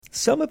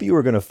Some of you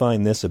are going to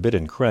find this a bit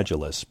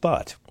incredulous,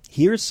 but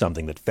here's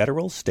something that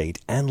federal, state,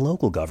 and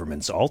local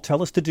governments all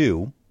tell us to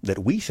do that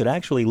we should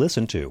actually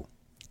listen to.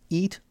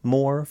 Eat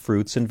more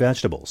fruits and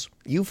vegetables.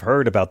 You've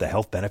heard about the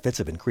health benefits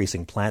of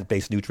increasing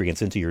plant-based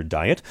nutrients into your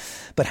diet,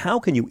 but how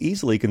can you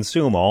easily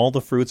consume all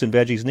the fruits and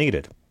veggies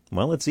needed?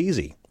 Well, it's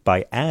easy.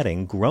 By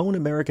adding Grown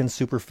American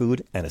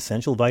Superfood and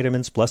Essential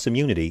Vitamins Plus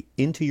Immunity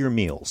into your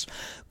meals.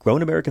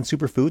 Grown American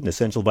Superfood and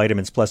Essential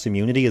Vitamins Plus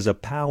Immunity is a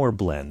power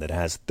blend that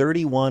has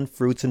 31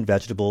 fruits and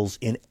vegetables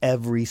in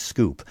every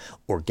scoop.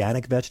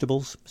 Organic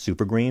vegetables,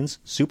 super greens,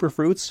 super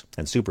fruits,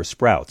 and super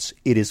sprouts.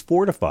 It is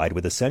fortified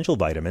with essential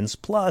vitamins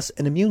plus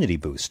an immunity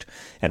boost.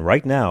 And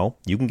right now,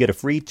 you can get a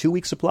free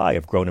 2-week supply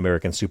of Grown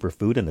American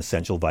Superfood and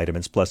Essential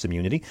Vitamins Plus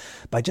Immunity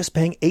by just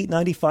paying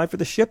 $8.95 for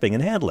the shipping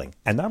and handling.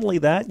 And not only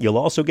that, you'll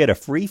also get a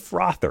free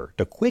frother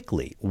to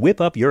quickly whip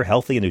up your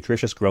healthy and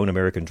nutritious Grown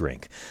American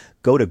drink.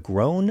 Go to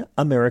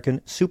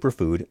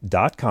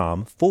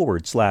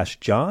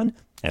grownamericansuperfood.com/John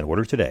and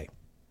order today.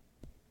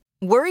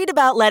 Worried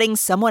about letting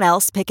someone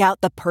else pick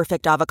out the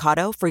perfect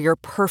avocado for your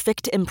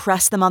perfect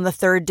impress them on the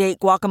third date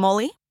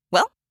guacamole?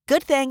 Well,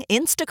 good thing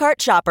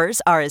Instacart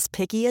shoppers are as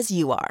picky as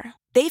you are.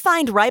 They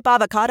find ripe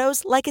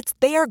avocados like it's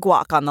their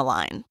guac on the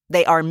line.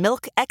 They are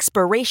milk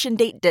expiration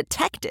date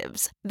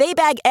detectives. They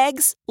bag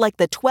eggs like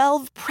the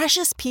 12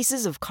 precious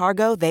pieces of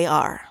cargo they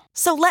are.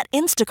 So let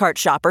Instacart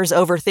shoppers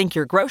overthink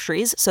your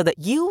groceries so that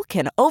you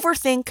can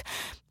overthink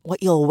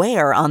what you'll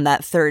wear on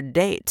that third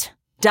date.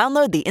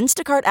 Download the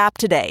Instacart app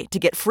today to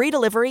get free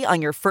delivery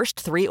on your first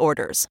 3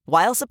 orders,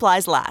 while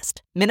supplies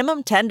last.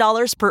 Minimum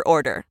 $10 per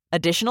order.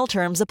 Additional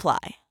terms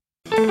apply.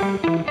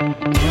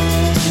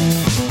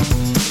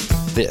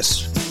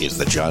 This is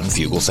the John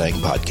Fugelsang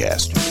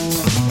Podcast.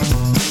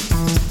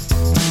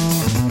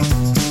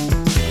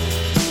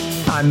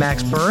 I'm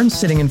Max Burns,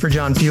 sitting in for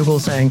John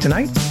Fugelsang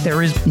tonight.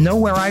 There is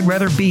nowhere I'd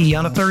rather be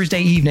on a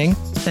Thursday evening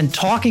than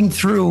talking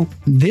through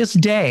this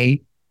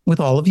day with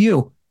all of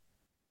you.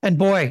 And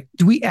boy,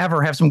 do we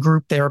ever have some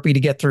group therapy to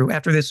get through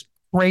after this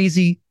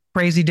crazy,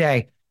 crazy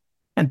day.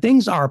 And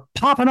things are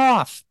popping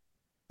off.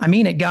 I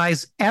mean it,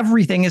 guys.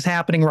 Everything is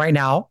happening right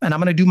now, and I'm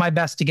going to do my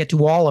best to get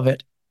to all of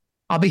it.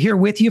 I'll be here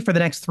with you for the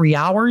next 3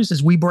 hours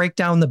as we break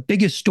down the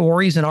biggest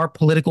stories in our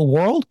political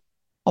world,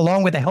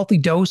 along with a healthy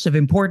dose of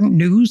important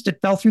news that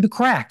fell through the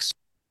cracks.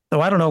 Though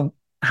I don't know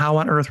how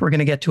on earth we're going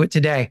to get to it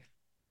today.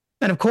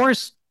 And of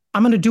course,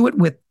 I'm going to do it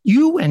with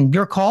you and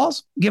your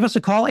calls. Give us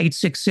a call,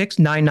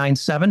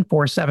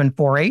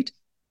 866-997-4748.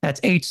 That's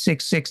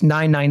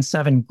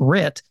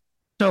 866-997-GRIT.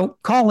 So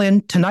call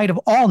in tonight of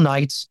all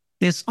nights,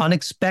 this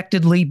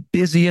unexpectedly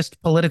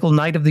busiest political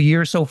night of the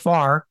year so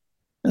far.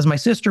 As my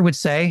sister would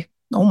say,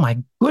 oh my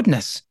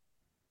goodness.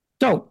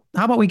 So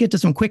how about we get to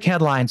some quick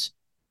headlines?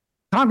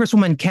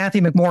 Congresswoman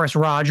Cathy McMorris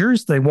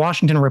Rodgers, the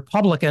Washington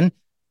Republican,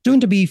 soon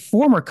to be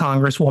former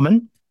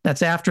Congresswoman,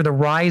 that's after the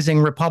rising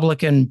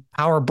Republican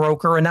power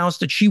broker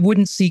announced that she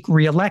wouldn't seek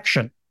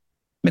re-election.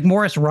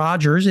 McMorris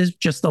Rodgers is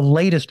just the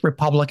latest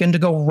Republican to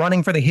go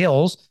running for the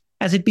hills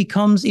as it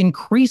becomes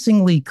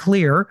increasingly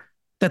clear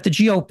that the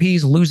GOP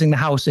is losing the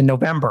House in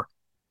November.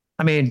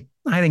 I mean,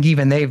 I think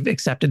even they've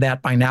accepted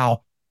that by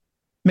now.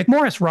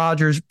 McMorris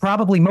Rodgers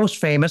probably most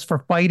famous for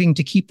fighting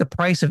to keep the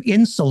price of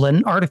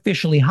insulin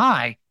artificially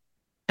high.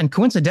 And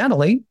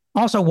coincidentally,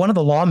 also one of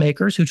the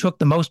lawmakers who took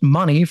the most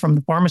money from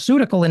the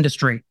pharmaceutical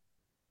industry.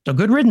 So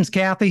good riddance,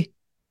 Kathy.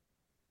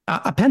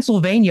 A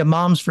Pennsylvania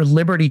Moms for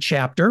Liberty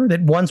chapter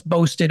that once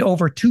boasted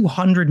over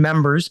 200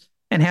 members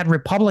and had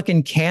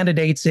Republican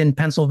candidates in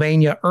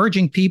Pennsylvania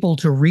urging people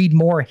to read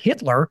more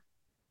Hitler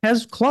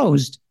has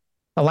closed.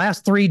 The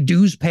last 3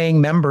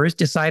 dues-paying members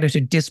decided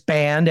to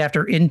disband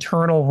after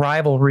internal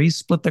rivalries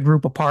split the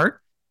group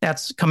apart.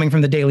 That's coming from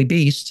the Daily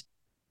Beast.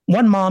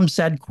 One mom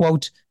said,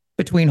 quote,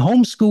 between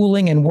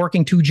homeschooling and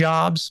working 2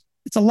 jobs,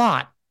 it's a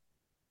lot.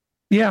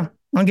 Yeah,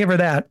 I'll give her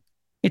that.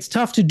 It's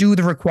tough to do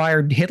the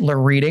required Hitler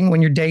reading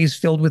when your day's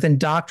filled with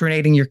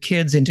indoctrinating your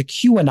kids into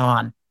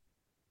QAnon.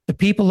 The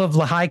people of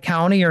Lehigh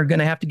County are going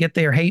to have to get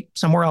their hate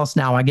somewhere else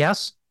now, I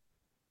guess.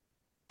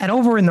 And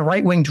over in the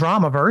right-wing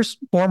dramaverse,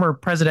 former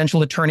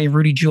presidential attorney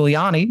Rudy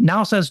Giuliani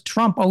now says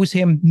Trump owes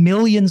him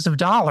millions of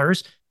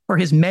dollars for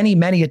his many,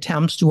 many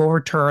attempts to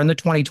overturn the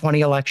 2020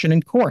 election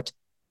in court.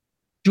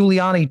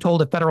 Giuliani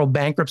told a federal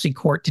bankruptcy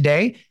court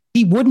today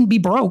he wouldn't be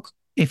broke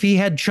if he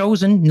had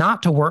chosen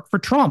not to work for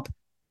Trump.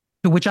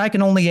 To which I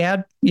can only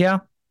add, yeah,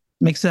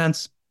 makes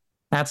sense.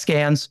 That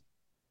scans.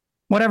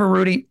 Whatever,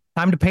 Rudy.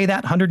 Time to pay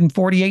that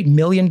 $148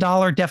 million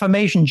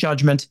defamation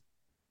judgment.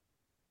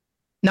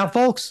 Now,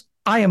 folks,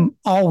 I am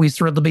always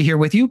thrilled to be here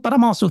with you, but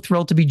I'm also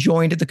thrilled to be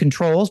joined at the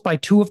controls by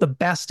 2 of the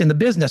best in the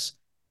business.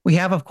 We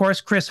have, of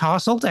course, Chris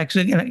Hosselt,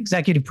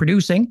 executive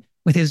producing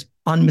with his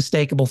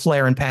unmistakable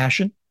flair and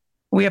passion.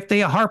 We have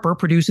Thea Harper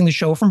producing the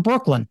show from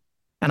Brooklyn.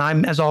 And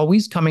I'm, as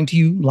always, coming to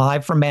you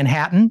live from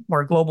Manhattan,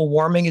 where global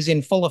warming is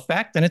in full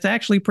effect, and it's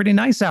actually pretty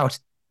nice out.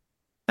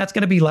 That's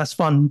going to be less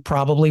fun,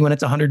 probably, when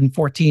it's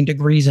 114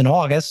 degrees in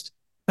August.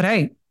 But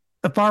hey,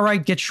 the far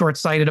right gets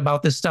short-sighted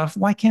about this stuff.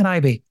 Why can't I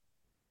be?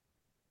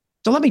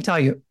 So let me tell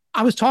you,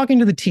 I was talking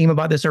to the team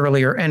about this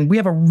earlier, and we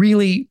have a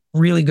really,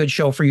 really good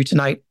show for you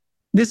tonight.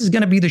 This is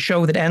going to be the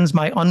show that ends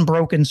my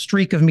unbroken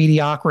streak of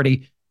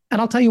mediocrity. And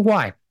I'll tell you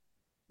why.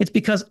 It's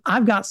because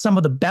I've got some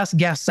of the best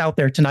guests out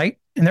there tonight,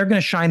 and they're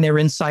going to shine their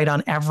insight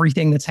on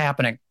everything that's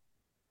happening.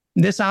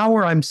 This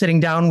hour, I'm sitting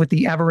down with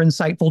the ever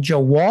insightful Joe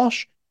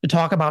Walsh to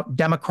talk about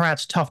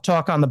Democrats' tough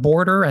talk on the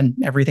border and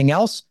everything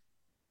else.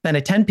 Then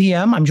at 10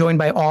 p.m., I'm joined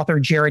by author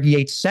Jared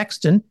Yates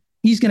Sexton.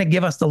 He's going to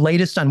give us the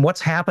latest on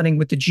what's happening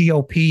with the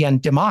GOP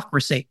and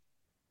democracy.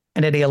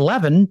 And at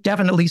 11,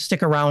 definitely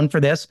stick around for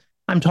this.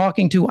 I'm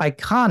talking to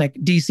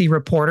iconic DC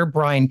reporter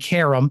Brian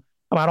Karem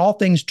about all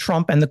things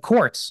Trump and the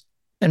courts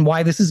and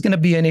why this is going to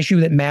be an issue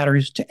that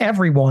matters to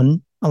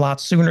everyone a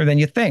lot sooner than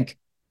you think.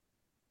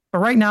 But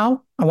right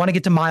now, I want to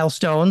get to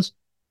milestones.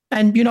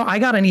 And, I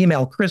got an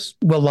email. Chris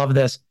will love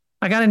this.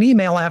 I got an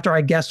email after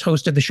I guest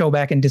hosted the show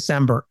back in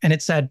December, and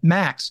it said,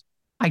 Max,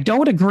 I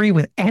don't agree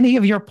with any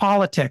of your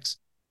politics,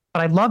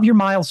 but I love your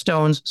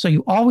milestones, so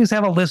you always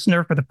have a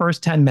listener for the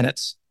first 10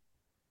 minutes.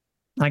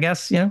 I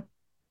guess,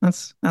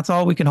 that's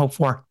all we can hope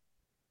for.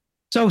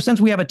 So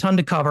since we have a ton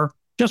to cover,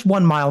 just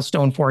one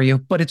milestone for you,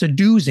 but it's a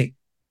doozy.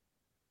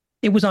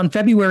 It was on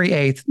February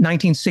 8th,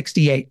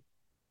 1968,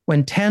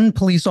 when 10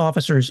 police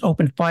officers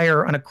opened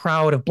fire on a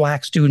crowd of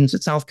black students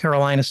at South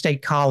Carolina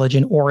State College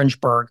in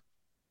Orangeburg.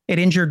 It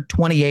injured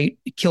 28,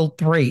 it killed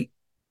 3.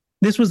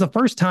 This was the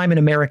first time in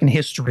American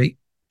history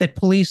that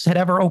police had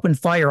ever opened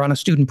fire on a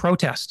student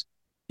protest.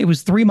 It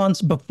was 3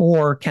 months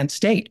before Kent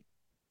State.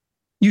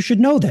 You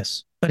should know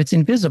this, but it's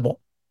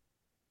invisible.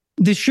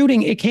 This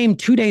shooting, it came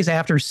 2 days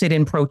after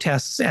sit-in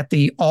protests at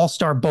the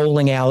All-Star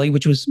Bowling Alley,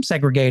 which was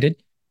segregated,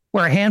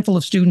 where a handful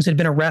of students had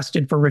been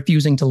arrested for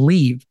refusing to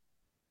leave.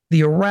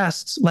 The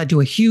arrests led to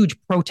a huge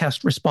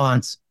protest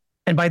response,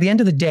 and by the end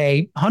of the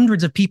day,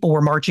 hundreds of people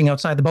were marching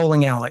outside the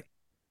bowling alley.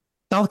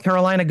 South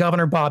Carolina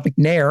Governor Bob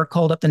McNair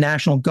called up the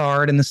National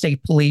Guard and the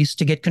state police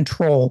to get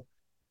control.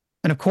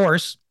 And of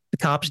course, the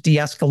cops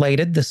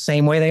de-escalated the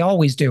same way they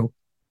always do,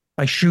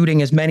 by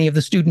shooting as many of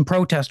the student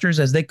protesters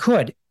as they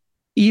could,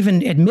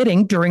 even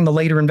admitting during the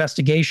later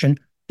investigation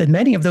that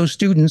many of those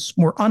students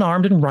were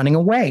unarmed and running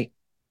away.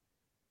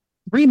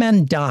 3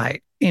 men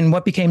died in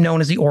what became known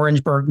as the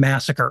Orangeburg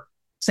Massacre: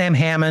 Sam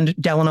Hammond,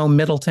 Delano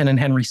Middleton, and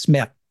Henry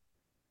Smith.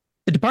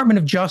 The Department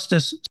of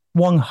Justice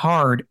swung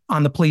hard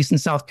on the police in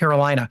South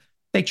Carolina.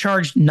 They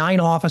charged 9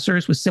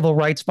 officers with civil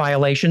rights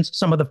violations,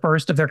 some of the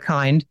first of their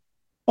kind,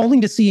 only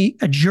to see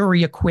a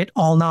jury acquit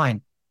all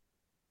 9.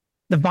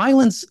 The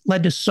violence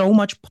led to so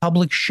much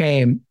public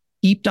shame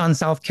heaped on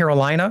South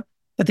Carolina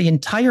that the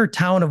entire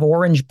town of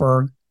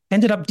Orangeburg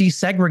ended up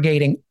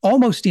desegregating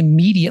almost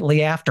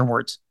immediately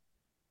afterwards.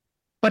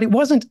 But it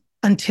wasn't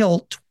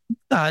until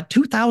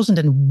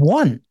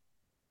 2001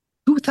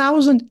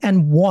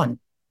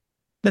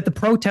 that the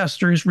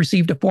protesters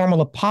received a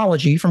formal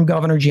apology from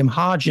Governor Jim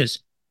Hodges,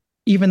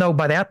 even though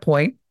by that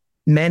point,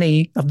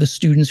 many of the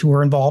students who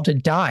were involved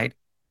had died.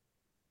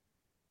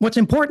 What's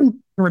important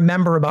to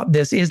remember about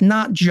this is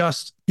not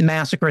just the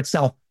massacre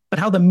itself, but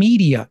how the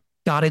media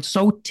got it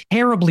so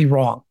terribly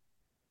wrong.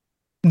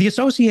 The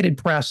Associated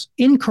Press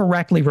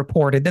incorrectly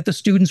reported that the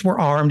students were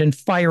armed and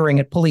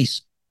firing at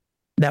police.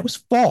 That was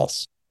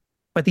false,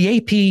 but the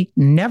AP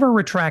never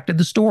retracted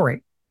the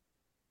story.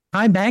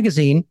 Time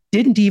magazine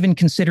didn't even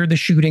consider the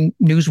shooting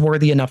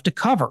newsworthy enough to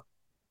cover.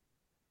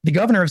 The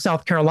governor of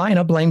South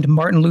Carolina blamed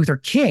Martin Luther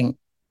King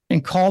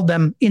and called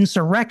them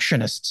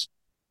insurrectionists.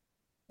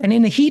 And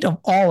in the heat of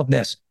all of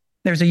this,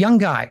 there's a young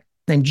guy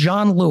named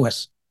John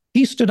Lewis.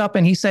 He stood up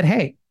and he said,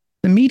 hey,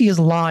 the media is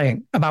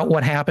lying about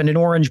what happened in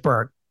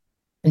Orangeburg.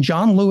 And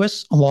John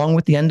Lewis, along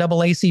with the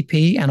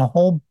NAACP and a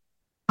whole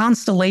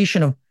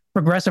constellation of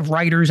progressive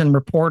writers and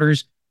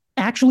reporters,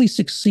 actually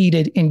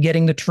succeeded in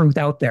getting the truth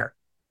out there.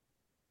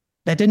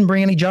 That didn't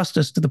bring any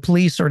justice to the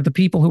police or the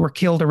people who were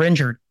killed or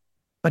injured,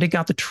 but it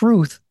got the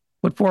truth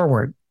put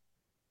forward.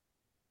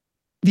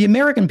 The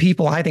American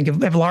people, I think,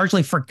 have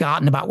largely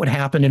forgotten about what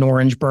happened in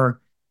Orangeburg.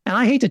 And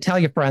I hate to tell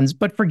you, friends,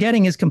 but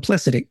forgetting is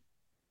complicity.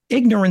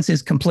 Ignorance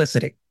is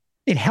complicity.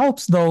 It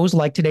helps those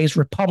like today's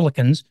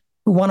Republicans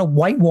who want to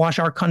whitewash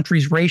our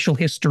country's racial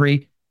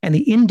history and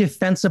the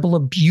indefensible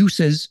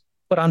abuses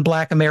put on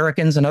Black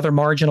Americans and other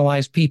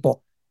marginalized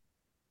people.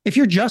 If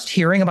you're just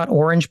hearing about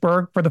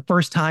Orangeburg for the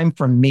first time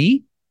from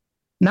me,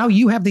 now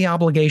you have the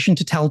obligation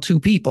to tell 2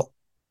 people.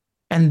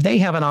 And they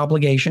have an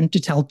obligation to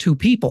tell 2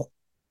 people.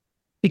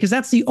 Because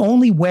that's the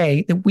only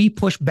way that we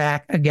push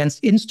back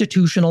against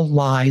institutional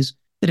lies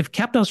that have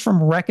kept us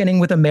from reckoning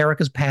with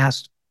America's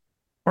past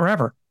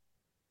forever.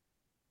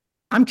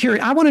 I'm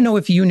curious. I want to know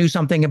if you knew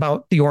something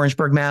about the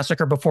Orangeburg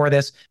Massacre before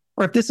this,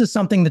 or if this is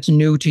something that's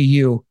new to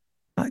you.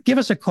 Give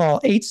us a call,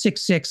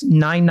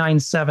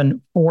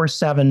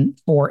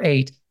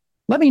 866-997-4748.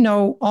 Let me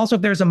know also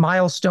if there's a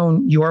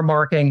milestone you're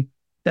marking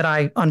that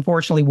I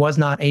unfortunately was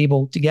not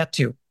able to get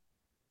to.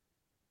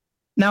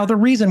 Now, the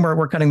reason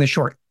we're cutting this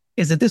short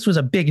is that this was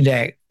a big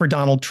day for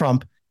Donald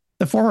Trump.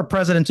 The former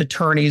president's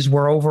attorneys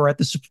were over at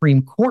the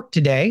Supreme Court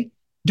today,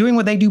 doing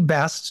what they do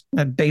best,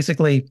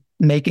 basically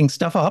making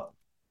stuff up.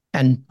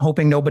 and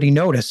hoping nobody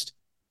noticed.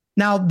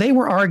 Now, they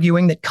were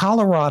arguing that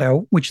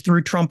Colorado, which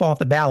threw Trump off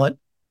the ballot,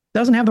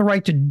 doesn't have the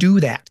right to do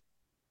that.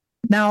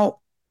 Now,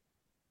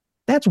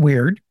 that's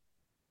weird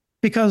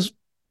because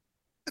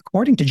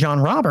according to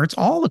John Roberts,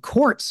 all the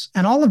courts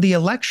and all of the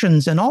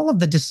elections and all of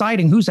the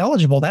deciding who's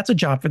eligible, that's a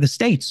job for the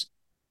states.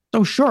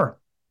 So sure,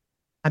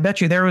 I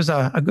bet you there was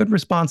a good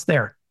response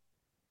there.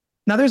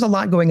 Now, there's a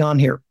lot going on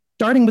here,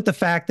 starting with the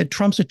fact that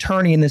Trump's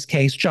attorney in this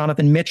case,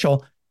 Jonathan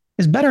Mitchell,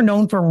 is better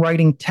known for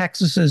writing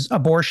Texas's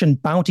abortion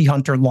bounty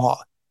hunter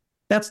law.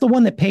 That's the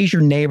one that pays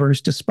your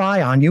neighbors to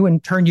spy on you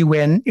and turn you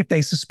in if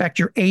they suspect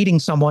you're aiding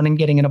someone in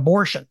getting an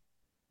abortion.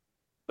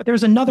 But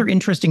there's another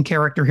interesting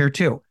character here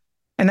too,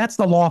 and that's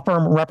the law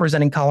firm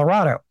representing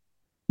Colorado.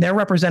 They're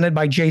represented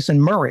by Jason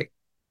Murray,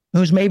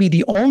 who's maybe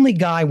the only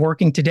guy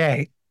working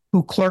today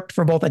who clerked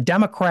for both a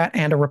Democrat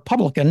and a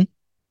Republican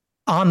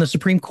on the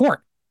Supreme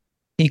Court.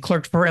 He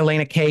clerked for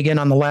Elena Kagan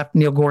on the left,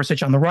 Neil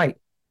Gorsuch on the right.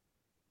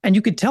 And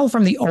you could tell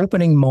from the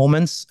opening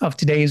moments of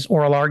today's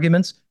oral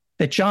arguments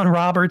that John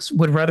Roberts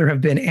would rather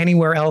have been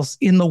anywhere else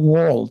in the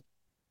world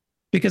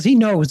because he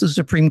knows the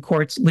Supreme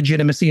Court's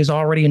legitimacy is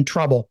already in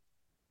trouble.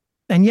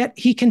 And yet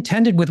he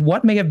contended with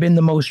what may have been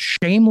the most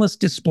shameless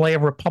display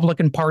of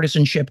Republican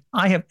partisanship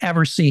I have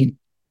ever seen.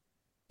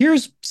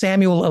 Here's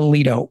Samuel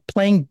Alito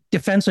playing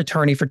defense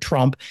attorney for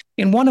Trump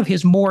in one of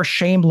his more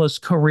shameless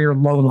career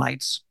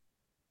lowlights.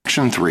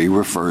 Section 3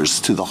 refers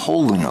to the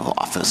holding of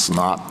office,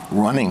 not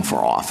running for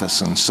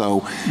office. And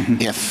so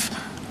if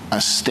a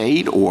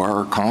state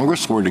or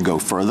Congress were to go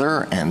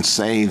further and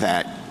say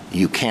that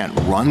you can't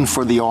run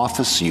for the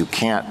office, you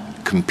can't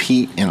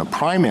compete in a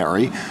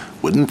primary,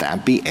 wouldn't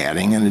that be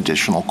adding an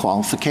additional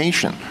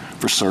qualification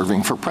for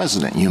serving for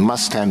president? You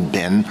must have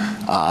been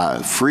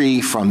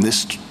free from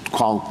this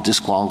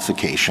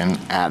disqualification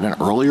at an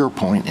earlier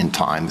point in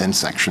time than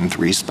Section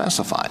 3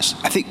 specifies.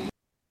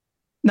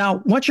 Now,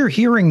 what you're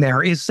hearing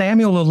there is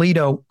Samuel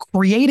Alito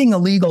creating a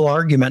legal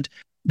argument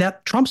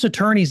that Trump's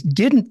attorneys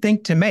didn't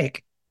think to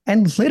make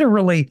and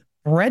literally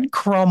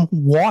breadcrumb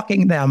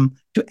walking them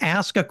to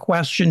ask a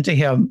question to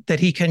him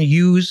that he can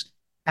use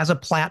as a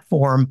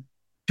platform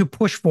to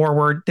push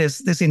forward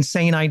this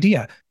insane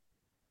idea.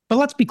 But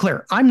let's be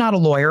clear. I'm not a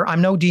lawyer.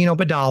 I'm no Dean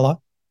Obeidallah,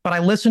 but I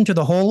listened to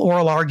the whole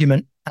oral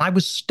argument and I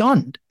was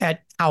stunned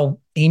at how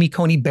Amy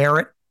Coney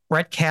Barrett,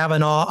 Brett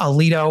Kavanaugh,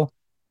 Alito,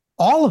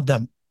 all of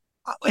them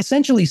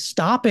essentially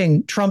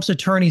stopping Trump's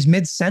attorneys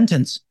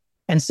mid-sentence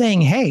and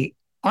saying, hey,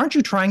 aren't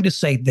you trying to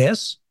say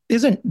this?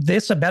 Isn't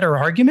this a better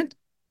argument?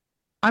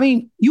 I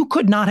mean, you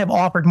could not have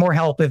offered more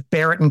help if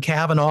Barrett and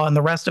Kavanaugh and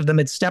the rest of them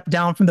had stepped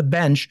down from the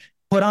bench,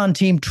 put on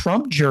Team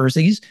Trump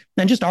jerseys,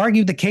 and just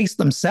argued the case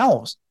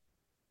themselves.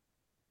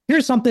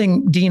 Here's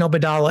something Dean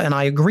Obeidallah and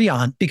I agree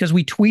on because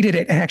we tweeted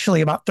it actually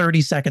about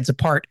 30 seconds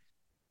apart.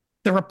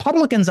 The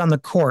Republicans on the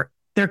court,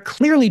 they're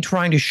clearly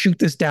trying to shoot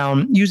this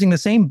down using the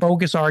same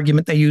bogus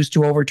argument they used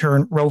to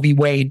overturn Roe v.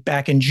 Wade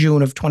back in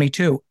June of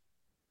 22.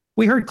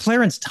 We heard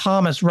Clarence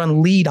Thomas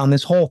run lead on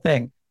this whole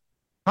thing.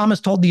 Thomas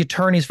told the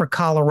attorneys for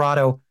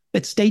Colorado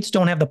that states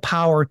don't have the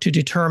power to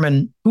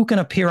determine who can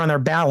appear on their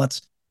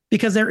ballots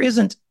because there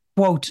isn't,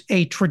 quote,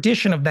 a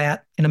tradition of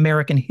that in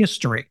American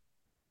history.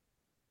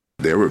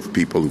 There were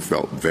people who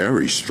felt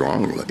very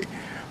strongly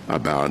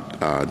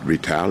about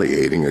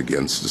retaliating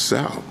against the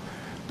South,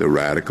 the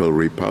radical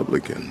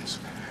Republicans.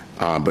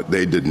 But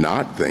they did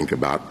not think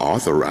about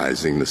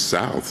authorizing the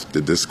South to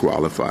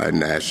disqualify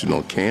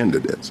national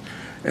candidates.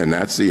 And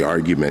that's the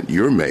argument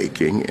you're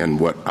making. And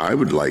what I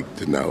would like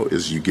to know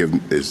is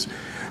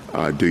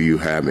do you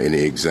have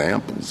any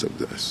examples of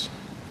this?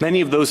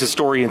 Many of those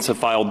historians have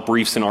filed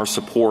briefs in our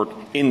support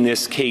in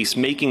this case,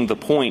 making the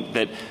point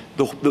that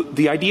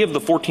the idea of the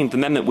 14th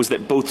Amendment was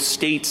that both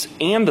states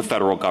and the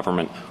federal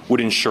government would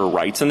ensure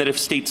rights, and that if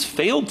states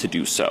failed to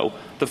do so,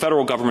 the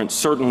federal government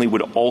certainly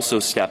would also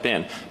step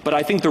in. But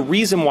I think the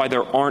reason why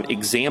there aren't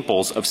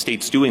examples of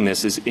states doing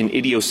this is an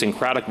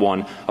idiosyncratic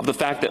one of the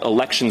fact that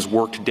elections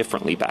worked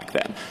differently back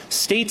then.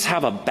 States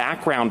have a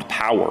background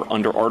power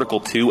under Article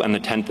 2 and the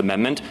 10th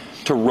Amendment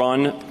to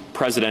run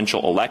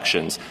presidential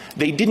elections.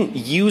 They didn't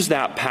use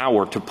that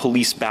power to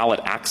police ballot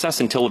access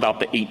until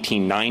about the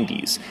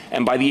 1890s.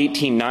 And by the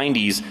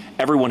 1890s,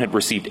 everyone had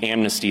received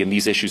amnesty and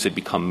these issues had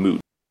become moot.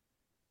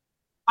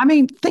 I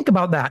mean, think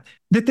about that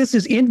this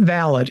is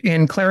invalid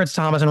in Clarence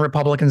Thomas and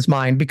Republicans'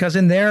 mind because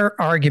in their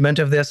argument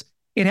of this,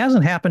 it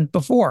hasn't happened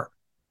before.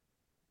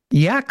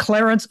 Yeah,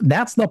 Clarence,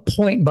 that's the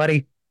point,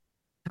 buddy.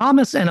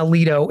 Thomas and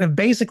Alito have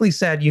basically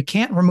said you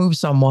can't remove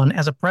someone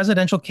as a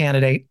presidential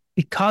candidate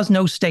because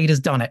no state has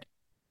done it.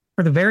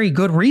 For the very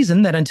good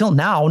reason that until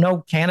now, no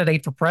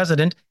candidate for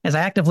president has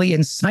actively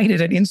incited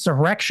an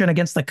insurrection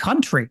against the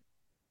country.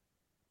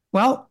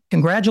 Well,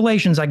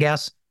 congratulations, I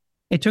guess.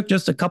 It took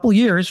just a couple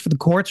years for the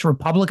court's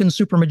Republican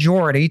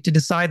supermajority to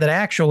decide that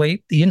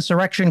actually the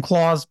insurrection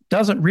clause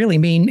doesn't really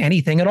mean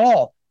anything at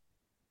all.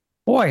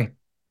 Boy,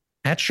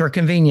 that's sure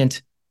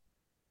convenient.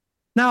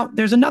 Now,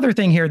 there's another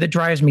thing here that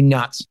drives me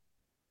nuts.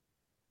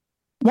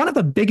 One of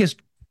the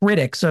biggest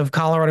critics of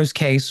Colorado's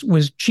case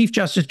was Chief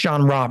Justice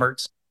John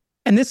Roberts.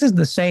 And this is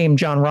the same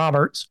John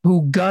Roberts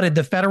who gutted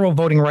the Federal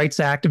Voting Rights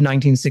Act of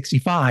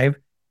 1965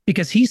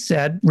 because he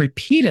said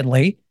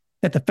repeatedly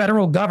that the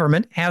federal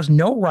government has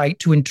no right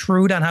to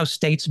intrude on how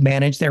states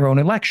manage their own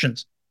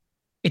elections.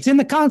 It's in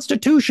the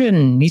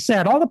Constitution, he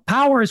said. All the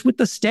power is with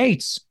the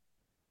states.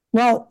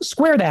 Well,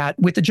 square that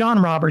with the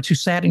John Roberts who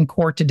sat in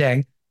court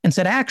today and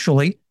said,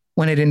 actually,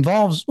 when it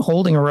involves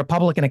holding a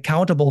Republican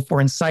accountable for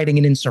inciting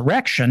an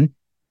insurrection,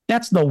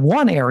 that's the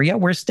one area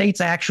where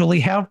states actually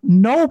have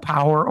no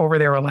power over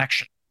their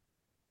election.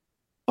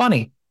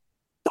 Funny.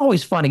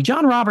 Always funny.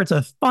 John Roberts,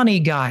 a funny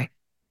guy.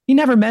 He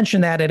never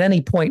mentioned that at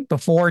any point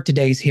before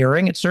today's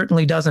hearing. It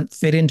certainly doesn't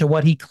fit into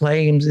what he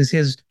claims is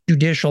his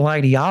judicial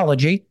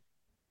ideology.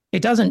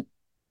 It doesn't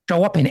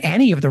show up in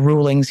any of the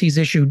rulings he's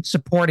issued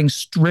supporting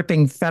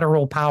stripping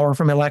federal power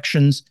from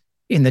elections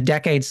in the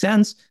decade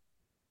since.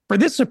 For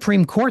this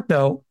Supreme Court,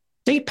 though,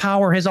 state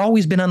power has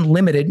always been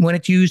unlimited when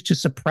it's used to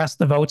suppress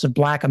the votes of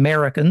Black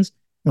Americans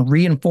and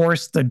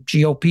reinforce the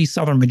GOP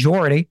Southern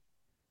majority.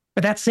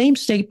 But that same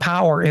state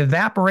power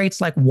evaporates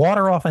like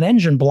water off an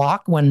engine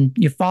block when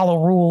you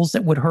follow rules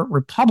that would hurt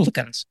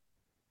Republicans.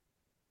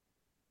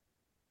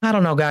 I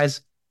don't know,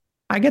 guys.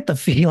 I get the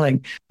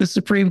feeling the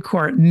Supreme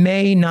Court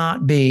may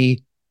not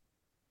be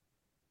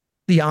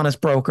the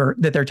honest broker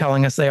that they're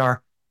telling us they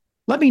are.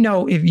 Let me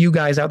know if you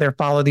guys out there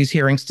follow these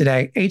hearings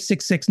today,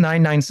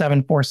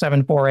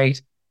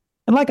 866-997-4748.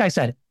 And like I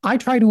said, I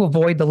try to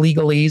avoid the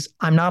legalese.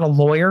 I'm not a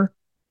lawyer,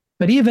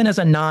 but even as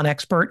a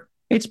non-expert,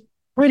 it's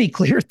pretty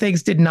clear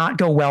things did not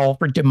go well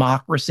for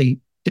democracy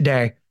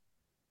today.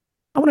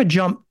 I want to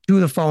jump to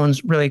the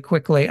phones really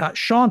quickly.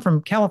 Sean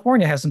from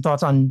California has some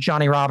thoughts on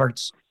Johnny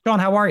Roberts. Sean,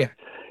 how are you?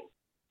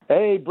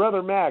 Hey,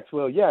 Brother Max.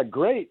 Well, yeah,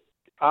 great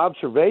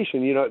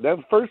observation. You know,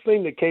 the first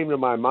thing that came to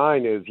my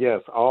mind is, yes,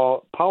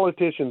 all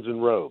politicians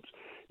in robes.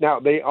 Now,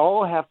 they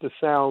all have to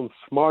sound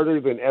smarter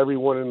than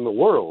everyone in the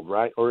world,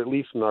 right? Or at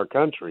least in our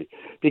country,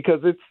 because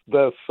it's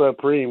the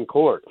Supreme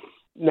Court.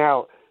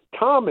 Now,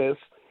 Thomas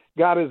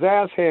got his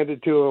ass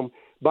handed to him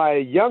by a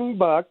young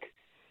buck,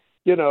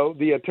 you know,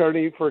 the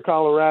attorney for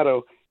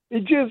Colorado.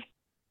 It just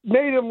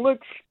made him look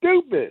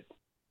stupid.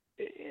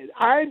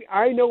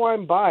 I know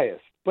I'm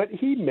biased, but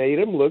he made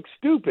him look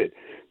stupid.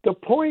 The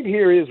point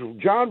here is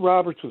John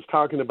Roberts was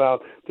talking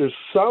about there's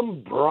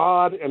some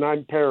broad, and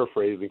I'm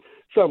paraphrasing,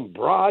 some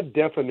broad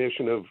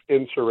definition of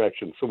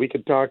insurrection so we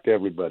can talk to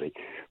everybody,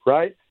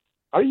 right?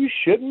 Are you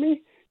shitting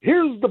me?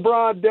 Here's the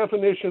broad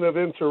definition of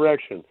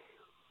insurrection.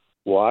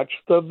 Watch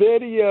the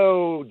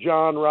video,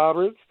 John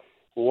Roberts.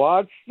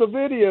 Watch the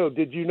video.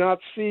 Did you not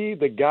see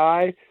the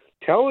guy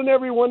telling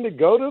everyone to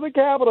go to the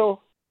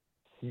Capitol?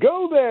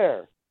 Go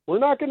there. We're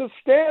not going to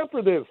stand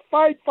for this.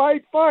 Fight,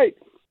 fight, fight.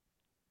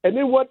 And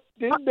then what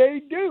did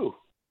they do?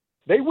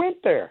 They went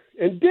there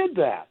and did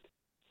that.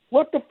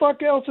 What the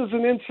fuck else is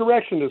an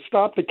insurrection to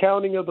stop the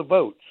counting of the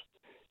votes?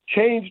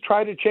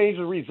 Try to change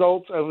the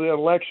results of the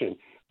election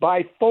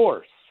by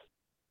force.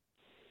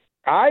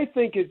 I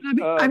think it's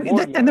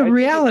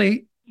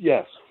reality.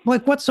 Yes.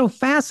 Like what's so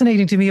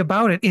fascinating to me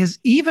about it is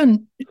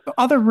even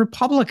other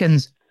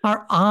Republicans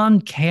are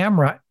on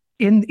camera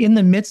in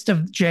the midst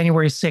of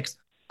January 6th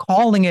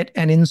calling it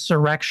an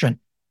insurrection.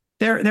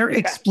 They're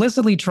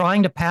explicitly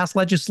trying to pass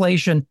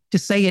legislation to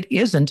say it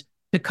isn't,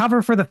 to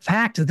cover for the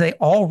fact that they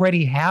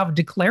already have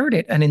declared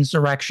it an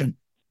insurrection.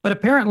 But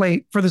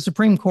apparently for the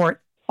Supreme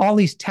Court, all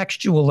these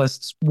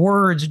textualists,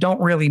 words don't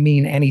really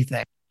mean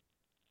anything.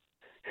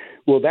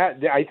 Well,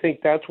 I think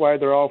that's why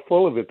they're all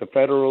full of it, the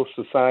Federalist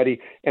Society.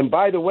 And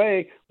by the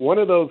way, one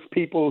of those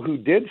people who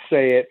did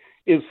say it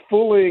is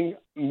fooling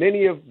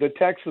many of the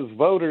Texas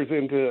voters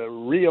into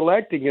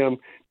reelecting him,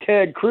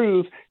 Ted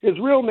Cruz. His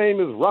real name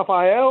is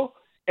Rafael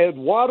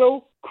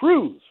Eduardo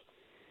Cruz,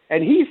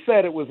 and he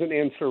said it was an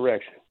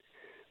insurrection.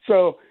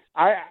 So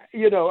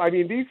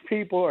these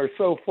people are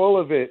so full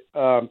of it,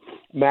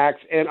 Max.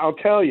 And I'll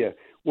tell you,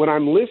 when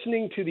I'm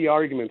listening to the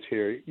arguments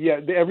here,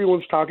 yeah,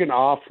 everyone's talking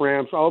off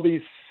ramps, all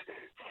these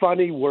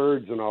funny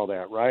words and all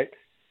that, right?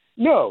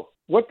 No,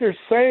 what they're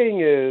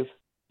saying is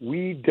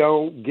we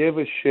don't give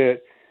a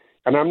shit.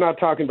 And I'm not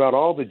talking about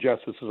all the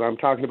justices. I'm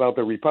talking about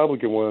the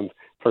Republican ones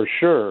for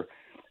sure.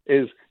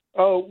 Is,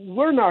 oh,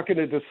 we're not going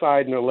to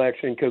decide an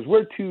election because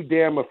we're too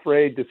damn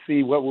afraid to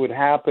see what would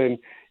happen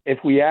if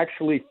we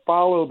actually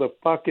follow the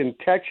fucking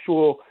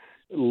textual,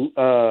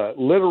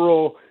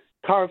 literal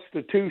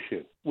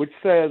Constitution, which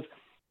says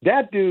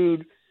that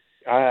dude,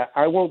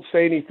 I won't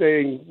say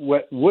anything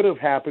what would have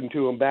happened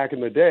to him back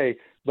in the day,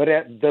 but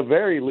at the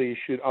very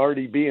least should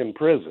already be in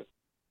prison.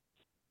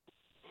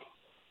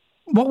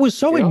 What was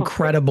so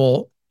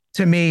incredible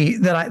to me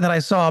that I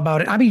saw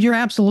about it, I mean, you're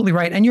absolutely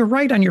right. And you're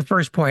right on your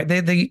first point.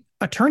 The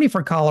attorney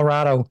for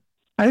Colorado,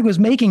 I think, was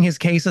making his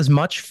case as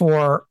much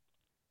for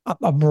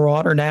a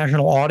broader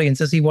national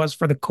audience as he was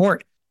for the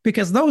court,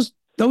 because those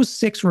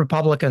 6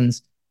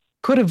 Republicans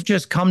could have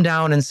just come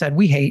down and said,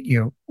 we hate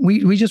you.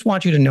 We just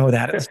want you to know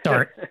that at the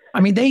start. I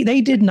mean,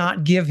 they did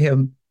not give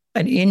him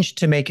an inch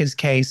to make his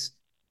case.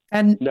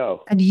 And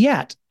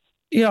yet,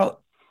 you know,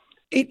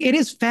 it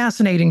is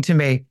fascinating to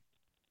me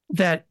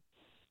that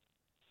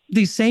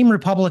these same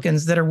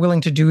Republicans that are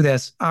willing to do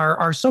this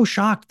are so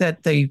shocked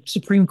that the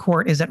Supreme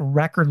Court is at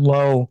record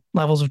low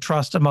levels of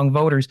trust among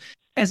voters,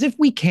 as if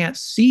we can't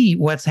see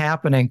what's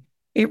happening.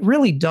 It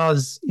really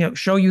does,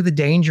 show you the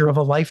danger of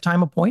a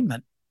lifetime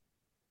appointment.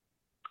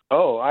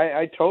 Oh,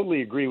 I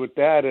totally agree with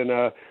that. And,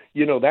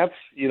 that's,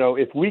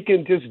 if we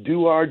can just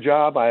do our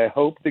job, I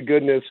hope to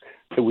goodness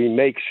that we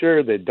make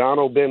sure that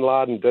Donald bin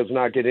Laden does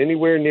not get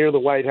anywhere near the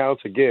White House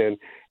again.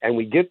 And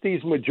we get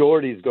these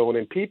majorities going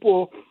and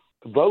people,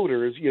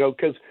 voters,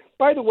 because,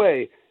 by the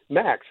way,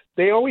 Max,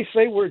 they always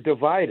say we're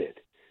divided.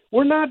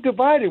 We're not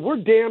divided. We're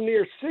damn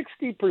near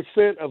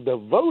 60% of the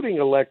voting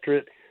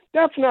electorate.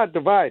 That's not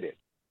divided.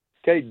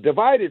 Okay,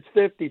 divided's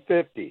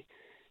 50-50.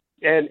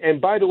 And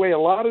by the way, a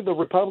lot of the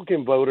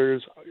Republican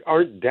voters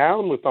aren't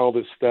down with all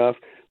this stuff,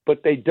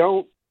 but they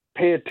don't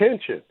pay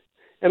attention.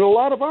 And a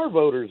lot of our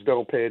voters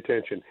don't pay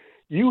attention.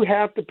 You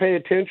have to pay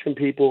attention,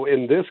 people,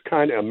 in this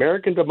kind of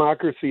American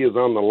democracy is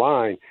on the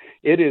line.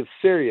 It is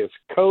serious.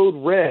 Code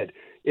red.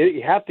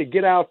 You have to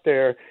get out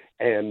there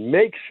and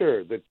make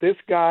sure that this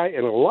guy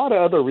and a lot of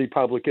other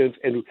Republicans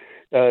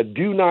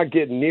do not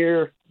get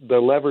near the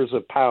levers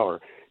of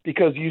power,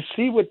 because you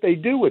see what they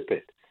do with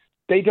it.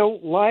 They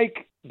don't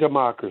like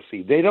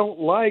democracy. They don't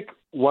like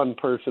one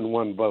person,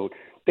 one vote.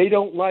 They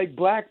don't like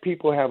black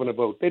people having a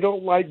vote. They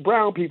don't like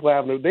brown people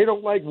having a vote. They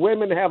don't like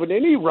women having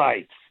any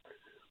rights.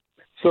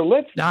 So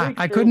let's.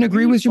 I couldn't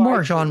agree with you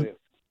more, Sean.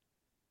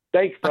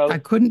 Thanks, brother. I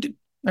couldn't,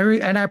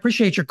 and I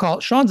appreciate your call.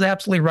 Sean's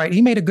absolutely right.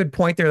 He made a good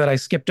point there that I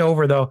skipped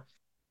over, though.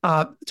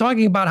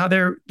 Talking about how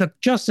the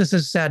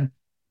justices said,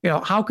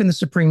 how can the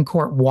Supreme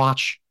Court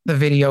watch the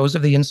videos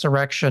of the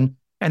insurrection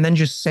and then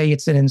just say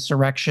it's an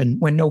insurrection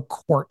when no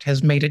court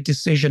has made a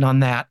decision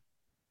on that?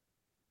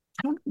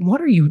 What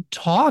are you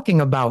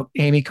talking about,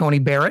 Amy Coney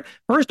Barrett?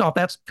 First off,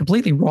 that's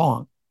completely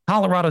wrong.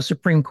 Colorado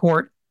Supreme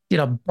Court did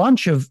a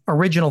bunch of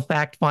original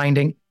fact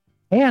finding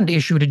and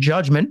issued a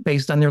judgment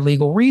based on their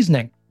legal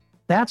reasoning.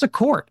 That's a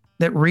court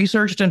that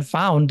researched and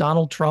found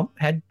Donald Trump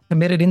had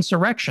committed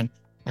insurrection,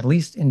 at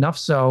least enough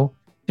so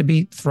to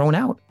be thrown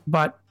out.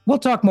 But we'll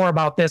talk more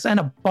about this and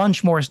a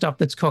bunch more stuff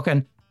that's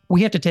cooking.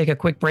 We have to take a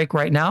quick break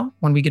right now.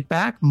 When we get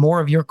back,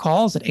 more of your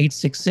calls at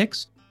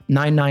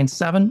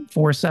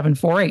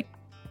 866-997-4748.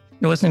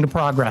 You're listening to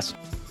Progress.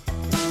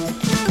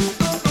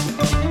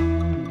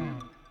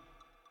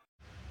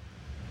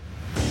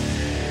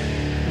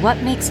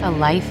 What makes a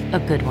life a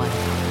good one?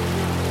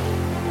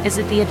 Is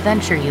it the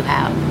adventure you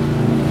have?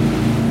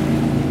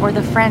 Or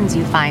the friends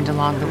you find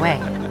along the way?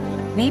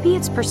 Maybe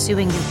it's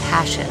pursuing your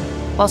passion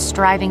while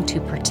striving to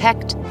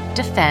protect,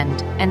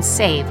 defend, and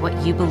save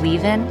what you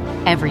believe in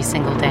every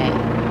single day.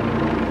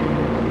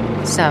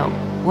 So,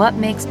 what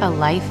makes a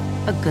life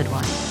a good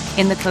one?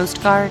 In the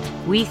Coast Guard,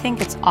 we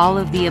think it's all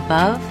of the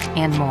above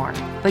and more,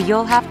 but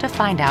you'll have to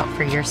find out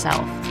for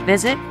yourself.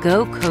 Visit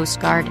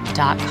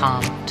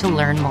gocoastguard.com to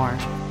learn more.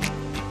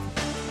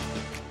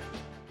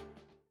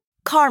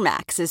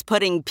 CarMax is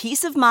putting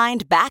peace of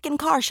mind back in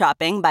car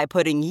shopping by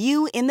putting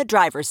you in the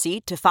driver's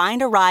seat to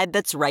find a ride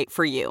that's right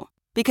for you.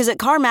 Because at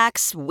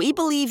CarMax, we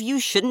believe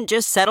you shouldn't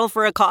just settle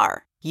for a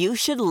car. You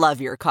should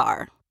love your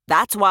car.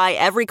 That's why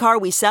every car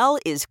we sell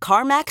is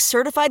CarMax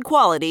certified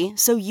quality,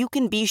 so you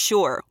can be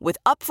sure with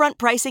upfront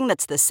pricing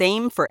that's the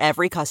same for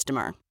every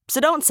customer. So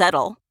don't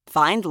settle.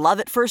 Find love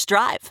at first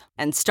drive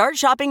and start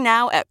shopping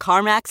now at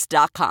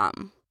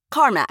CarMax.com.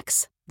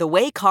 CarMax, the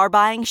way car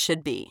buying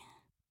should be.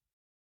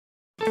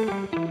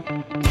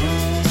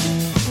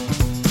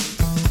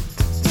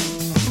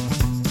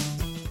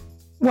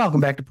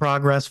 Welcome back to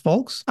Progress,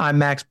 folks. I'm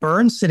Max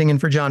Burns, sitting in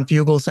for John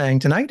Fugelsang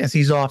tonight as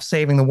he's off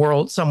saving the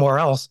world somewhere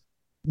else.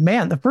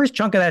 Man, the first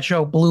chunk of that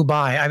show blew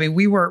by. I mean,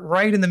 we were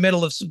right in the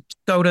middle of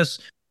SCOTUS.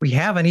 We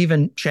haven't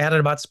even chatted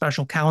about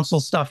special counsel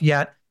stuff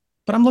yet,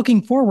 but I'm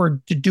looking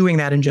forward to doing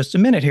that in just a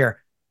minute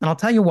here. And I'll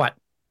tell you what,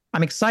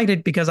 I'm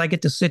excited because I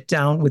get to sit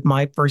down with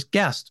my first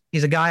guest.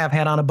 He's a guy I've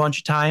had on a bunch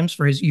of times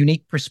for his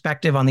unique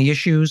perspective on the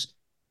issues.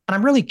 And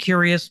I'm really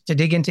curious to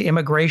dig into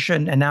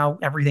immigration and now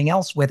everything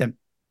else with him.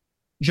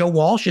 Joe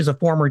Walsh is a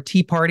former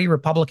Tea Party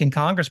Republican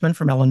congressman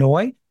from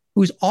Illinois,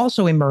 who's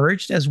also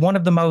emerged as one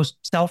of the most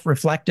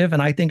self-reflective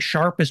and I think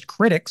sharpest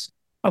critics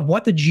of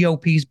what the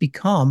GOP's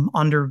become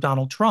under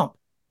Donald Trump.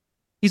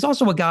 He's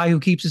also a guy who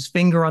keeps his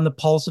finger on the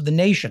pulse of the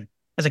nation.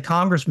 As a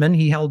congressman,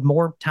 he held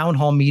more town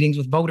hall meetings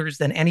with voters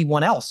than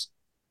anyone else.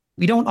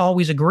 We don't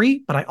always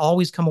agree, but I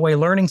always come away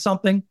learning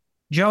something.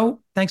 Joe,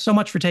 thanks so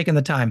much for taking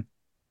the time.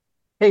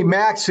 Hey,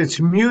 Max, it's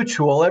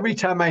mutual. Every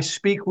time I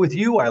speak with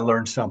you, I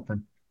learn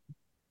something.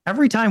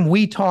 Every time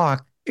we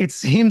talk, it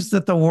seems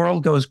that the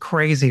world goes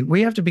crazy.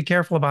 We have to be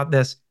careful about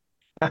this.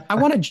 I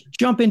want to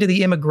jump into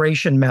the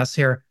immigration mess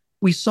here.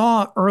 We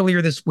saw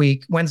earlier this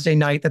week, Wednesday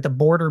night, that the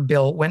border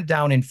bill went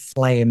down in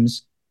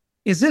flames.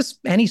 Is this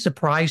any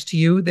surprise to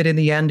you that in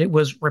the end it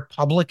was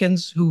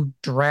Republicans who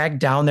dragged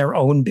down their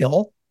own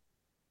bill?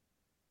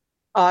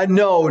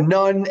 No,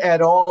 none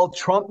at all.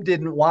 Trump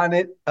didn't want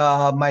it.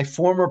 My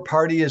former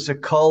party is a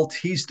cult.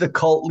 He's the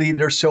cult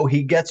leader, so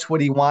he gets what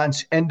he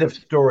wants. End of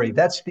story.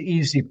 That's the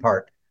easy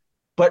part.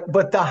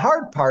 But the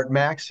hard part,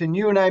 Max, and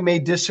you and I may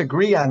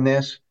disagree on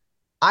this,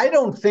 I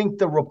don't think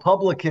the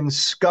Republicans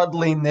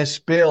scuttling this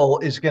bill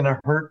is going to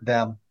hurt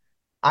them.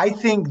 I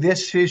think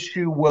this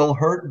issue will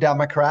hurt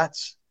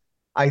Democrats.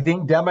 I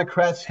think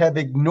Democrats have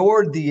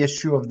ignored the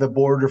issue of the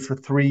border for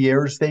 3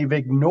 years. They've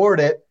ignored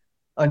it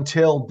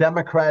until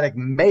Democratic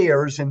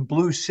mayors in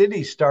blue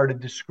cities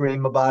started to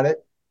scream about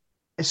it.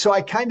 So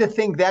I kind of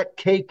think that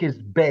cake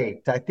is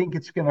baked. I think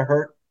it's going to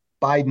hurt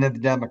Biden and the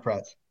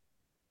Democrats.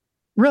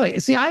 Really?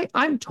 See,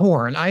 I'm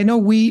torn. I know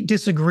we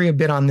disagree a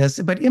bit on this,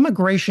 but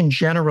immigration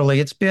generally,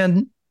 it's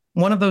been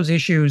one of those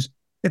issues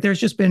that there's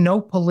just been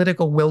no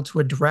political will to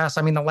address.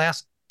 I mean, the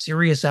last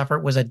serious effort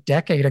was a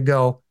decade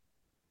ago.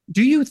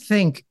 Do you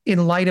think,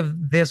 in light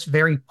of this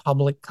very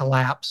public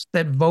collapse,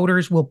 that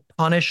voters will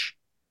punish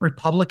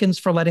Republicans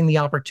for letting the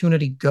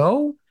opportunity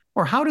go?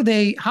 Or how are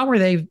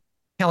they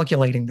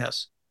calculating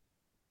this?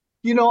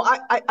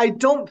 I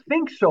don't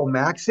think so,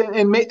 Max.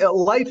 And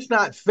life's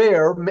not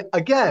fair.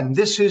 Again,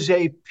 this is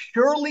a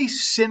purely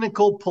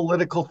cynical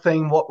political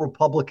thing, what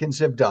Republicans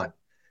have done,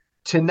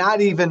 to not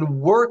even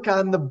work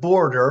on the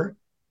border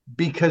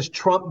because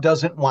Trump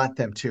doesn't want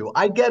them to.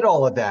 I get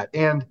all of that.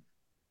 And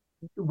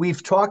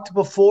we've talked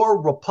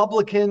before,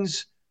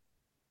 Republicans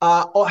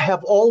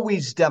have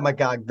always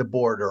demagogued the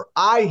border.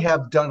 I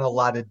have done a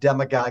lot of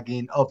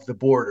demagoguing of the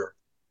border.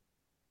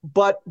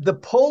 But the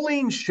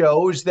polling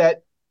shows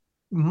that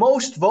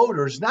most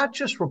voters, not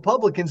just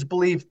Republicans,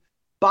 believe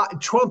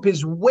Trump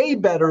is way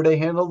better to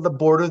handle the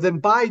border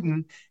than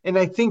Biden. And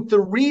I think the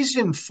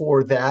reason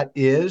for that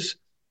is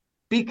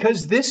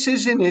because this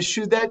is an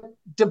issue that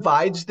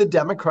divides the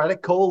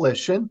Democratic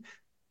coalition.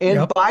 And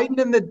Biden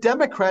and the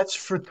Democrats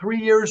for 3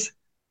 years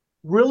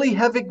really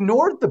have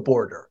ignored the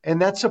border.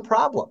 And that's a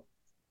problem.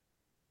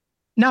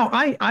 Now,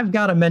 I've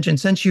got to mention,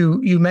 since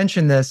you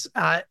mentioned this,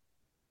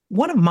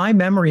 one of my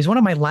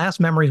last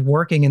memories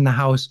working in the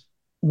House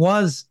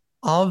was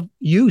of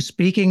you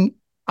speaking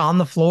on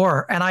the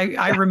floor. And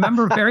I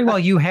remember very well,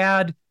 you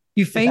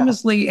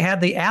famously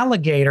had the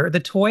alligator, the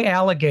toy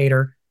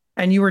alligator,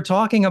 and you were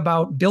talking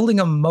about building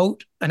a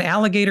moat, an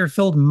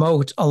alligator-filled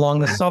moat along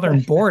the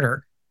southern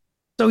border.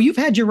 So you've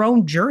had your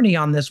own journey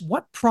on this.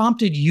 What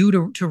prompted you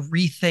to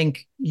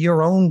rethink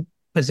your own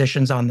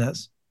positions on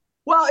this?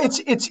 Well,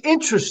 it's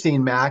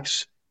interesting,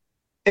 Max.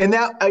 And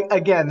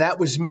that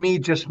was me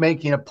just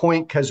making a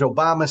point because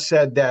Obama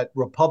said that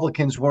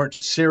Republicans weren't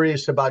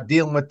serious about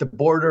dealing with the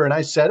border. And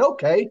I said,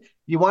 okay,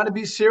 you want to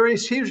be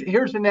serious?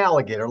 Here's an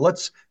alligator.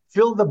 Let's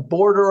fill the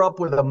border up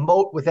with a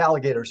moat with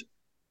alligators.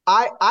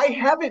 I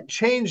haven't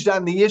changed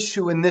on the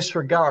issue in this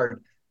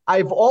regard.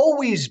 I've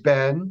always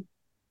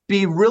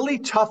be really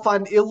tough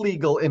on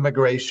illegal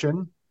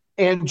immigration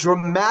and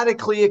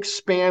dramatically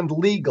expand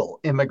legal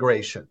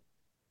immigration.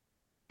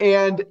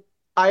 And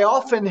I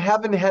often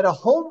haven't had a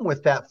home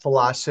with that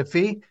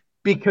philosophy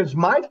because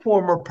my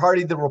former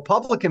party, the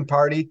Republican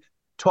Party,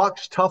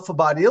 talks tough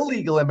about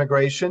illegal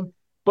immigration,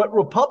 but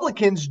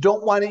Republicans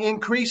don't want to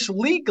increase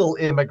legal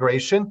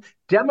immigration.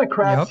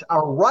 Democrats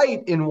are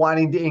right in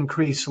wanting to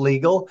increase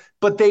legal,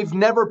 but they've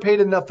never paid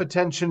enough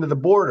attention to the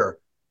border.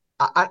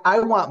 I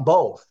want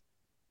both.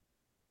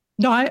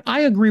 No, I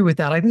agree with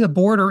that. I think the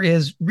border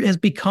has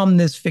become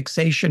this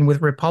fixation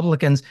with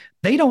Republicans.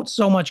 They don't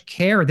so much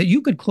care that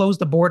you could close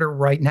the border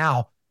right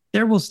now.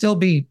 There will still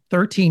be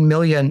 13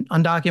 million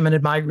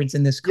undocumented migrants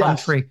in this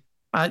country,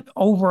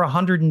 over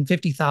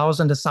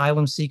 150,000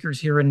 asylum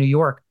seekers here in New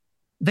York.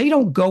 They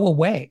don't go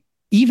away,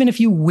 even if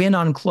you win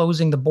on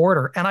closing the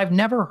border. And I've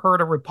never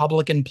heard a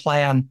Republican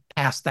plan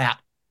past that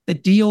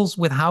deals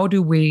with how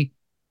do we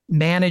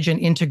manage and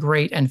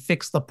integrate and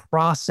fix the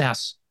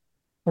process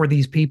for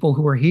these people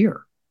who are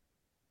here.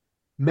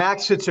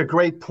 Max, it's a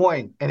great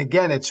point. And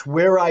again, it's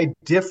where I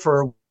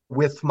differ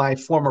with my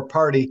former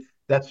party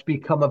that's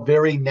become a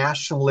very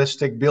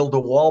nationalistic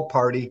build-a-wall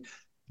party.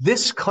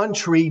 This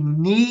country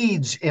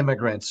needs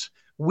immigrants.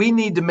 We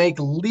need to make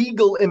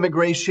legal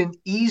immigration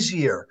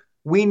easier.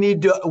 We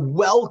need to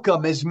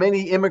welcome as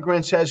many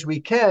immigrants as we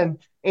can.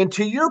 And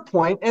to your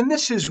point, and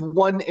this is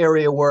one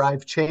area where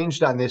I've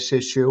changed on this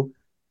issue,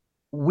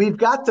 we've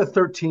got the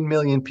 13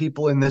 million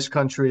people in this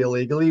country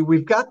illegally.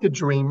 We've got the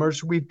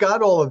dreamers. We've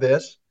got all of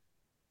this.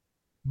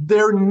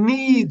 There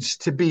needs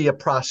to be a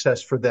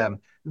process for them.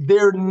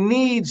 There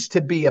needs to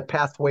be a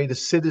pathway to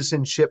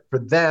citizenship for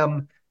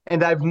them.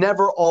 And I've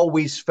never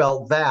always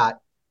felt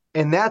that.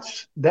 And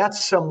that's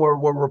somewhere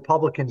where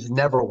Republicans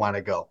never want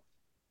to go.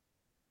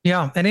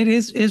 Yeah, and it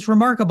is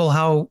remarkable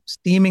how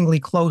seemingly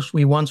close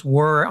we once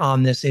were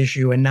on this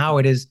issue. And now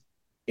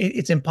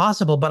it's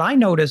impossible. But I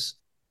notice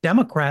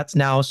Democrats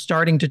now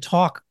starting to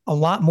talk a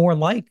lot more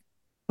like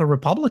the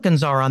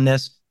Republicans are on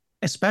this,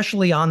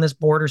 especially on this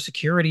border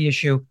security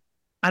issue.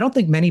 I don't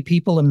think many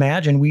people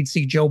imagined we'd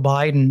see Joe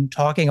Biden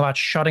talking about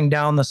shutting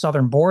down the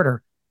southern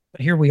border.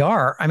 But here we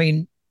are. I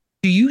mean,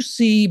 do you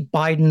see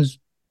Biden's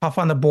tough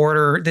on the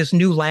border, this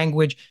new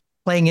language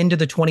playing into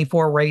the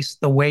 24 race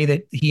the way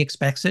that he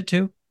expects it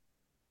to?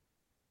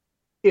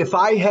 If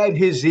I had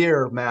his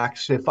ear,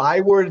 Max, if I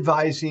were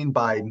advising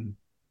Biden,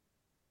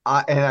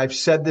 and I've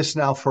said this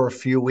now for a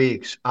few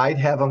weeks, I'd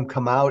have him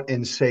come out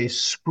and say,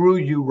 screw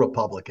you,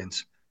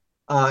 Republicans.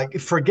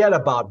 Forget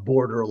about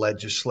border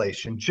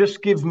legislation.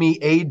 Just give me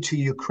aid to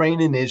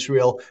Ukraine and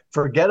Israel.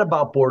 Forget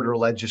about border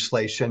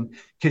legislation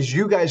because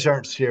you guys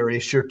aren't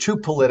serious. You're too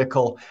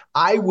political.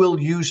 I will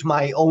use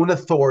my own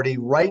authority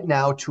right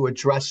now to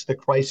address the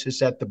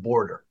crisis at the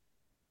border.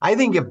 I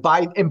think if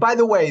Biden, and by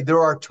the way, there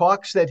are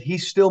talks that he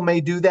still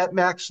may do that,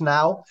 Max,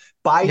 now.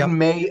 Biden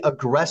may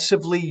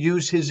aggressively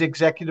use his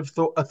executive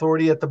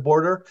authority at the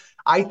border.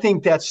 I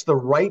think that's the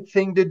right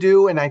thing to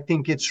do, and I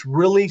think it's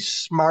really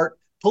smart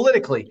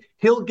politically.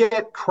 He'll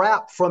get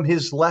crap from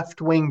his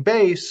left-wing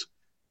base,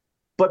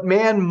 but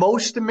man,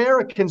 most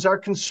Americans are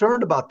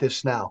concerned about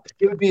this now.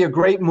 It would be a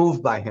great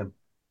move by him.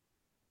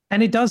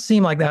 And it does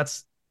seem like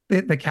that's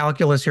the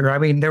calculus here. I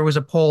mean, there was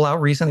a poll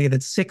out recently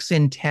that 6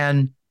 in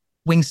 10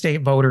 swing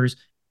state voters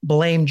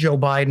blame Joe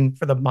Biden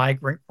for the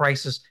migrant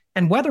crisis.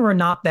 And whether or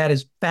not that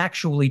is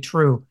factually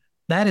true,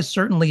 that is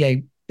certainly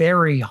a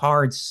very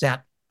hard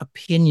set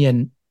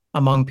opinion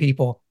among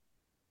people.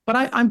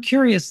 But I'm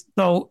curious,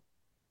 though,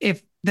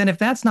 if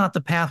that's not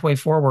the pathway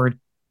forward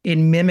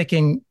in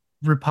mimicking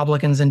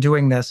Republicans and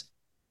doing this,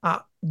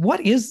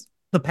 what is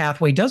the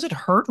pathway? Does it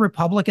hurt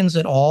Republicans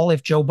at all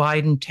if Joe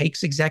Biden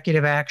takes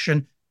executive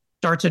action,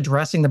 starts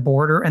addressing the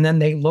border, and then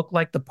they look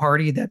like the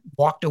party that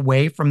walked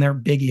away from their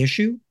big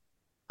issue?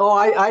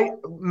 Oh,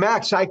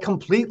 Max, I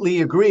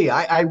completely agree.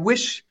 I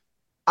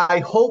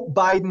hope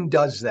Biden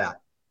does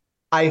that.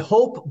 I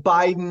hope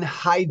Biden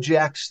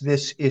hijacks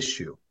this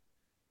issue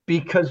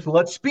because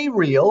let's be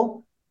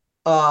real.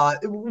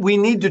 We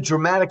need to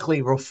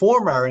dramatically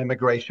reform our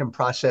immigration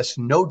process,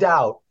 no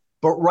doubt.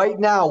 But right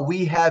now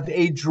we have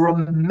a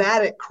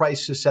dramatic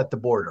crisis at the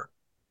border.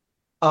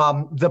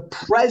 The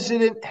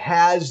president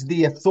has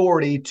the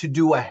authority to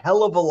do a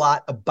hell of a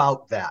lot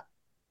about that.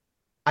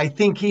 I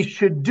think he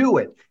should do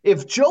it.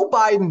 If Joe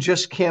Biden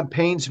just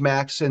campaigns,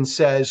 Max, and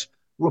says,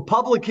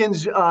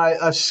 Republicans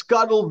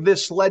scuttled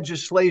this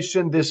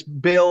legislation, this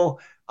bill,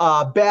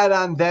 bad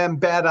on them,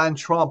 bad on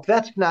Trump,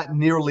 that's not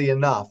nearly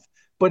enough.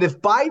 But if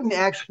Biden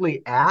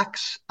actually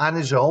acts on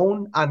his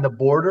own on the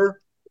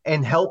border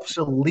and helps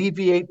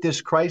alleviate this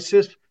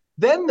crisis,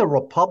 then the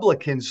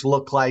Republicans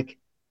look like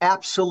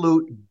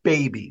absolute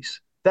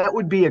babies. That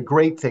would be a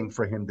great thing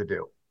for him to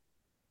do.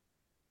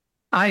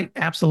 I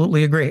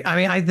absolutely agree. I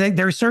mean, I think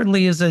there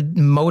certainly is a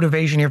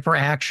motivation here for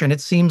action.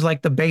 It seems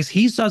like the base,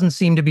 he doesn't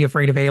seem to be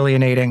afraid of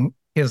alienating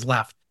his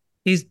left.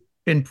 He's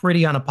been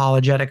pretty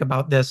unapologetic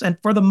about this. And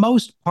for the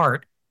most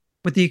part,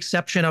 with the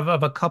exception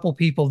of a couple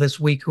people this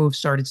week who have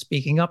started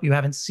speaking up, you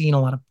haven't seen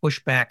a lot of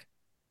pushback.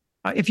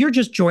 If you're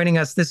just joining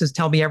us, this is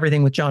Tell Me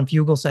Everything with John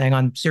Fugelsang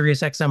on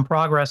SiriusXM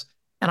Progress.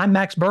 And I'm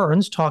Max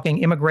Burns,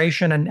 talking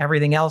immigration and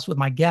everything else with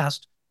my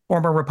guest,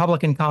 former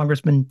Republican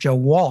Congressman Joe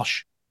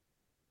Walsh.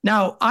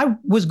 Now, I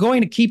was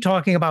going to keep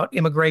talking about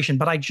immigration,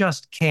 but I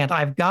just can't.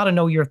 I've got to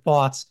know your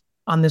thoughts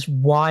on this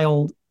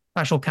wild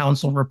special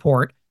counsel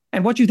report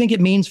and what you think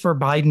it means for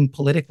Biden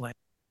politically.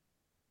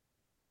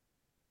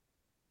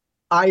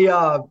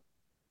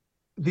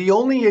 The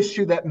only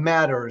issue that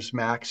matters,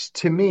 Max,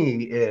 to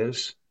me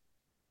is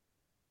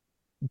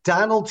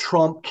Donald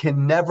Trump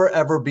can never,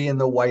 ever be in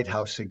the White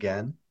House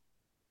again.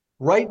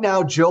 Right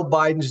now, Joe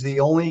Biden's the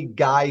only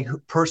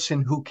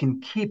person who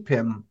can keep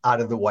him out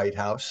of the White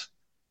House.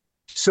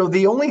 So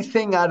the only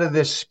thing out of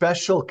this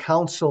special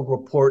counsel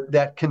report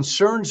that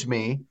concerns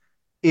me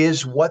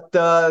is what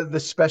the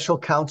special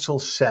counsel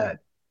said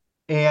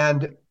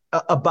and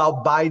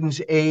about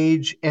Biden's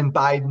age and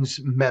Biden's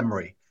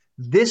memory.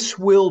 This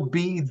will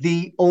be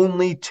the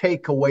only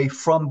takeaway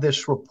from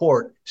this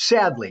report,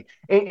 sadly.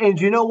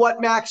 And you know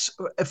what, Max?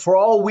 For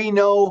all we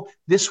know,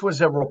 this was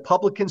a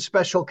Republican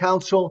special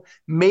counsel.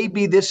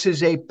 Maybe this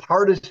is a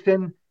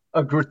partisan,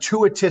 a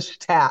gratuitous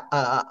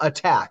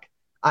attack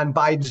on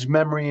Biden's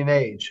memory and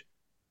age.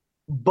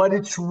 But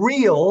it's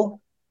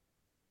real,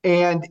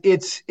 and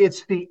it's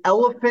the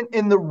elephant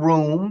in the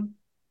room.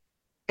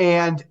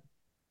 And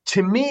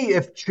to me,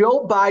 if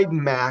Joe Biden,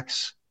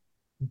 Max,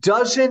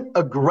 doesn't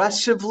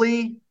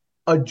aggressively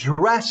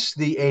address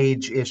the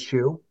age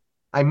issue,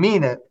 I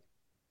mean it,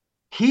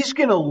 he's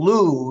going to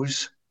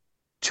lose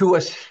to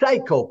a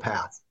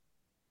psychopath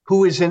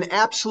who is an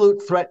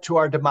absolute threat to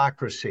our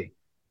democracy.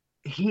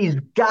 He's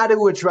got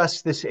to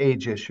address this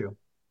age issue.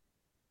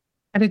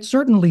 And it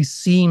certainly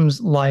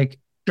seems like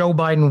Joe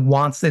Biden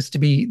wants this to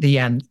be the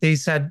end. They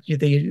said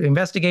the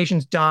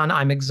investigation's done.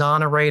 I'm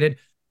exonerated.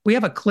 We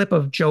have a clip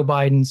of Joe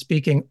Biden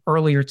speaking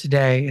earlier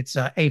today. It's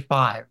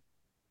A5.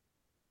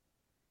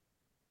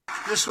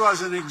 This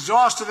was an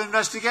exhaustive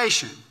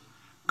investigation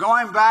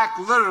going back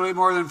literally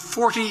more than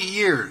 40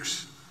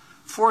 years.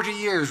 40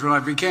 years when I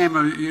became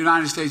a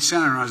United States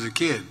Senator when I was a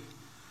kid.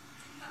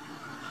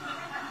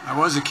 I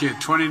was a kid,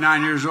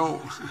 29 years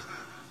old.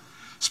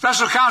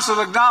 Special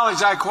counsel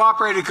acknowledged I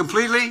cooperated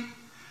completely.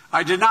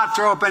 I did not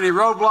throw up any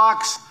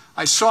roadblocks.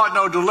 I sought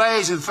no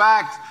delays. In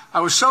fact,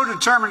 I was so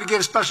determined to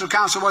give special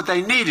counsel what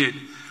they needed,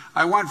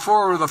 I went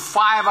forward with a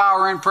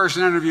 5-hour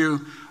in-person interview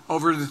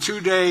over the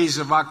 2 days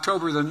of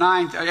October the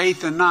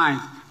 8th and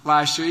 9th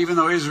last year, even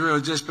though Israel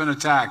had just been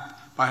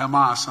attacked by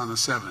Hamas on the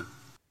 7th.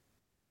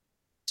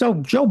 So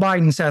Joe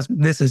Biden says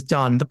this is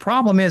done. The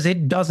problem is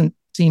it doesn't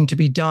seem to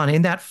be done.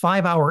 In that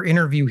 5-hour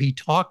interview he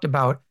talked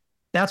about,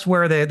 that's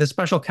where the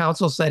special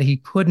counsel said he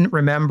couldn't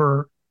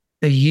remember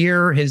the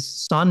year his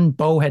son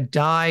Beau had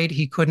died.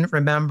 He couldn't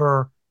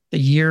remember the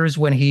years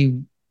when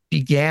he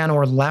began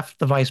or left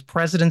the vice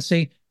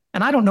presidency.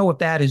 And I don't know if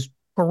that is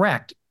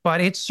correct, but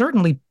it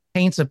certainly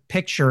paints a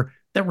picture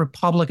that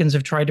Republicans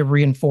have tried to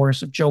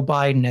reinforce of Joe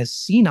Biden as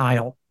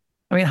senile.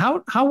 I mean,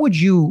 how would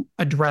you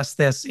address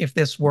this if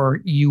this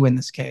were you in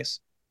this case?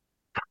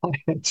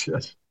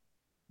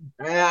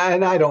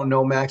 And I don't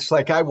know, Max.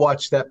 Like, I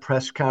watched that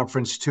press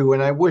conference too,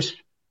 and I wish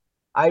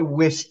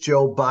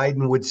Joe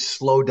Biden would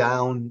slow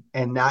down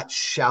and not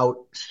shout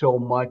so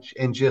much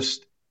and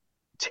just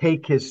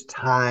take his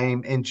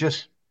time and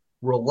just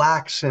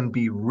relax and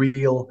be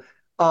real.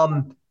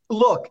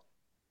 Look,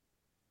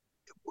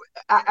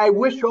 I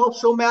wish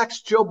also,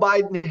 Max, Joe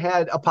Biden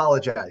had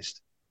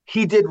apologized.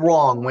 He did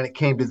wrong when it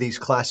came to these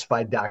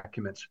classified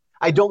documents.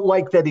 I don't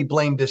like that he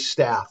blamed his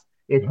staff.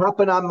 It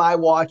happened on my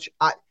watch.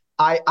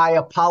 I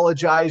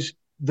apologize.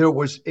 It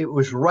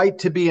was right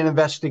to be an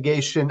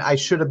investigation. I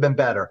should have been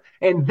better.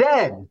 And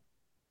then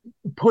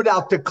put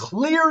out the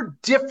clear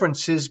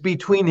differences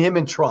between him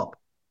and Trump,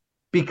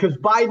 because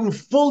Biden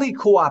fully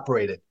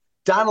cooperated.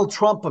 Donald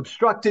Trump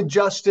obstructed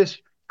justice,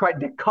 tried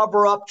to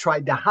cover up,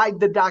 tried to hide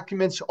the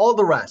documents, all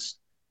the rest.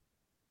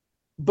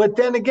 But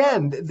then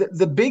again,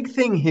 the big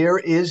thing here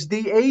is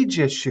the age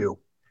issue.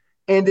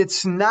 And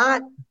it's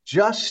not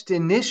just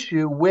an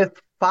issue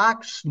with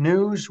Fox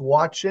News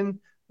watching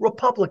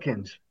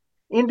Republicans.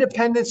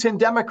 Independents and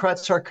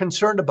Democrats are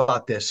concerned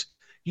about this.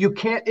 You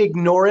can't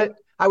ignore it.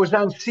 I was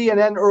on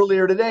CNN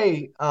earlier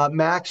today,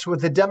 Max,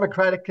 with a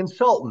Democratic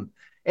consultant.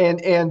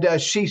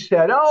 And she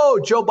said, oh,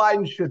 Joe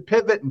Biden should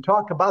pivot and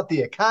talk about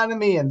the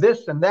economy and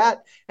this and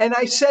that. And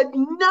I said,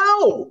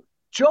 no,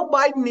 Joe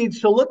Biden needs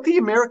to look the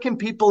American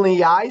people in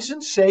the eyes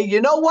and say, you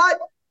know what?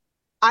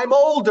 I'm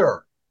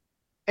older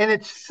and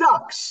it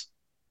sucks.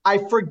 I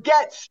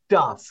forget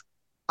stuff.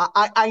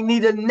 I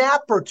need a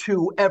nap or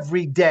two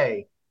every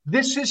day.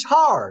 This is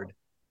hard.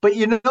 But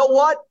you know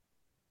what?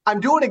 I'm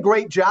doing a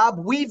great job.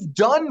 We've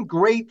done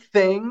great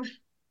things.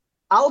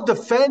 I'll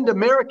defend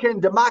American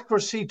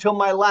democracy till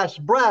my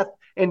last breath,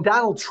 and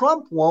Donald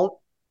Trump won't.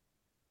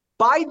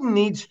 Biden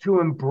needs to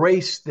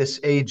embrace this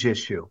age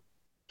issue.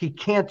 He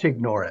can't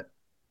ignore it.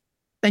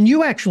 And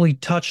you actually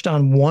touched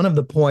on one of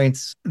the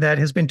points that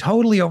has been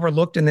totally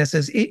overlooked in this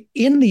is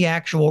in the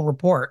actual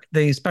report,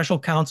 the special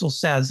counsel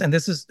says, and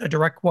this is a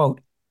direct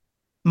quote,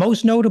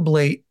 most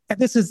notably,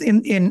 this is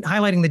in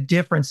highlighting the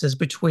differences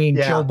between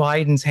Joe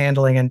Biden's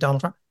handling and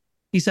Donald Trump.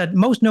 He said,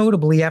 most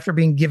notably, after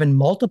being given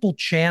multiple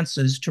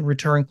chances to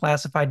return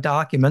classified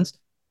documents,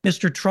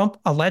 Mr. Trump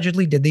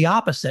allegedly did the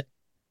opposite.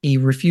 He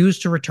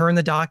refused to return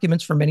the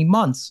documents for many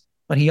months,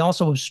 but he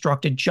also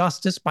obstructed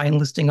justice by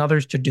enlisting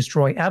others to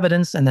destroy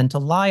evidence and then to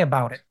lie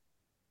about it.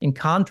 In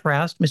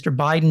contrast, Mr.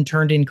 Biden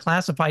turned in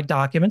classified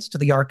documents to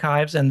the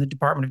archives and the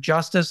Department of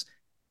Justice,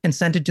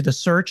 consented to the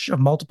search of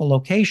multiple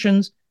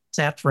locations,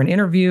 sat for an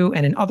interview,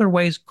 and in other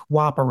ways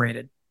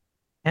cooperated.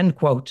 End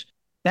quote.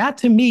 That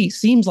to me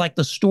seems like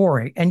the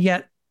story. And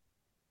yet,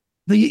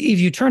 if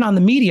you turn on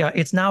the media,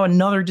 it's now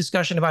another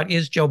discussion about,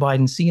 is Joe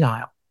Biden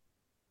senile?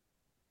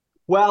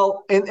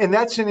 Well, and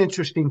that's an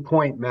interesting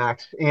point,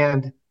 Max.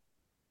 And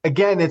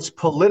again, it's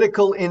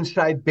political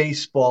inside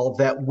baseball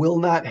that will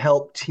not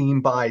help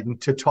Team Biden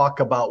to talk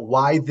about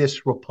why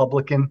this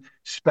Republican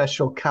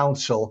special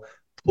counsel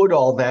put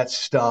all that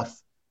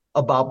stuff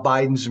about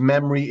Biden's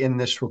memory in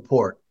this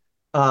report.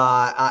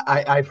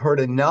 I've heard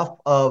enough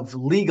of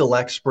legal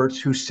experts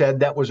who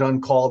said that was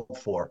uncalled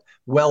for.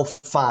 Well,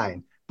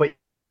 fine. But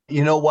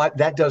you know what?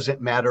 That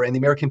doesn't matter. And the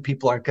American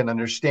people aren't going to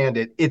understand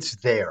it. It's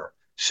there.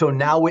 So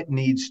now it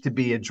needs to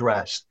be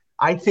addressed.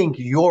 I think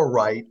you're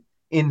right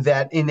in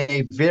that in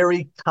a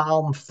very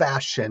calm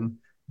fashion,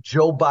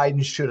 Joe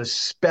Biden should have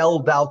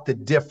spelled out the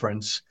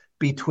difference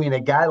between a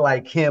guy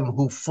like him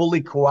who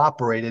fully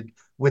cooperated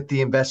with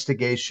the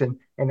investigation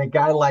and a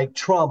guy like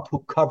Trump who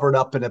covered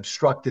up and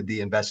obstructed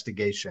the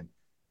investigation.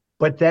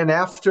 But then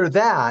after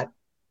that,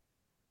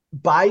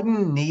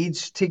 Biden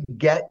needs to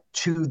get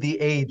to the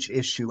age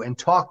issue and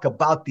talk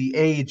about the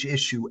age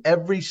issue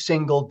every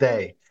single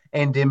day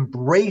and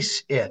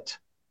embrace it.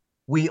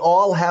 We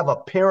all have a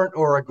parent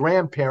or a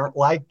grandparent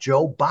like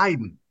Joe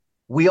Biden.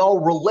 We all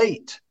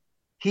relate.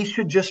 He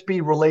should just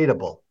be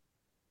relatable.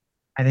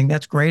 I think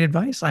that's great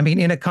advice. I mean,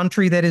 in a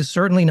country that is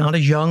certainly not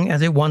as young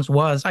as it once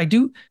was, I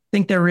do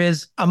think there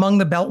is among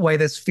the Beltway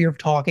this fear of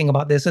talking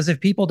about this as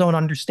if people don't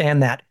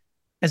understand that,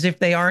 as if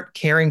they aren't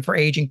caring for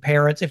aging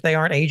parents, if they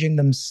aren't aging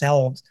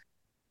themselves.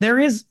 There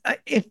is,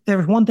 if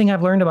there's one thing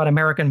I've learned about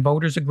American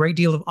voters, a great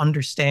deal of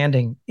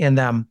understanding in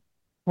them.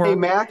 Hey,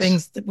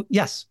 Max.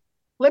 Yes.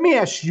 Let me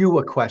ask you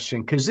a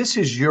question, because this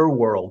is your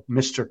world,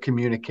 Mr.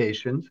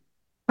 Communications.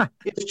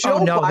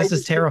 This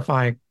is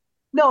terrifying.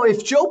 No,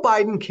 if Joe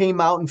Biden came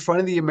out in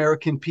front of the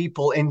American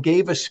people and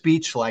gave a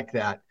speech like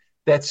that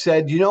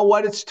said, you know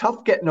what, it's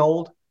tough getting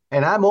old.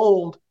 And I'm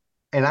old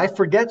and I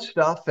forget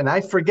stuff and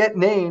I forget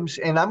names.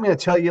 And I'm going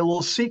to tell you a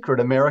little secret,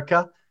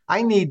 America.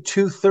 I need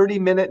 2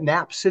 30-minute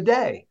naps a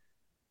day.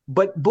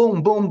 But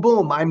boom, boom,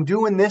 boom, I'm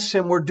doing this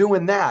and we're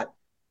doing that.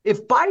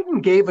 If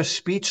Biden gave a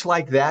speech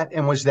like that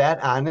and was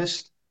that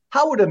honest,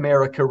 how would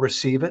America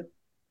receive it?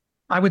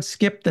 I would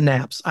skip the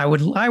naps. I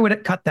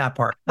would cut that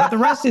part. But the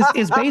rest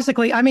is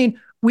basically, I mean,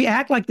 we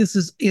act like this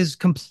is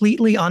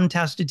completely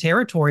untested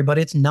territory, but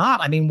it's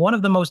not. I mean, one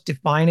of the most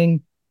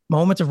defining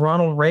moments of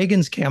Ronald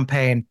Reagan's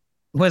campaign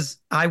was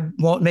I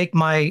won't make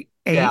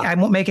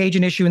age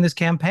an issue in this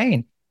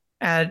campaign.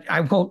 And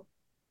I won't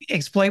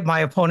exploit my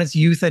opponent's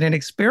youth and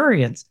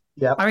inexperience.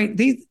 Yeah. I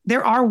mean,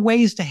 there are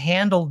ways to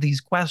handle these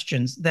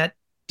questions that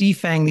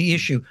defang the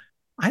issue.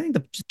 I think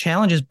the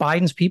challenge is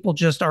Biden's people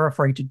just are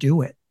afraid to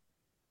do it.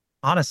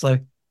 Honestly.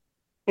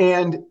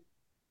 And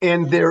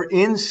their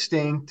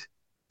instinct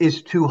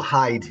is to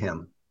hide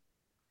him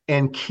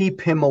and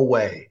keep him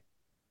away.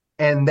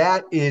 And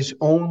that is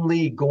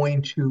only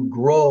going to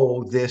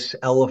grow this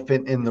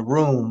elephant in the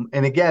room.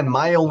 And again,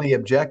 my only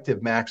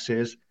objective, Max,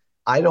 is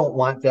I don't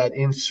want that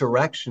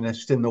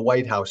insurrectionist in the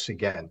White House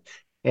again.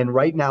 And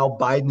right now,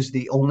 Biden's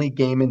the only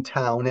game in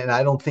town, and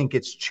I don't think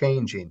it's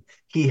changing.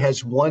 He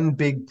has one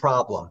big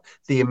problem.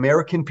 The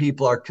American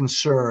people are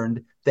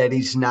concerned that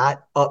he's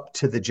not up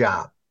to the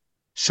job.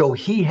 So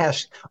he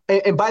has,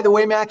 and by the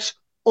way, Max,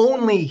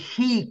 only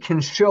he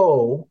can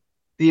show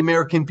the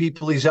American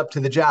people he's up to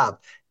the job.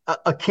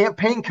 A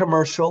campaign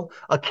commercial,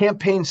 a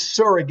campaign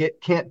surrogate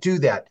can't do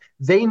that.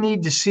 They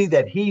need to see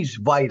that he's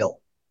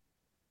vital.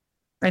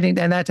 I think,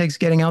 and that takes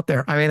getting out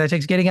there. I mean, that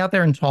takes getting out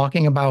there and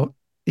talking about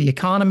the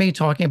economy,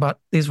 talking about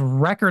this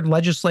record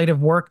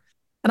legislative work.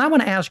 And I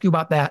want to ask you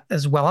about that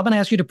as well. I'm going to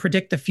ask you to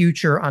predict the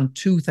future on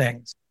two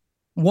things.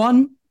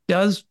 One,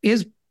 is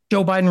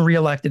Joe Biden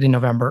reelected in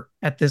November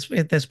at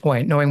this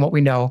point, knowing what we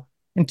know?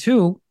 And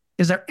two,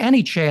 is there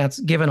any chance,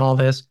 given all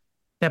this,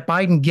 that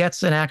Biden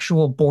gets an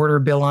actual border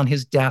bill on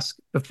his desk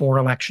before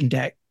Election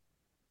Day?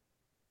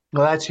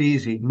 Well, that's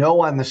easy. No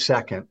on the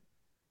second.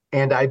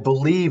 And I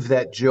believe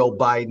that Joe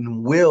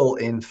Biden will,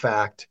 in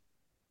fact,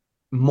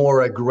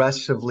 more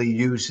aggressively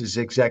use his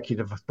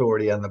executive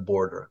authority on the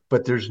border.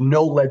 But there's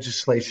no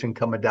legislation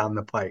coming down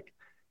the pike.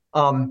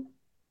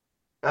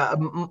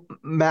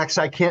 Max,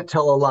 I can't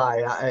tell a lie.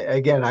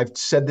 Again, I've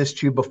said this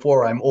to you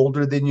before. I'm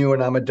older than you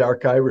and I'm a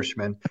dark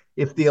Irishman.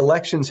 If the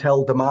election's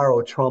held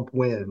tomorrow, Trump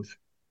wins.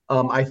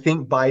 I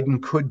think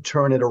Biden could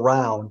turn it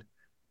around.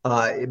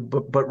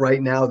 But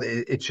right now,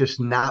 it's just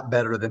not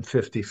better than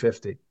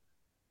 50-50.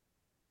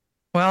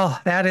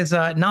 Well, that is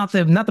not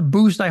the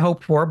boost I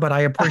hoped for, but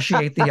I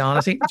appreciate the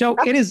honesty. Joe,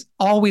 it is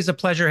always a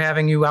pleasure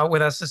having you out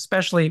with us,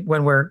 especially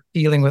when we're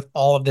dealing with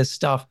all of this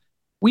stuff.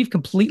 We've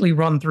completely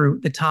run through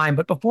the time,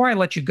 but before I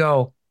let you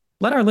go,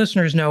 let our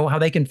listeners know how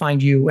they can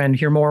find you and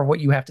hear more of what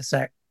you have to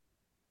say.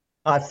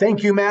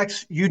 Thank you,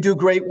 Max. You do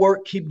great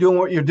work. Keep doing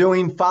what you're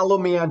doing. Follow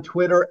me on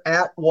Twitter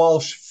at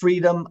Walsh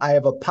Freedom. I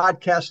have a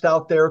podcast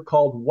out there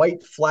called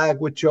White Flag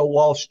with Joe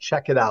Walsh.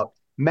 Check it out.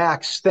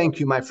 Max,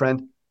 thank you, my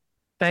friend.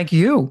 Thank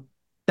you.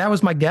 That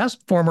was my guest,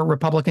 former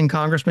Republican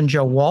Congressman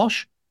Joe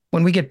Walsh.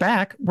 When we get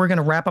back, we're going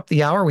to wrap up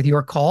the hour with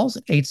your calls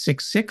at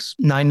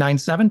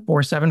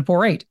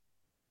 866-997-4748.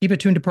 Keep it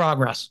tuned to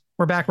Progress.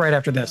 We're back right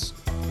after this.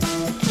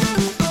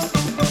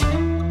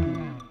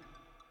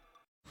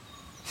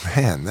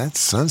 Man, that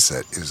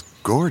sunset is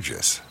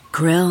gorgeous.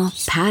 Grill,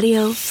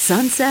 patio,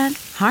 sunset.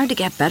 Hard to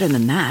get better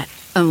than that.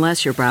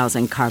 Unless you're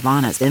browsing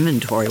Carvana's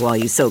inventory while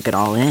you soak it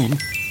all in.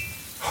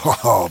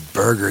 Oh,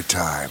 burger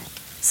time.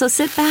 So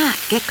sit back,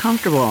 get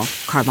comfortable.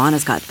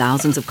 Carvana's got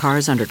thousands of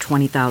cars under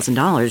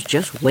 $20,000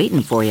 just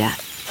waiting for you.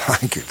 I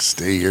could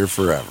stay here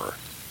forever.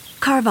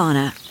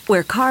 Carvana,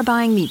 where car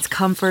buying meets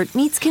comfort,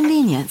 meets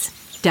convenience.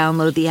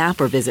 Download the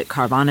app or visit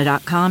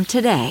Carvana.com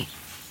today.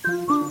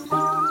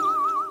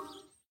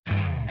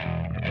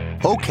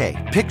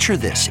 Okay, picture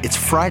this. It's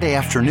Friday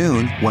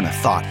afternoon when a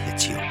thought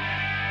hits you.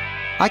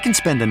 I can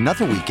spend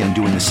another weekend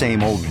doing the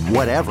same old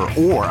whatever,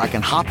 or I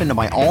can hop into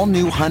my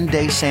all-new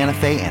Hyundai Santa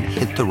Fe and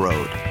hit the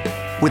road.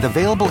 With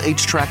available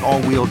H-Track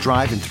all-wheel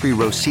drive and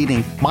 3-row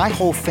seating, my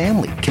whole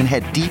family can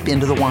head deep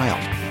into the wild.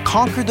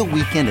 Conquer the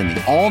weekend in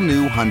the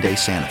all-new Hyundai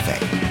Santa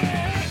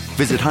Fe.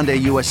 Visit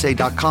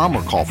HyundaiUSA.com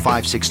or call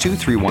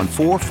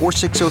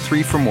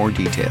 562-314-4603 for more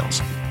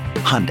details.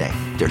 Hyundai,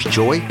 there's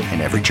joy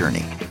in every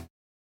journey.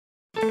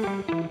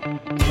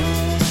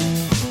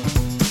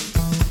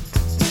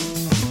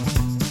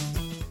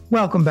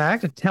 Welcome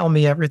back to Tell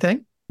Me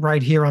Everything,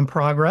 right here on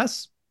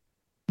Progress.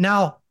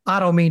 Now, I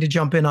don't mean to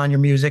jump in on your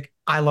music.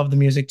 I love the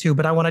music too,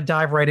 but I want to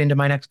dive right into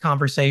my next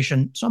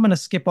conversation. So I'm going to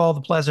skip all the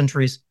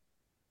pleasantries.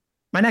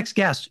 My next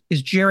guest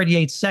is Jared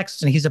Yates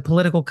Sexton. He's a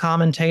political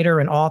commentator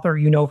and author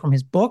you know from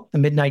his book, The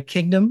Midnight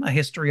Kingdom, A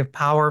History of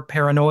Power,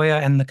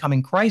 Paranoia, and the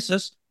Coming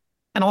Crisis,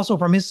 and also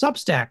from his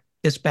Substack,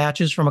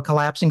 Dispatches from a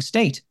Collapsing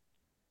State.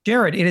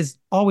 Jared, it is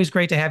always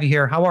great to have you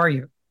here. How are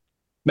you?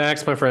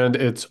 Max, my friend,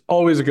 it's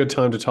always a good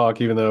time to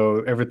talk, even though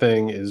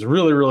everything is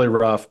really, really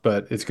rough,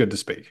 but it's good to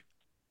speak.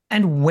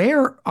 And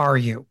where are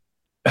you?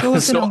 Fill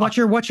us in on what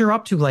you're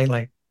up to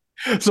lately.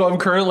 So I'm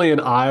currently in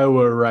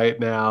Iowa right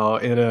now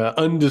in an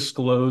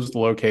undisclosed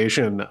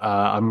location.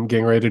 I'm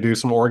getting ready to do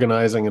some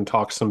organizing and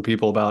talk to some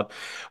people about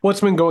what's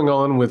been going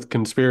on with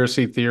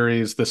conspiracy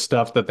theories, the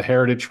stuff that the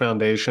Heritage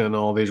Foundation and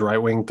all these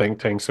right-wing think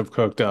tanks have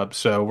cooked up.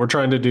 So we're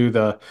trying to do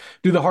the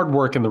hard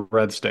work in the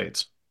red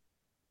states.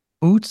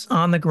 Boots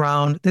on the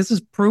ground. This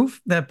is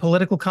proof that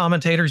political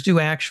commentators do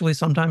actually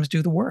sometimes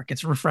do the work.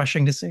 It's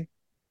refreshing to see.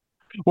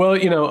 Well,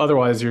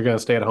 otherwise you're going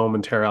to stay at home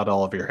and tear out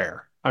all of your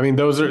hair. I mean,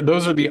 those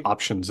are the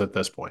options at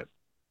this point.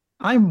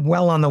 I'm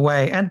well on the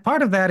way. And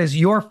part of that is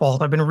your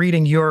fault. I've been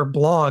reading your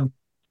blog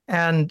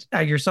and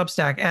your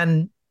Substack,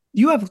 and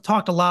you have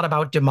talked a lot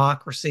about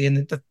democracy and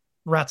the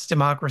threats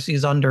democracy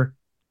is under.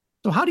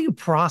 So, how do you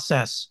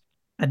process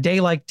a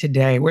day like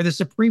today where the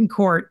Supreme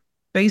Court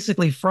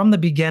basically from the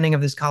beginning of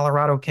this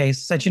Colorado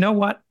case said, you know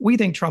what, we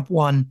think Trump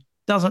won,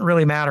 doesn't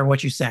really matter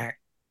what you say?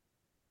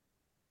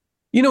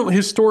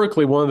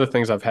 Historically, one of the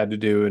things I've had to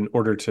do in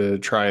order to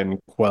try and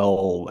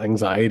quell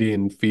anxiety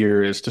and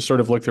fear is to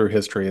sort of look through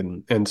history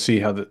and see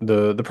how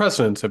the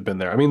precedents have been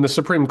there. I mean, the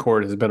Supreme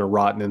Court has been a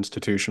rotten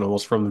institution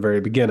almost from the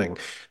very beginning.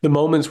 The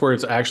moments where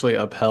it's actually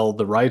upheld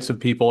the rights of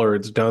people or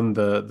it's done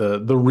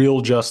the real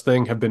just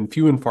thing have been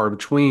few and far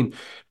between.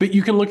 But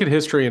you can look at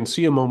history and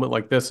see a moment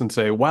like this and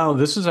say, wow,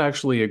 this is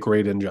actually a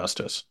great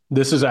injustice.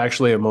 This is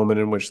actually a moment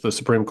in which the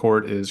Supreme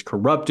Court is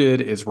corrupted,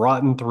 is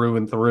rotten through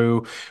and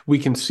through. We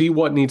can see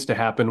what needs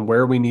to happen,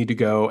 where we need to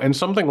go. And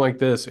something like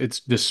this, it's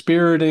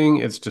dispiriting,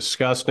 it's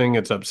disgusting,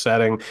 it's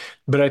upsetting.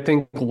 But I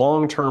think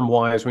long-term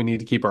wise, we need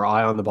to keep our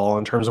eye on the ball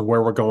in terms of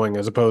where we're going,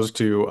 as opposed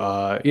to,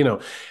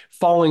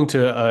 falling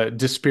to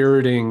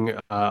dispiriting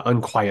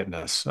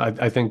unquietness.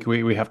 I think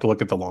we have to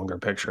look at the longer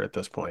picture at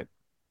this point.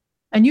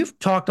 And you've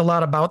talked a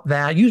lot about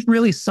that. You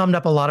really summed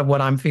up a lot of what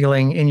I'm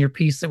feeling in your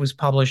piece that was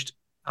published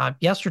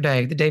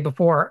yesterday, the day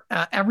before.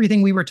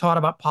 Everything we were taught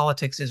about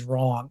politics is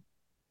wrong.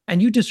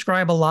 And you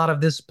describe a lot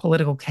of this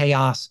political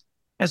chaos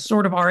as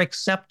sort of our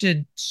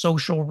accepted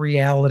social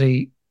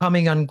reality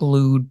coming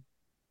unglued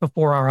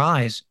before our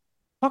eyes.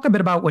 Talk a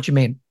bit about what you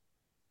mean.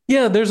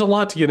 Yeah, there's a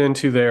lot to get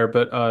into there,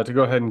 but to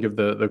go ahead and give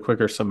the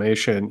quicker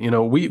summation,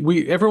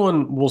 we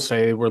everyone will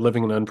say we're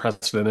living in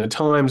unprecedented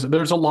times.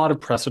 There's a lot of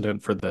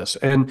precedent for this,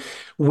 and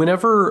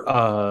whenever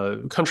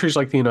countries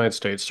like the United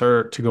States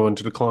start to go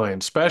into decline,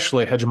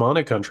 especially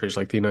hegemonic countries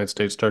like the United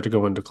States start to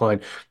go into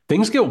decline,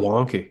 things get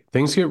wonky.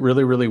 Things get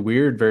really, really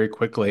weird very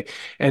quickly.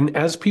 And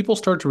as people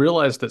start to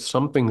realize that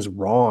something's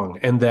wrong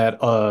and that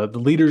the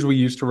leaders we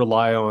used to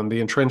rely on,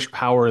 the entrenched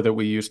power that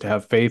we used to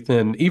have faith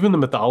in, even the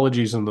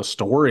mythologies and the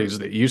stories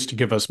that used to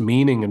give us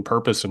meaning and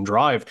purpose and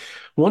drive,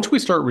 once we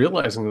start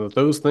realizing that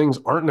those things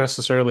aren't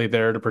necessarily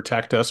there to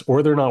protect us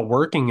or they're not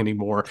working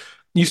anymore,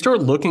 you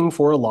start looking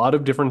for a lot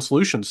of different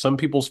solutions. Some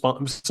people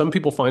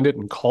find it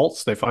in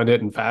cults, they find it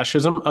in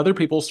fascism. Other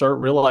people start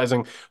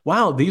realizing,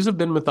 wow, these have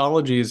been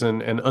mythologies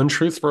and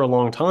untruths for a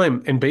long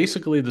time. And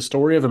basically, the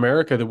story of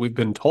America that we've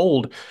been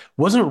told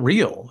wasn't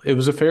real. It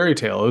was a fairy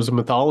tale. It was a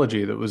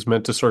mythology that was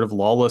meant to sort of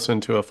lull us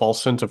into a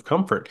false sense of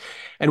comfort.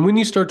 And when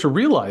you start to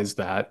realize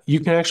that, you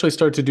can actually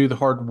start to do the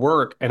hard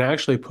work and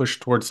actually push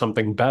towards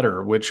something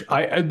better, which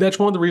that's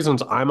one of the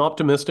reasons I'm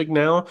optimistic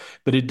now,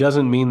 but it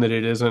doesn't mean that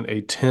it isn't a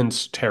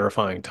tense,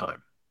 terrifying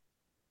time.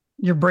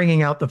 You're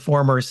bringing out the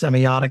former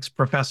semiotics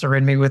professor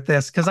in me with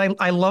this because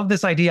I love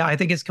this idea. I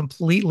think it's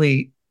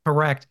completely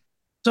correct.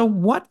 So,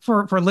 what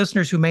for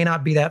listeners who may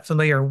not be that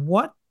familiar,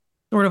 what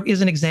sort of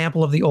is an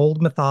example of the old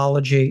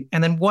mythology,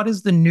 and then what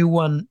is the new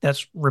one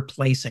that's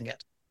replacing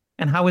it,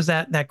 and how is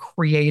that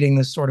creating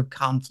this sort of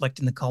conflict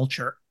in the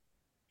culture?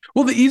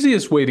 Well, the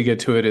easiest way to get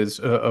to it is,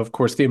 of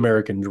course, the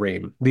American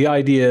dream. The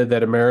idea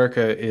that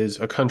America is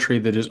a country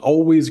that is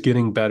always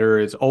getting better,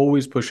 is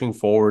always pushing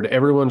forward.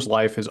 Everyone's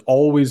life is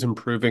always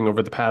improving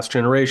over the past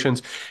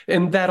generations.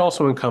 And that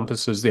also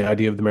encompasses the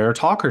idea of the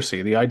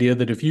meritocracy, the idea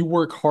that if you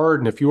work hard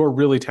and if you are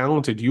really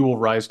talented, you will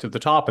rise to the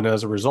top. And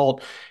as a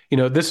result,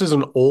 this is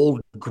an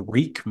old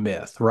Greek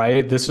myth,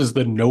 right? This is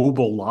the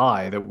noble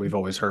lie that we've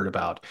always heard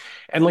about.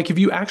 And like, if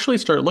you actually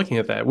start looking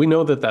at that, we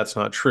know that that's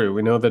not true.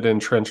 We know that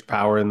entrenched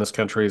power in this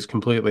country has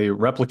completely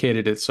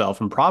replicated itself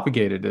and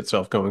propagated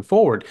itself going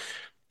forward.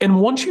 And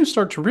once you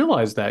start to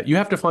realize that, you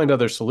have to find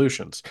other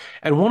solutions.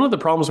 And one of the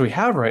problems we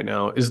have right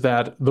now is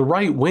that the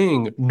right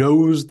wing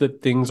knows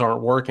that things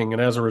aren't working.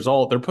 And as a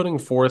result, they're putting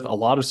forth a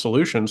lot of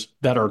solutions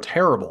that are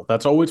terrible.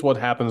 That's always what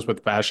happens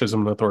with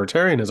fascism and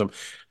authoritarianism.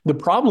 The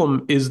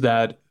problem is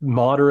that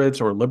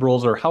moderates or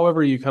liberals, or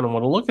however you kind of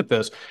want to look at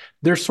this,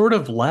 they're sort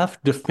of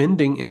left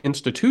defending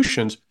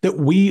institutions that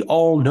we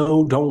all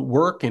know don't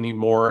work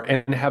anymore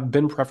and have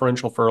been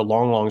preferential for a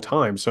long, long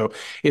time. So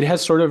it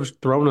has sort of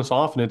thrown us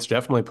off, and it's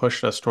definitely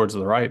pushed us towards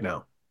the right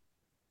now.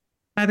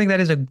 I think that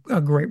is a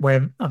great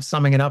way of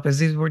summing it up. Is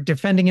these we're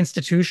defending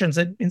institutions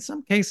that in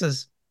some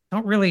cases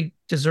don't really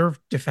deserve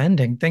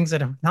defending, things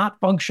that have not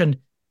functioned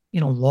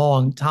in a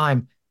long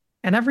time.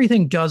 And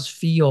everything does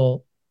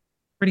feel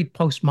pretty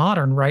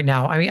postmodern right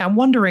now. I mean, I'm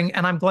wondering,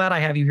 and I'm glad I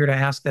have you here to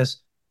ask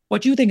this,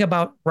 what you think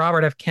about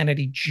Robert F.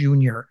 Kennedy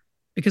Jr.,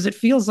 because it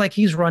feels like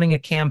he's running a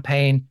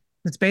campaign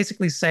that's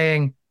basically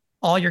saying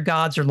all your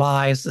gods are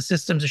lies, the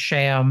system's a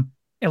sham,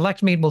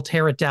 elect me and we'll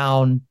tear it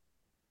down.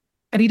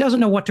 And he doesn't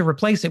know what to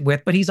replace it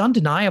with, but he's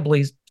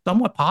undeniably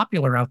somewhat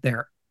popular out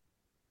there.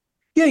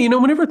 Yeah,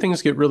 whenever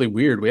things get really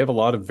weird, we have a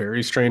lot of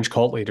very strange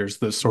cult leaders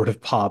that sort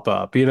of pop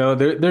up.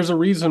 There's a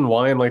reason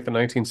why in like the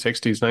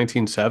 1960s,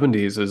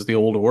 1970s, as the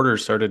old order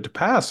started to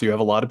pass, you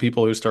have a lot of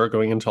people who start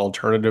going into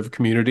alternative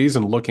communities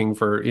and looking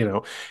for,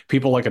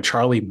 people like a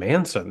Charlie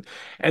Manson.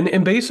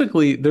 And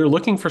basically they're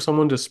looking for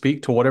someone to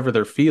speak to whatever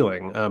they're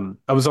feeling.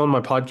 I was on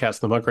my podcast,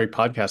 the Muckrake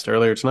podcast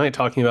earlier tonight,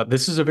 talking about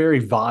this is a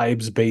very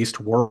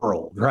vibes-based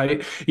world,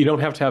 right? You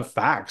don't have to have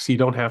facts. You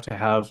don't have to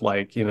have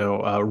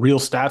real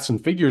stats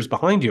and figures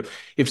behind you.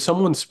 If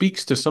someone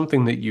speaks to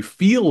something that you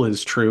feel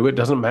is true, it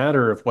doesn't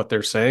matter if what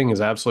they're saying is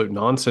absolute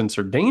nonsense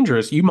or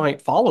dangerous. You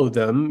might follow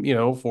them,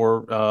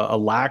 for a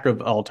lack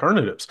of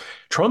alternatives.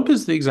 Trump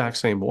is the exact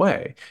same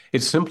way.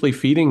 It's simply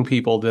feeding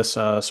people this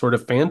sort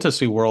of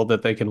fantasy world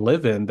that they can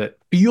live in that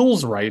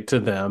feels right to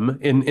them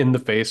in the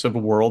face of a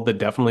world that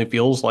definitely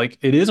feels like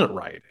it isn't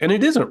right. And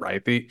it isn't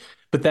right.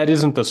 But that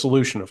isn't the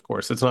solution, of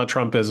course. It's not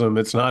Trumpism.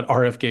 It's not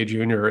RFK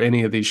Jr. or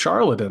any of these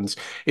charlatans.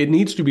 It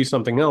needs to be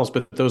something else,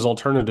 but those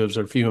alternatives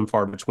are few and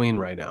far between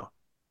right now.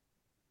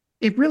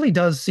 It really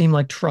does seem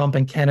like Trump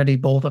and Kennedy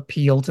both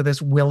appeal to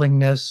this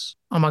willingness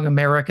among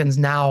Americans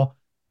now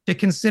to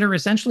consider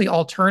essentially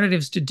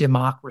alternatives to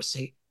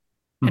democracy.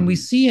 And we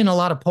see in a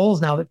lot of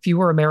polls now that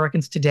fewer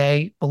Americans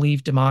today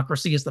believe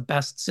democracy is the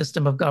best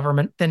system of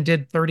government than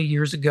did 30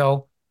 years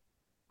ago.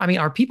 I mean,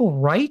 are people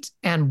right?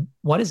 And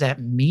what does that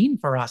mean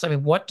for us? I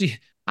mean,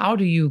 how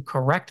do you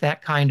correct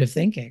that kind of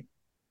thinking?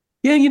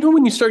 Yeah,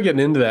 when you start getting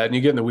into that and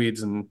you get in the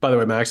weeds, and by the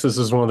way, Max, this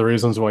is one of the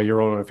reasons why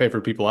you're one of my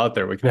favorite people out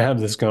there. We can have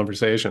this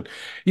conversation.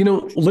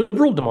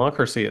 Liberal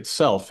democracy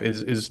itself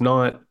is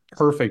not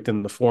perfect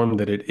in the form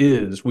that it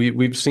is.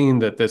 We've seen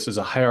that this is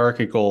a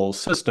hierarchical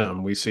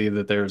system. We see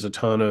that there's a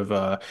ton of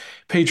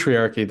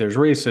patriarchy, there's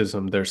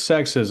racism, there's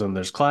sexism,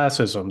 there's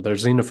classism,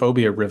 there's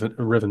xenophobia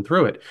riven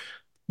through it.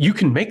 You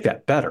can make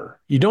that better.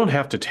 You don't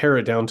have to tear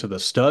it down to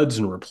the studs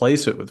and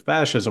replace it with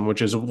fascism,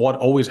 which is what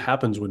always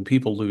happens when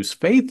people lose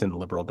faith in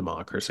liberal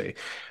democracy.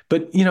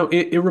 But,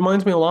 it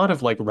reminds me a lot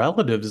of like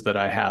relatives that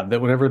I have that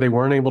whenever they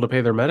weren't able to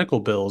pay their medical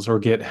bills or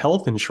get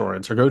health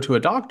insurance or go to a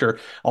doctor,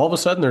 all of a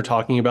sudden they're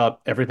talking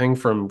about everything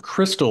from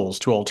crystals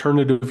to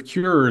alternative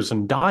cures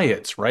and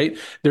diets, right?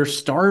 They're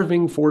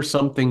starving for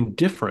something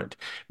different.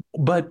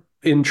 But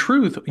in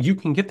truth, you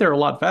can get there a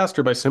lot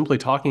faster by simply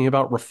talking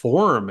about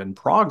reform and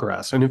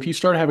progress. And if you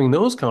start having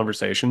those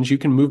conversations, you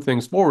can move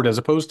things forward as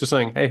opposed to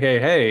saying,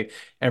 hey,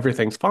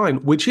 everything's fine,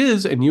 which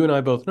is, and you and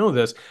I both know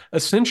this,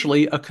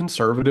 essentially a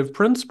conservative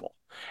principle.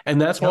 And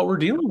that's what we're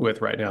dealing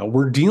with right now.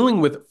 We're dealing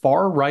with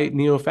far-right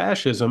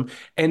neo-fascism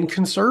and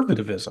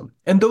conservatism.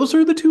 And those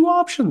are the two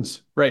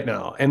options right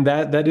now. And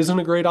that isn't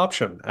a great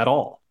option at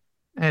all.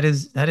 That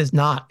is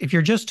not. If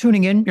you're just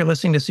tuning in, you're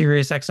listening to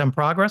Sirius XM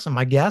Progress, and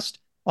my guest,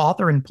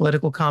 author and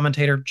political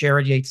commentator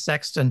Jared Yates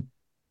Sexton.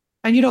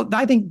 And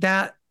I think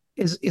that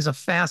is a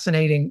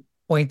fascinating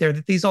point there,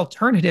 that these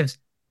alternatives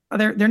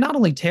they're not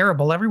only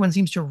terrible, everyone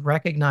seems to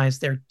recognize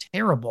they're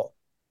terrible.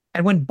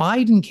 And when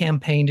Biden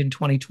campaigned in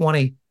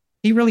 2020,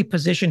 he really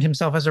positioned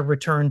himself as a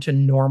return to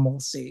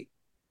normalcy.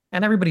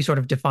 And everybody sort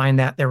of defined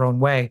that their own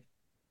way.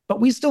 But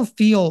we still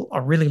feel a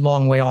really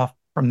long way off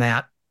from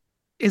that.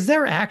 Is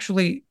there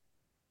actually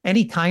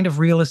any kind of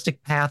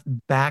realistic path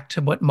back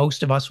to what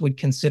most of us would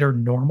consider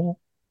normal?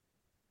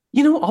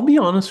 I'll be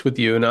honest with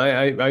you, and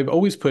I've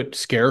always put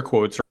scare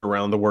quotes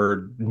around the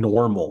word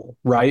normal,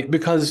 right?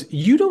 Because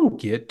you don't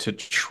get to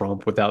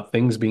Trump without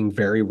things being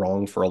very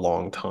wrong for a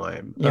long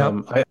time.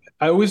 Yep.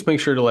 I always make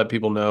sure to let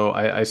people know,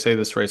 I say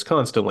this phrase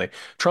constantly,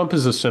 Trump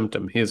is a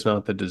symptom, he is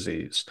not the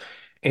disease.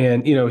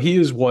 And, he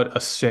is what a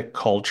sick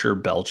culture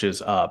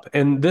belches up.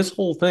 And this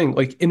whole thing,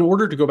 like, in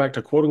order to go back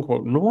to quote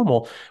unquote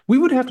normal, we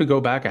would have to go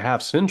back a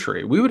half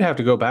century. We would have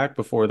to go back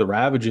before the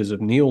ravages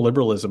of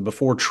neoliberalism,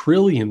 before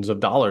trillions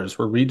of dollars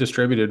were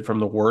redistributed from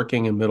the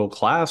working and middle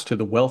class to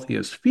the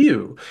wealthiest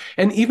few.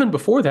 And even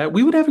before that,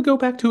 we would have to go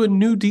back to a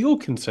New Deal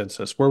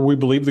consensus where we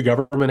believe the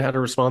government had a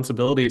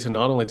responsibility to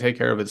not only take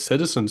care of its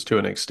citizens to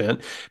an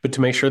extent, but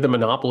to make sure that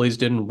monopolies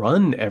didn't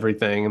run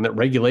everything and that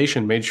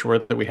regulation made sure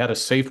that we had a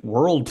safe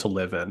world to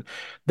live in.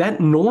 That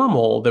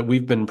normal that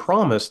we've been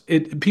promised,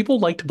 people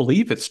like to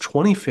believe it's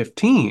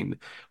 2015.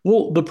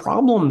 Well, the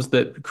problems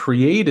that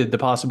created the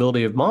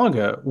possibility of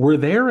MAGA were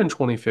there in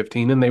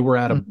 2015 and they were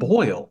at a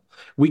boil.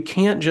 We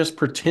can't just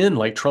pretend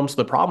like Trump's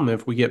the problem.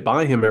 If we get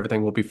by him,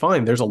 everything will be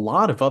fine. There's a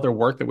lot of other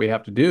work that we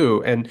have to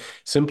do, and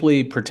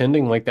simply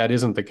pretending like that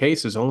isn't the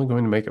case is only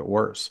going to make it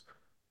worse.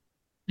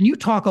 And you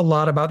talk a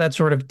lot about that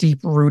sort of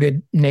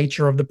deep-rooted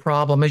nature of the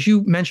problem. As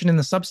you mentioned in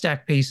the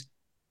Substack piece,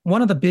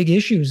 one of the big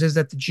issues is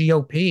that the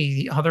GOP,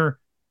 the other,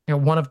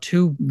 one of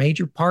two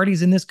major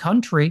parties in this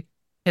country,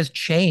 has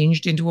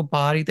changed into a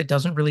body that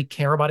doesn't really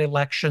care about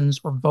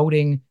elections or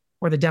voting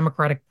or the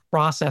democratic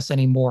process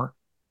anymore.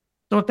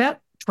 So if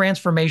that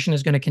transformation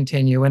is going to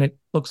continue, and it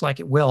looks like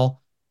it will,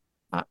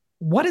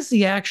 what is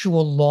the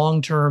actual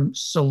long-term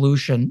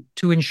solution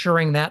to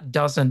ensuring that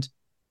doesn't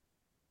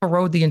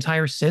erode the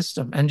entire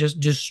system and just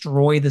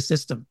destroy the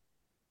system.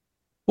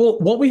 Well,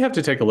 what we have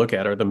to take a look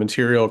at are the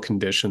material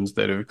conditions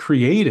that have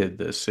created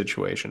this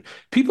situation.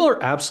 People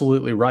are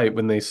absolutely right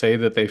when they say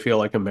that they feel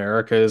like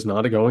America is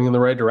not going in the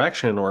right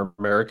direction or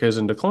America is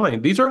in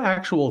decline. These are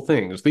actual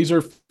things. These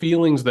are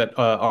feelings that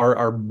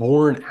are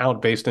born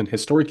out based in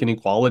historic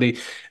inequality,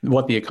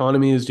 what the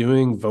economy is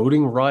doing,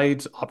 voting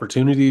rights,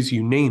 opportunities,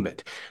 you name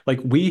it. Like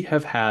we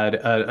have had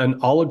an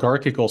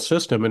oligarchical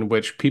system in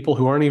which people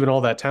who aren't even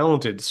all that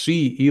talented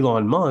see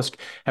Elon Musk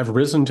have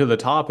risen to the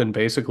top and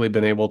basically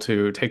been able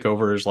to take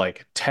over as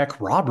like tech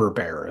robber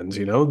barons.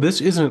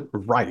 This isn't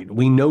right.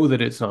 We know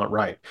that it's not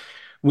right.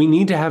 We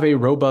need to have a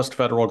robust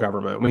federal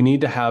government. We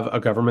need to have a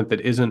government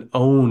that isn't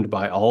owned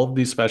by all of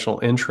these special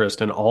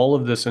interests and all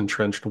of this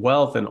entrenched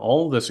wealth and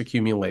all of this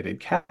accumulated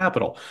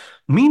capital.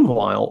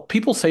 Meanwhile,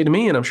 people say to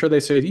me, and I'm sure they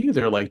say to you,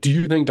 they're like, do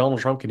you think Donald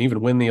Trump can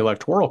even win the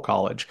Electoral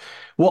College?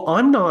 Well,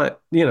 I'm not,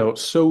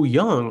 so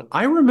young.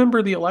 I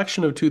remember the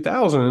election of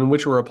 2000 in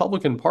which a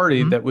Republican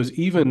Party that was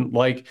even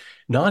like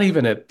not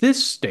even at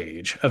this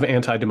stage of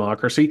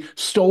anti-democracy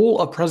stole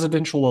a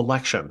presidential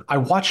election. I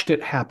watched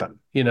it happen.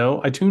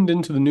 I tuned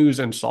into the news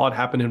and saw it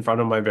happen in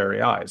front of my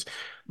very eyes.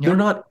 They're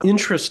not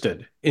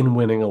interested in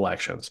winning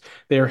elections.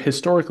 They are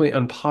historically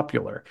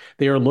unpopular.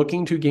 They are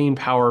looking to gain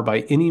power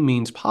by any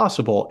means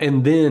possible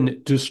and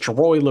then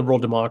destroy liberal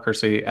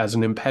democracy as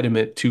an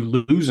impediment to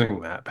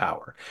losing that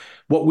power.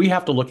 What we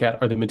have to look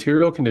at are the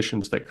material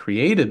conditions that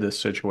created this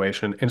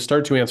situation and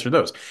start to answer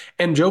those.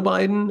 And Joe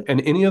Biden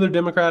and any other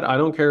Democrat, I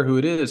don't care who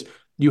it is,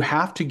 you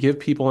have to give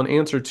people an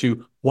answer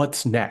to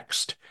what's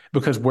next,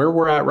 because where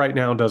we're at right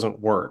now doesn't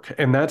work.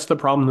 And that's the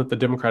problem that the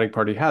Democratic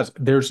Party has.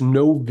 There's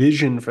no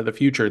vision for the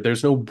future.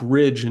 There's no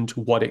bridge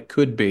into what it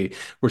could be.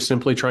 We're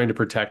simply trying to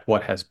protect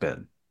what has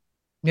been.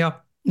 Yeah,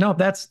 no,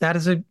 that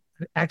is an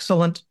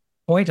excellent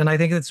point. And I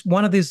think it's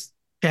one of these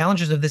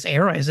challenges of this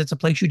era is it's a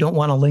place you don't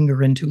want to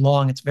linger in too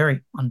long. It's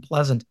very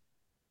unpleasant.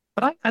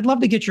 But I'd love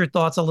to get your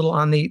thoughts a little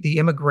on the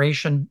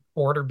immigration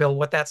border bill,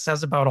 what that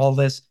says about all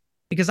this,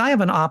 because I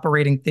have an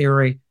operating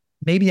theory.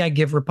 Maybe I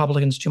give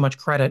Republicans too much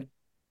credit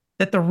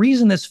that the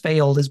reason this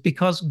failed is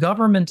because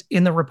government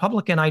in the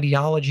Republican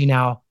ideology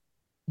now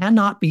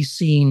cannot be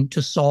seen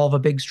to solve a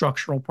big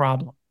structural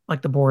problem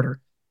like the border.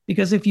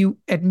 Because if you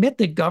admit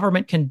that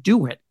government can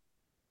do it,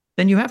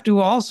 then you have to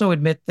also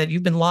admit that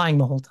you've been lying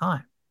the whole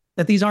time,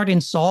 that these aren't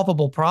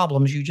insolvable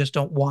problems. You just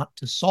don't want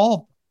to solve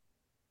them.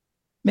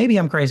 Maybe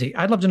I'm crazy.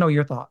 I'd love to know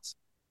your thoughts.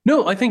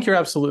 No, I think you're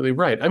absolutely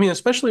right. I mean,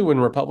 especially when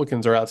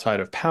Republicans are outside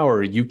of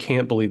power, you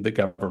can't believe the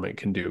government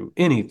can do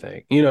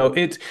anything.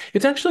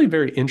 It's actually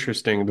very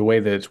interesting the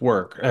way that it's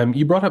worked.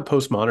 You brought up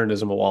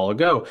postmodernism a while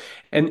ago,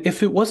 and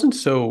if it wasn't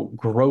so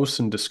gross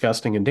and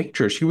disgusting and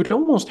dangerous, you would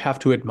almost have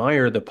to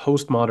admire the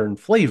postmodern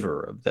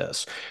flavor of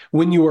this.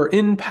 When you are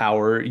in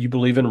power, you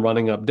believe in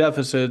running up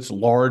deficits,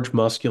 large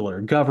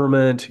muscular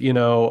government,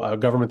 a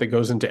government that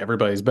goes into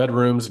everybody's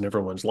bedrooms and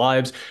everyone's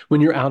lives.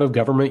 When you're out of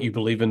government, you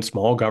believe in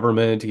small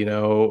government,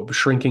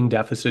 shrinking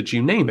deficits,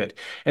 you name it.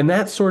 And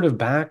that sort of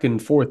back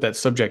and forth, that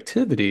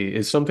subjectivity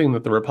is something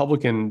that the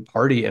Republican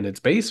Party and its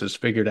base has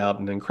figured out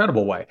in an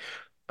incredible way.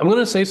 I'm going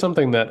to say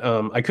something that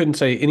I couldn't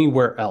say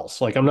anywhere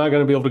else. Like, I'm not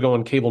going to be able to go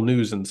on cable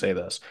news and say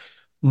this.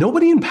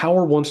 Nobody in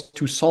power wants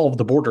to solve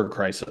the border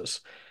crisis.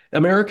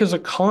 America's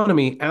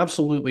economy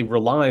absolutely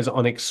relies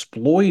on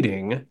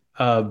exploiting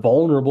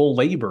vulnerable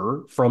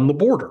labor from the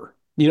border.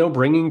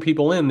 Bringing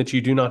people in that you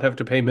do not have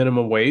to pay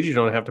minimum wage, you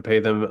don't have to pay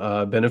them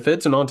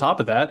benefits. And on top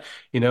of that,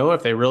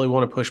 if they really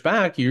want to push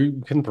back,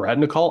 you can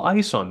threaten to call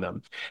ICE on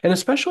them. And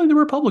especially the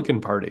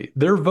Republican Party,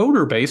 their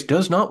voter base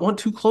does not want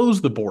to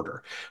close the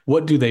border.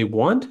 What do they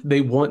want?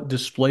 They want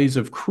displays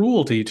of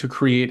cruelty to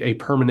create a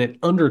permanent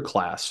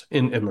underclass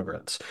in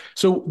immigrants.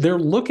 So they're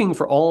looking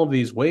for all of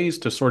these ways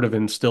to sort of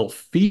instill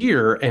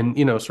fear and,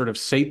 sort of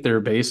sate their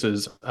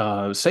base's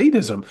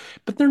sadism,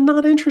 but they're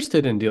not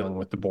interested in dealing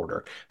with the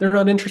border. They're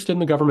not interested in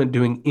the government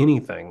doing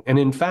anything. And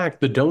in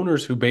fact, the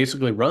donors who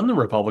basically run the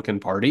Republican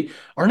Party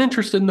aren't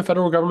interested in the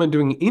federal government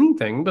doing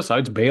anything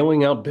besides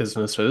bailing out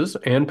businesses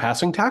and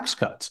passing tax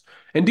cuts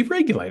and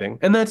deregulating.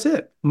 And that's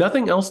it.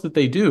 Nothing else that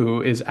they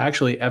do is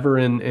actually ever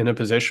in a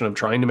position of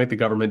trying to make the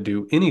government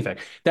do anything.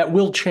 That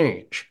will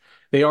change.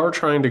 They are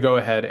trying to go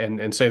ahead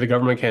and say the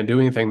government can't do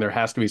anything. There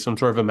has to be some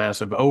sort of a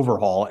massive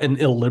overhaul and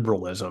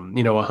illiberalism,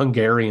 a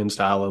Hungarian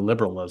style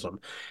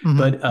illiberalism. Mm-hmm.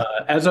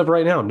 But as of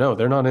right now, no,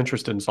 they're not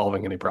interested in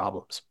solving any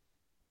problems.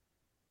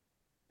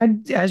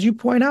 And as you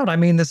point out, I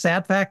mean, the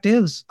sad fact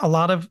is a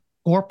lot of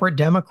corporate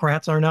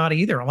Democrats are not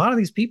either. A lot of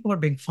these people are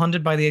being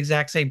funded by the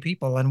exact same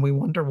people, and we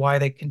wonder why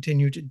they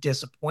continue to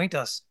disappoint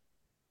us.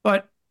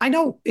 But I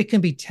know it can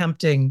be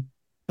tempting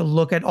to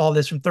look at all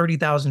this from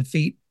 30,000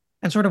 feet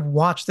and sort of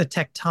watch the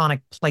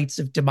tectonic plates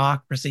of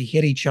democracy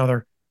hit each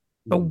other.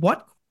 But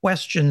what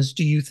questions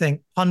do you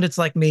think pundits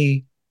like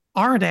me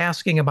aren't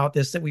asking about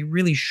this that we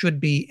really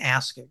should be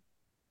asking?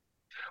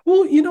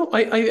 Well,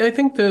 I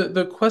think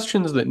the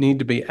questions that need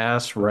to be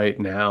asked right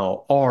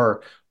now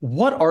are,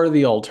 what are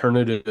the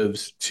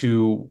alternatives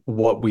to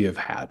what we have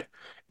had?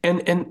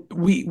 And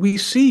we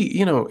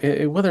see,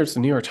 whether it's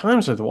the New York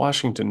Times or the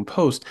Washington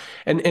Post,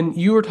 and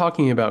you were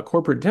talking about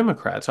corporate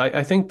Democrats.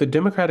 I think the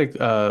Democratic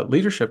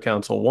Leadership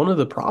Council, one of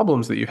the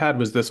problems that you had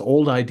was this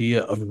old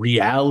idea of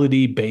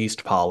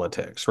reality-based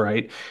politics,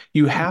 right?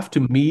 You have to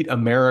meet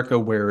America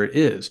where it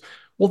is.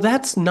 Well,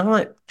 that's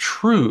not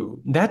true.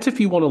 That's if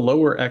you want to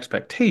lower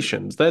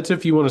expectations. That's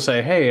if you want to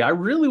say, hey, I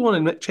really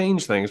want to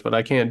change things, but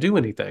I can't do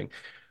anything.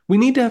 We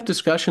need to have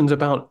discussions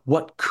about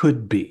what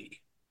could be,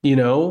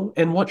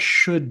 and what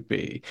should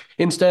be,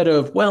 instead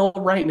of, well,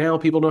 right now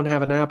people don't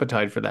have an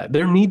appetite for that.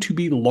 There need to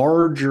be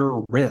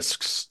larger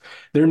risks.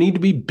 There need to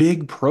be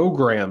big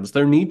programs.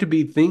 There need to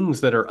be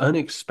things that are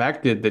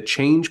unexpected that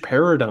change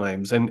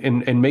paradigms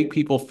and make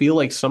people feel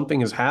like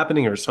something is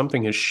happening or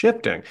something is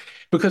shifting.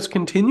 Because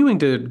continuing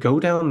to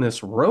go down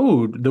this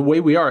road the way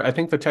we are, I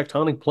think the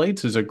tectonic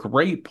plates is a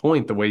great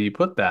point, the way you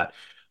put that.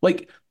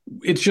 Like,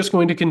 it's just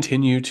going to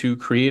continue to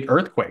create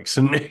earthquakes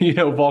and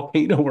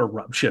volcano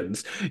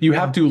eruptions. You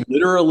have to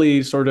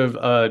literally sort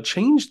of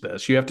change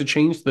this. You have to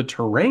change the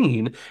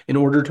terrain in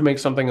order to make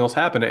something else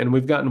happen. And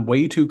we've gotten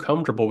way too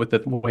comfortable with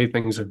the way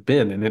things have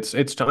been, and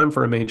it's time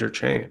for a major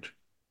change.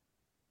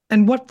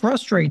 And what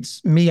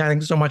frustrates me, I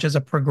think, so much as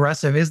a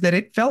progressive is that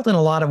it felt in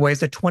a lot of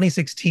ways that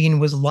 2016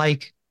 was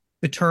like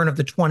the turn of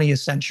the 20th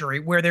century,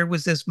 where there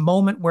was this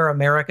moment where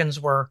Americans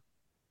were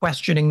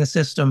questioning the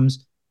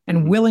systems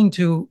and willing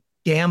to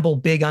gamble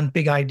big on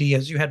big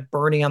ideas. You had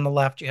Bernie on the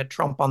left, you had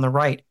Trump on the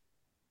right.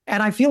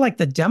 And I feel like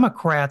the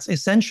Democrats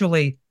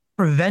essentially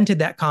prevented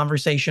that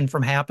conversation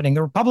from happening.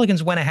 The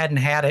Republicans went ahead and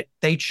had it.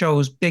 They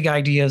chose big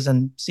ideas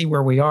and see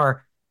where we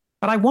are.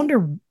 But I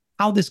wonder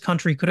how this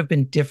country could have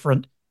been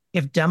different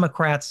if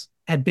Democrats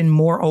had been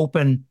more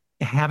open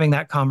to having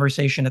that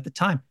conversation at the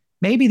time.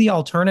 Maybe the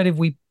alternative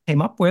we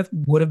came up with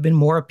would have been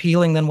more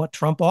appealing than what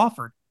Trump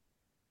offered.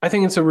 I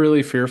think it's a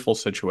really fearful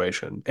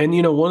situation. And,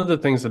 one of the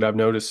things that I've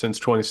noticed since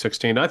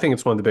 2016, I think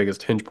it's one of the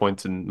biggest hinge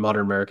points in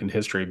modern American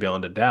history,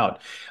 beyond a doubt.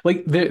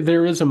 Like,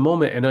 there is a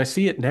moment, and I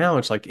see it now.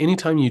 It's like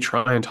anytime you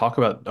try and talk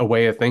about a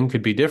way a thing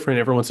could be different,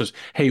 everyone says,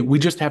 hey, we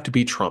just have to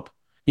beat Trump.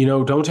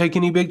 Don't take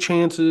any big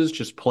chances,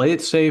 just play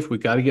it safe.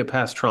 We've got to get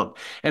past Trump.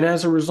 And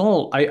as a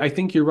result, I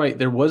think you're right.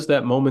 There was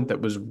that moment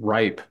that was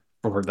ripe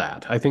for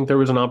that. I think there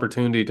was an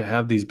opportunity to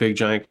have these big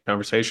giant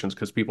conversations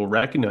because people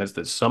recognized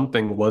that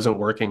something wasn't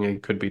working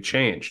and could be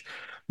changed.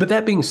 But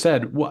that being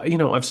said,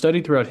 I've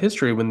studied throughout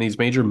history when these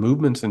major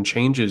movements and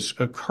changes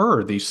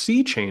occur, these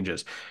sea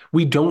changes,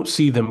 we don't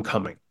see them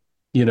coming.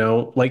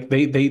 Like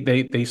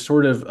they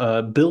sort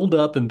of build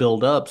up and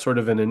build up sort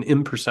of in an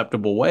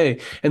imperceptible way.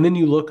 And then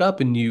you look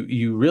up and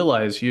you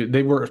realize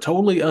they were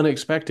totally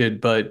unexpected,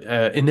 but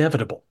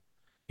inevitable.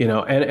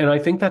 And I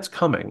think that's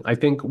coming. I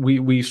think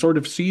we sort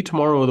of see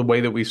tomorrow the way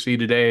that we see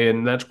today,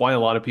 and that's why a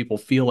lot of people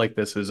feel like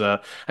this is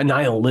a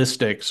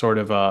nihilistic sort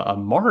of a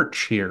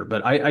march here.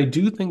 But I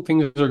do think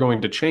things are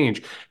going to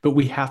change, but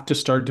we have to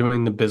start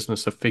doing the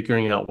business of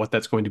figuring out what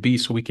that's going to be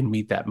so we can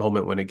meet that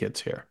moment when it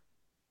gets here.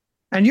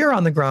 And you're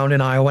on the ground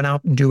in Iowa and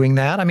out and doing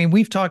that. I mean,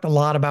 we've talked a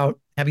lot about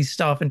heavy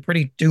stuff and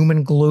pretty doom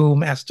and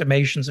gloom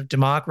estimations of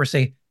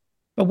democracy.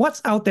 But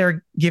what's out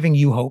there giving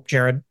you hope,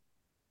 Jared?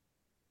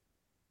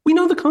 We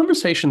know the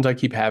conversations I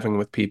keep having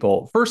with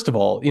people. First of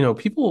all,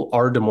 people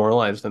are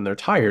demoralized and they're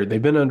tired.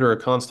 They've been under a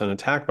constant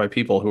attack by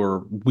people who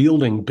are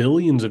wielding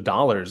billions of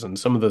dollars and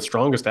some of the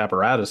strongest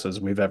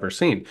apparatuses we've ever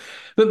seen.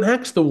 But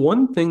Max, the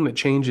one thing that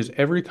changes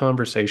every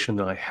conversation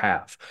that I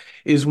have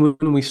is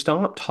when we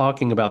stop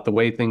talking about the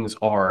way things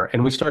are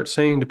and we start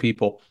saying to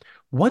people,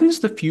 what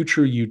is the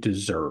future you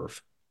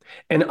deserve?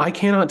 And I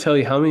cannot tell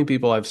you how many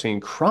people I've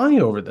seen cry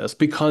over this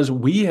because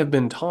we have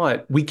been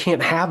taught we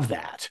can't have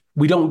that.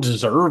 We don't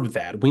deserve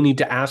that. We need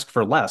to ask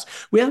for less.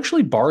 We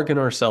actually bargain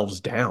ourselves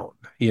down,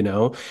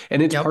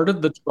 and it's part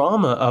of the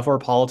trauma of our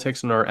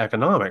politics and our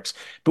economics.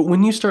 But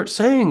when you start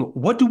saying,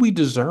 what do we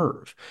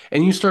deserve?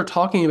 And you start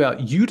talking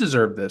about, you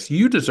deserve this,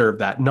 you deserve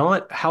that,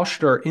 not how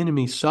should our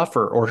enemies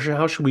suffer or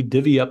how should we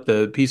divvy up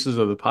the pieces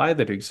of the pie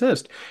that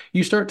exist?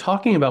 You start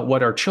talking about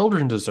what our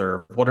children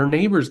deserve, what our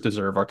neighbors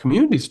deserve, our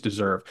communities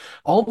deserve.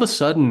 All of a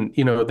sudden,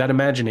 that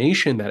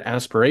imagination, that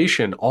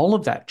aspiration, all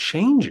of that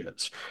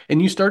changes.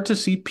 And you start to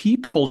see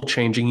people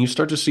changing. You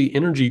start to see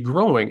energy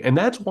growing. And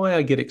that's why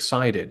I get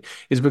excited,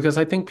 is because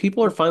I think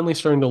people are finally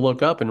starting to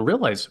look up and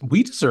realize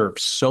we deserve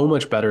so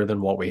much better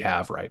than what we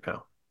have right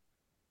now.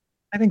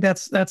 I think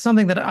that's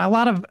something that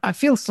I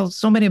feel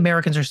so many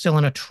Americans are still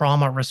in a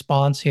trauma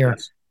response here,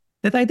 Yes.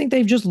 that I think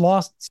they've just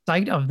lost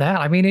sight of that.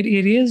 I mean, it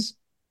is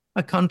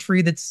a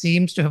country that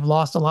seems to have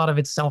lost a lot of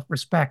its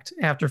self-respect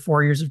after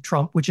 4 years of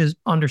Trump, which is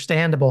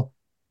understandable.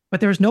 But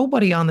there's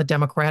nobody on the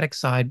Democratic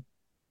side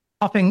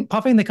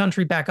puffing the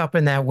country back up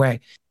in that way,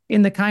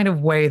 in the kind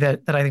of way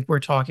that I think we're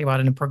talking about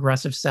in a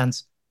progressive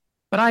sense.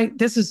 But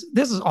this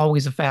is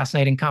always a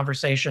fascinating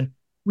conversation.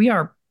 We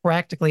are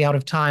practically out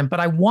of time, but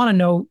I want to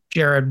know,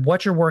 Jared,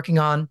 what you're working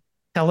on.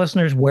 Tell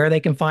listeners where they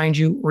can find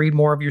you, read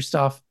more of your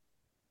stuff,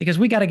 because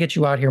we got to get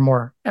you out here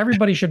more.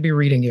 Everybody should be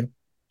reading you.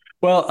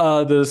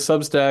 Well, the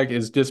Substack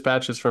is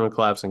Dispatches from a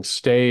Collapsing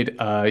State.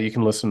 You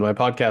can listen to my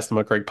podcast, the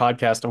Muck Rake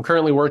Podcast. I'm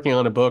currently working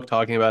on a book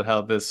talking about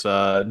how this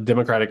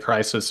democratic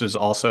crisis is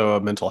also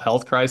a mental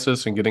health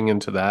crisis and getting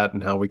into that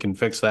and how we can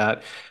fix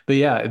that. But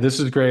yeah, this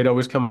is great.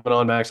 Always coming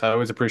on, Max. I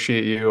always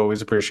appreciate you.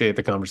 Always appreciate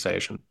the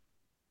conversation.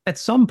 At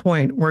some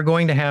point, we're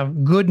going to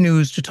have good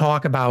news to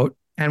talk about,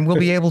 and we'll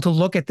be able to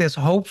look at this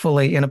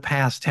hopefully in a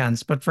past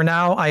tense. But for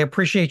now, I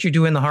appreciate you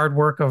doing the hard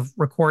work of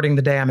recording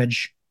the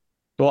damage.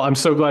 Well, I'm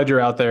so glad you're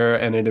out there,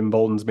 and it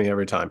emboldens me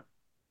every time.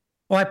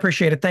 Well, I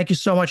appreciate it. Thank you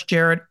so much,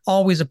 Jared.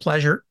 Always a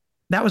pleasure.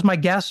 That was my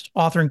guest,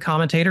 author and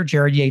commentator,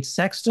 Jared Yates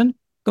Sexton.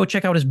 Go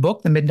check out his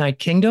book, The Midnight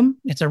Kingdom.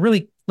 It's a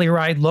really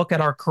clear-eyed look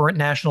at our current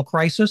national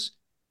crisis.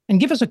 And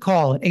give us a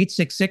call at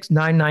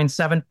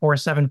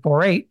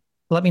 866-997-4748.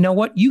 Let me know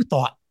what you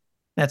thought.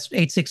 That's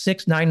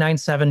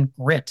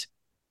 866-997-GRIT.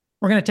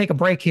 We're going to take a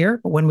break here,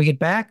 but when we get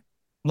back,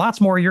 lots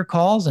more of your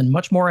calls and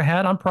much more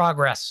ahead on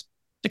Progress.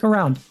 Stick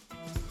around.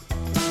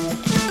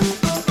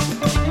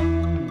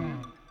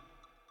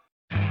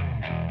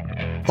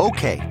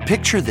 Okay,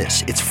 picture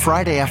this. It's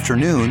Friday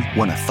afternoon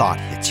when a thought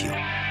hits you.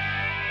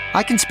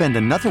 I can spend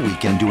another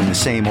weekend doing the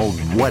same old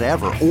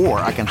whatever, or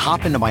I can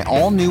hop into my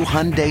all-new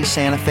Hyundai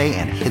Santa Fe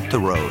and hit the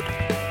road.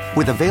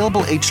 With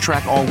available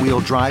H-Track all-wheel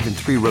drive and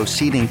 3-row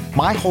seating,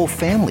 my whole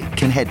family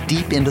can head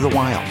deep into the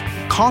wild.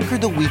 Conquer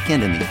the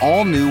weekend in the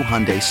all-new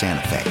Hyundai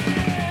Santa Fe.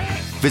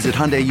 Visit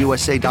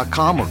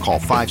HyundaiUSA.com or call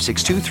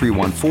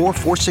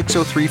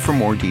 562-314-4603 for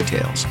more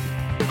details.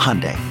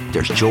 Hyundai,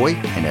 there's joy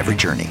in every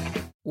journey.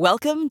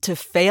 Welcome to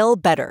Fail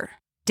Better,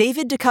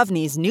 David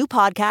Duchovny's new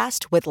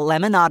podcast with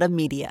Lemonada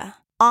Media.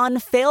 On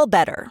Fail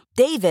Better,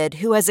 David,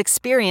 who has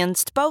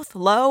experienced both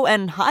low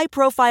and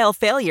high-profile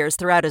failures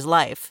throughout his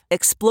life,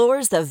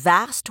 explores the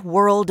vast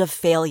world of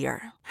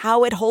failure,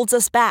 how it holds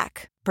us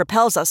back,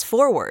 propels us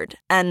forward,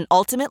 and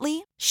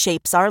ultimately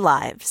shapes our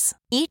lives.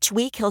 Each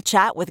week he'll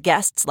chat with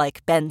guests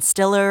like Ben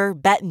Stiller,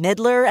 Bette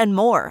Midler, and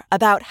more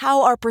about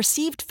how our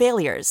perceived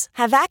failures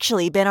have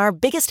actually been our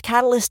biggest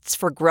catalysts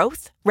for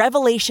growth,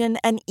 revelation,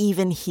 and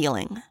even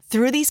healing.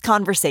 Through these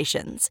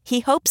conversations, he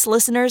hopes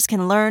listeners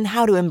can learn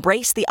how to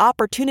embrace the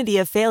opportunity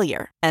of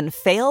failure and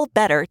fail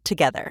better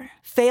together.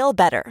 Fail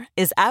Better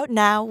is out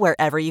now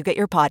wherever you get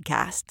your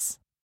podcasts.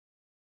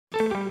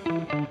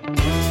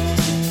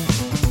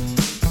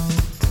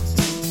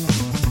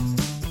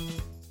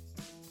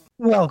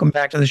 Welcome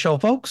back to the show,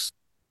 folks.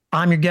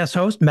 I'm your guest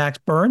host, Max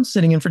Burns,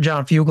 sitting in for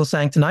John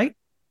Fugelsang tonight.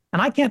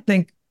 And I can't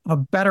think of a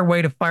better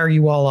way to fire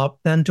you all up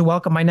than to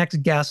welcome my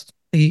next guest,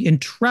 the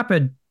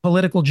intrepid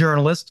political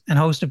journalist and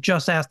host of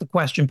Just Ask the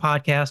Question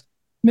podcast,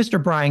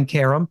 Mr. Brian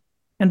Karem.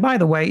 And by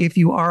the way, if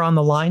you are on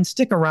the line,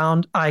 stick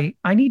around. I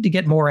need to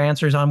get more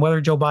answers on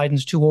whether Joe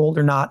Biden's too old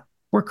or not.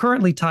 We're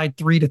currently tied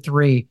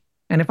 3-3.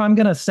 And if I'm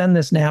going to send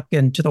this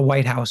napkin to the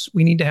White House,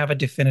 we need to have a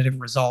definitive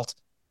result.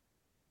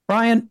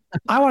 Brian,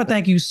 I want to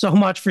thank you so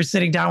much for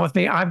sitting down with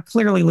me. I'm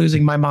clearly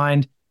losing my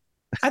mind.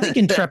 I think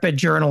intrepid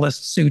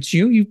journalist suits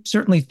you. You've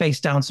certainly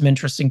faced down some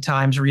interesting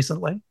times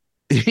recently.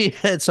 Yeah,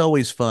 it's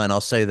always fun.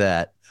 I'll say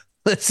that.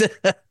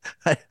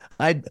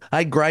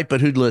 I gripe, but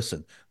who'd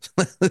listen?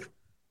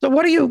 So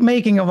what are you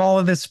making of all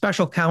of this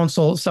special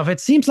counsel stuff?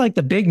 It seems like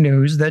the big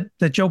news that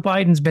Joe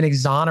Biden's been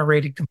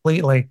exonerated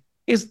completely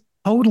is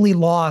totally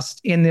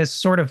lost in this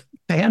sort of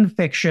fan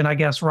fiction, I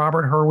guess,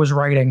 Robert Hur was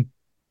writing.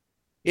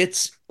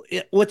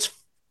 What's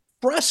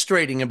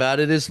frustrating about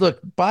it is, look,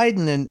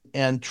 Biden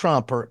and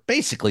Trump are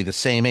basically the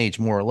same age,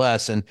 more or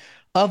less. And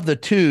of the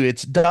two,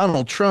 it's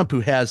Donald Trump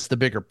who has the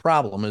bigger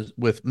problem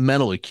with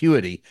mental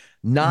acuity,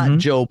 not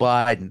Joe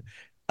Biden.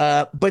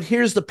 But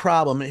here's the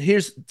problem.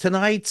 Here's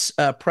tonight's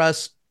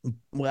press.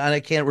 Well, I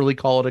can't really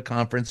call it a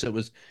conference.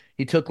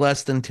 He took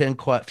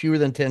fewer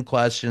than 10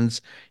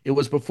 questions. It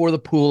was before the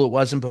pool. It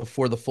wasn't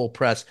before the full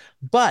press.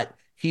 But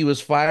he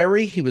was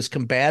fiery, he was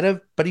combative,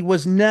 but he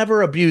was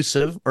never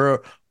abusive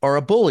or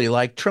a bully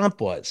like Trump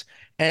was.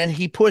 And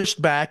he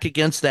pushed back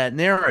against that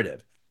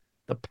narrative.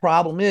 The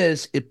problem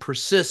is it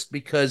persists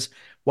because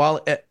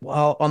while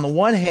on the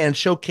one hand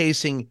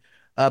showcasing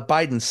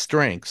Biden's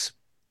strengths,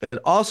 it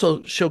also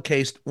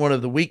showcased one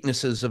of the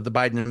weaknesses of the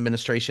Biden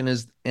administration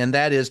and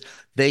that is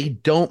they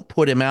don't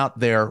put him out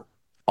there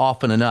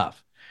often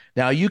enough.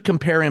 Now, you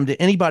compare him to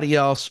anybody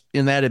else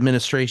in that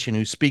administration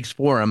who speaks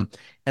for him,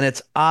 and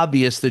it's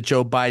obvious that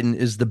Joe Biden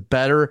is the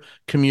better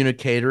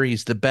communicator.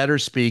 He's the better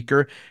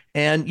speaker.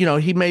 And,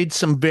 he made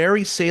some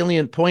very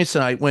salient points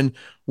tonight when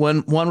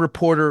one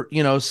reporter,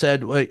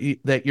 said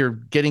that you're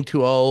getting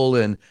too old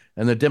and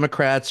the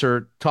Democrats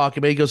are talking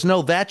about it. He goes,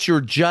 no, that's your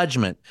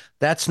judgment.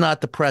 That's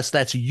not the press.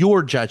 That's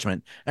your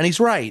judgment. And he's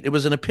right. It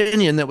was an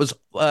opinion that was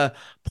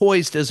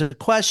poised as a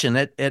question.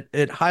 It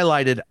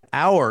highlighted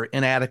our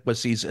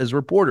inadequacies as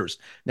reporters.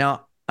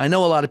 Now, I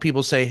know a lot of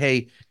people say,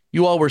 hey,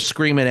 you all were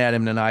screaming at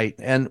him tonight.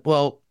 And,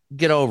 well,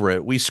 get over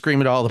it. We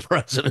scream at all the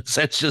presidents.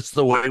 That's just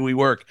the way we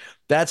work.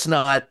 That's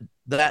no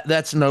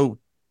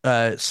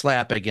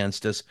slap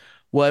against us.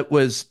 What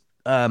was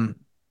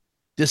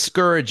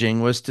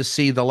discouraging was to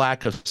see the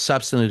lack of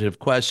substantive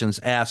questions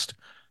asked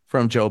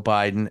from Joe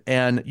Biden.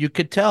 And you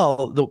could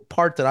tell the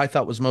part that I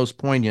thought was most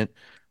poignant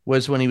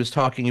was when he was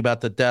talking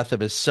about the death of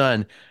his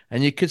son.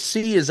 And you could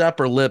see his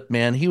upper lip,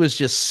 man. He was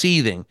just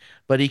seething,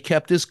 but he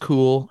kept his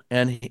cool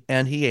and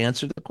he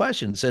answered the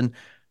questions. And,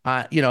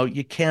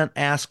 you can't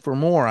ask for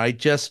more. I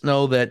just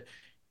know that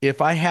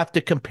if I have to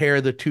compare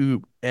the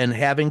two, and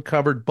having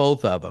covered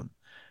both of them,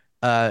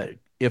 uh,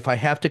 if I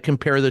have to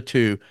compare the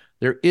two,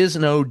 there is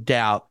no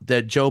doubt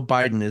that Joe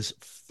Biden is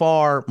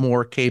far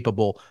more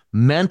capable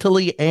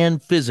mentally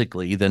and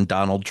physically than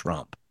Donald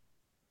Trump.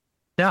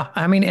 Yeah,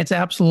 I mean, it's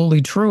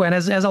absolutely true. And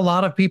as a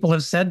lot of people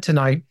have said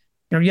tonight,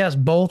 yes,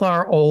 both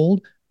are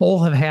old,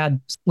 both have had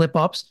slip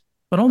ups,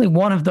 but only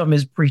one of them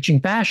is preaching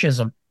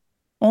fascism.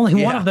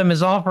 Only one of them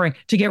is offering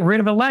to get rid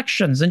of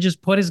elections and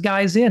just put his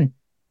guys in.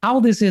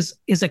 How this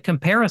is a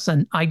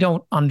comparison, I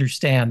don't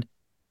understand.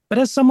 But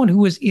as someone who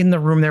was in the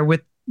room there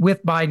with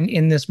Biden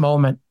in this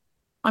moment,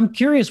 I'm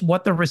curious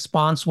what the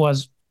response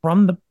was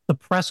from the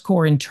press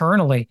corps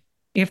internally.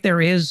 If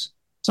there is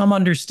some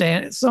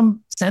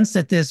sense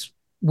that this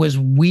was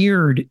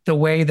weird, the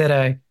way that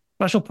a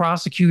special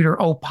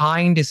prosecutor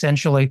opined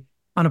essentially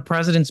on a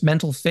president's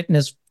mental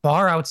fitness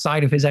far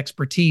outside of his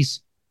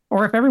expertise,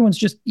 or if everyone's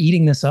just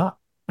eating this up.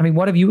 I mean,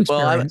 what have you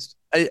experienced?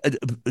 I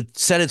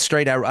set it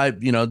straight.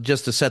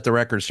 Just to set the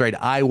record straight,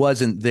 I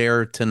wasn't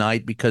there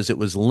tonight because it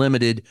was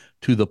limited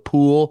to the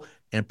pool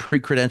and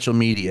pre-credential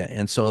media.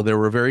 And so there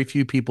were very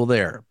few people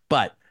there.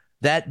 But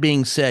that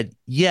being said,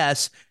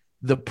 yes,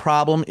 the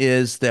problem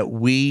is that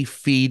we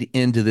feed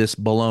into this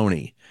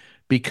baloney,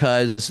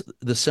 because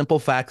the simple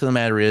fact of the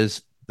matter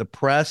is the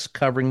press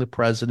covering the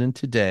president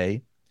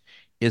today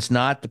is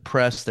not the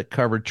press that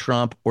covered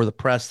Trump or the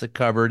press that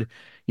covered,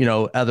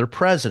 other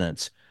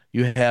presidents.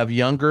 You have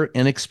younger,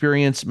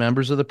 inexperienced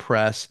members of the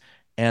press,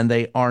 and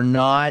they are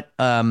not.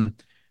 They're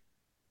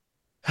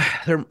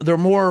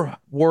more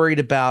worried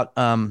about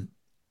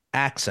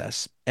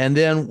access, and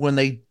then when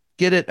they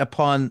get it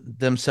upon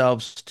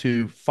themselves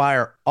to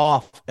fire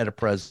off at a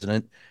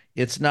president,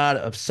 it's not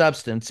of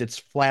substance; it's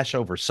flash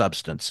over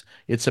substance.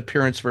 It's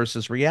appearance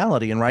versus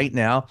reality, and right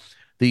now,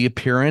 the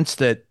appearance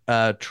that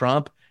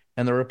Trump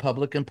and the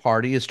Republican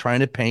Party is trying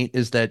to paint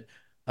is that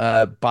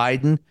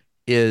Biden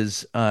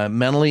is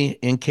mentally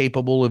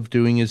incapable of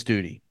doing his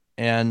duty.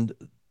 And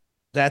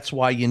that's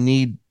why you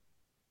need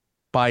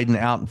Biden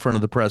out in front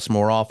of the press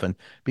more often,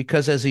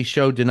 because as he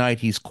showed tonight,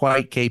 he's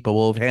quite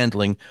capable of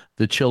handling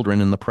the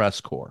children in the press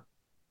corps.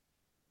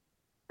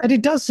 And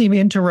it does seem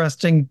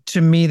interesting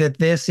to me that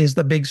this is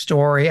the big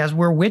story as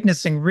we're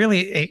witnessing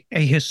really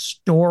a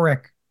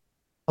historic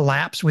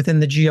collapse within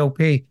the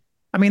GOP.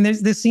 I mean,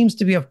 this seems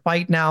to be a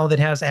fight now that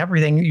has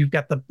everything. You've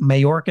got the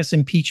Mayorkas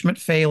impeachment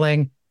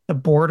failing, the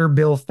border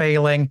bill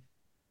failing.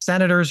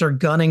 Senators are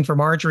gunning for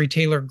Marjorie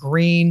Taylor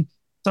Greene.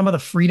 Some of the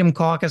Freedom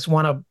Caucus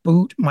want to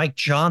boot Mike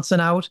Johnson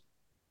out.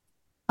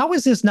 How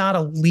is this not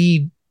a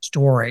lead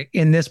story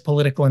in this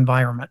political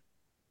environment?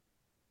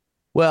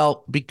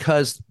 Well,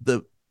 because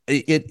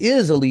it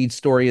is a lead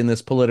story in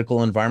this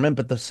political environment,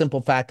 but the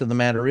simple fact of the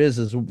matter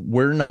is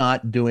we're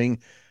not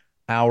doing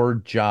our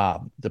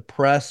job. The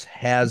press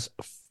has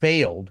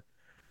failed.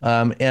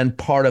 And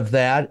part of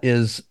that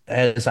is,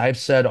 as I've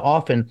said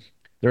often,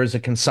 there is a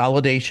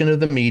consolidation of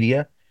the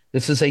media.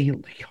 This is a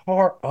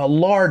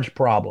large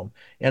problem,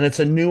 and it's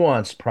a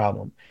nuanced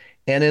problem.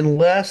 And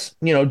unless,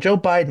 Joe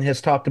Biden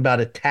has talked about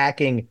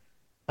attacking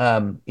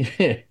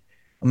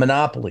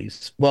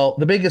monopolies. Well,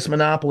 the biggest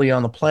monopoly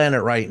on the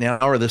planet right now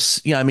are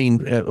it's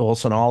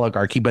an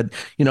oligarchy, but,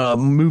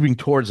 moving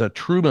towards a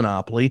true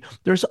monopoly,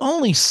 there's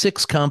only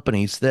 6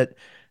 companies that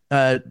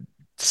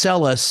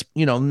sell us,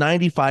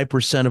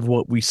 95% of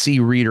what we see,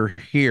 read, or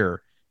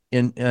hear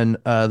in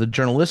the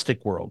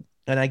journalistic world.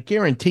 And I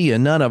guarantee you,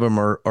 none of them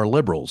are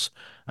liberals.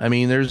 I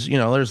mean, there's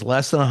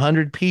less than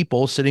 100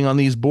 people sitting on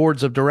these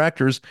boards of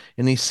directors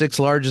in these 6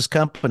 largest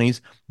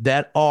companies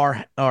that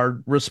are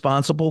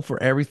responsible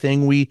for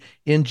everything we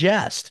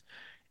ingest.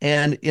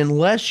 And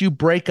unless you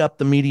break up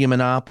the media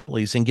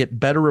monopolies and get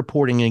better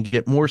reporting and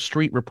get more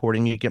street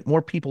reporting, you get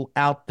more people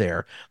out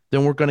there,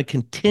 then we're going to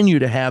continue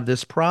to have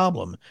this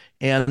problem.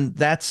 And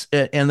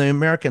and the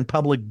American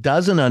public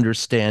doesn't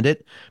understand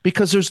it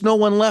because there's no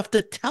one left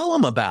to tell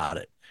them about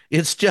it.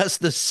 It's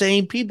just the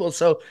same people.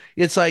 So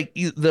it's like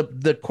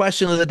the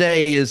question of the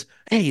day is,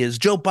 hey, is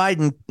Joe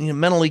Biden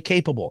mentally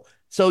capable?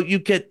 So you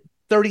get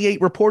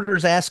 38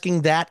 reporters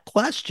asking that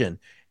question.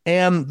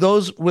 And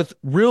those with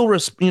real,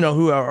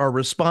 who are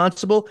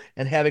responsible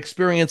and have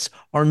experience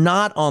are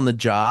not on the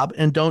job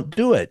and don't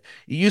do it.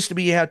 It used to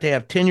be you have to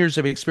have 10 years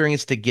of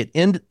experience to get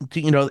into,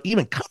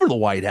 even cover the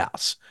White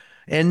House.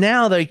 And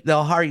now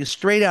they'll hire you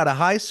straight out of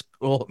high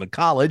school and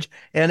college.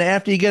 And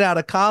after you get out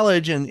of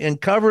college and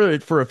cover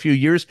it for a few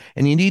years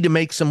and you need to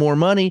make some more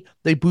money,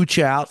 they boot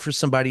you out for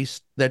somebody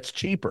that's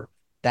cheaper.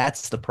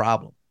 That's the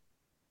problem.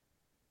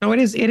 No, it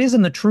is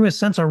in the truest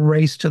sense a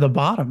race to the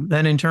bottom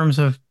then in terms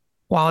of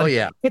quality.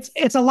 Oh, yeah.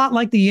 It's a lot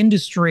like the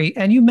industry.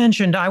 And you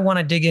mentioned, I want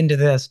to dig into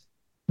this.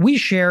 We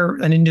share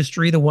an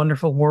industry, the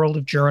wonderful world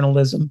of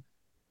journalism,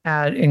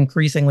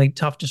 increasingly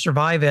tough to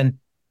survive in.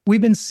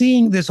 we've been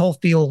seeing this whole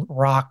field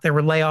rock. There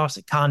were layoffs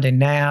at Condé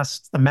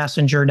Nast, The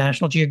Messenger,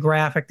 National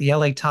Geographic, the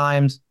LA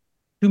Times,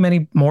 too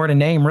many more to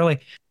name, really.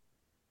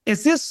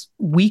 Is this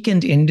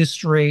weakened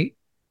industry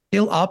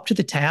still up to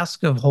the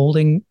task of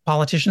holding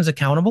politicians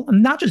accountable?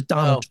 And not just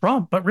Donald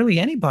Trump, but really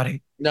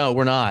anybody. No,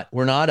 we're not.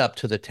 We're not up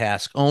to the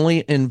task. Only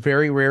in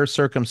very rare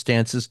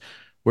circumstances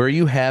where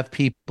you have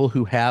people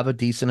who have a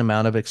decent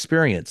amount of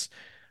experience.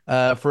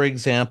 For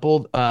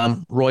example,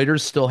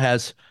 Reuters still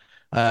has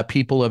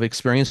people of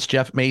experience.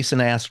 Jeff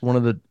Mason asked one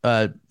of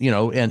the,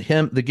 and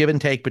him, the give and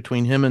take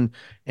between him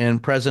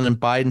and President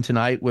Biden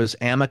tonight was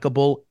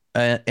amicable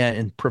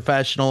and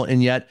professional,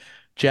 and yet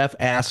Jeff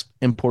asked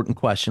important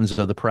questions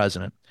of the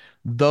president.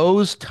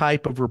 Those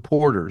type of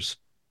reporters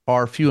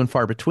are few and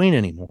far between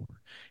anymore.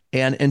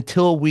 And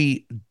until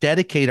we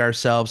dedicate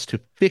ourselves to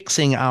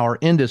fixing our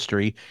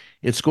industry,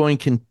 it's going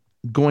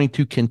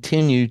to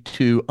continue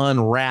to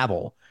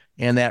unravel.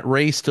 And that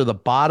race to the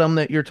bottom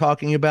that you're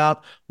talking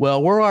about,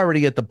 well, we're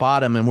already at the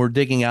bottom and we're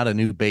digging out a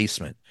new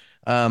basement.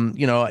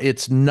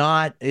 It's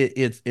not,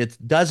 it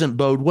doesn't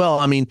bode well.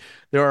 I mean,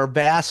 there are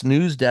vast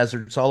news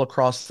deserts all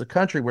across the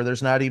country where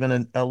there's not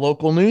even a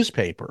local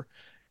newspaper,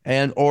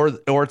 or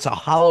it's a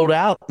hollowed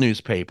out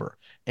newspaper,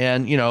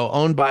 and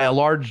owned by a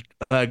large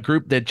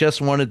group that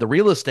just wanted the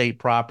real estate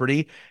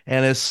property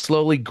and is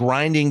slowly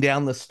grinding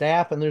down the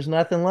staff, and there's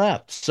nothing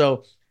left.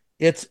 So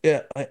it's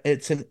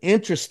an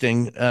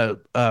interesting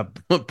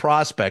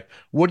prospect.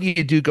 What do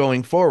you do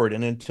going forward?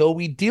 And until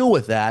we deal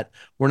with that,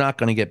 we're not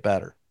going to get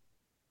better.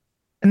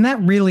 And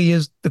that really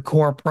is the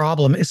core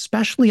problem,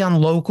 especially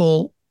on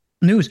local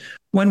news.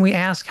 When we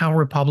ask how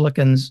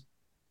Republicans,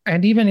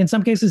 and even in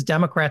some cases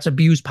Democrats,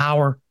 abuse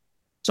power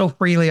so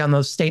freely on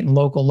the state and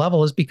local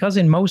level, is because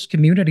in most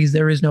communities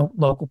there is no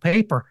local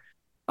paper.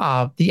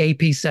 The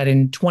AP said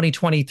in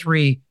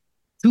 2023,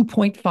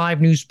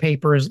 2.5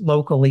 newspapers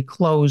locally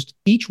closed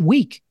each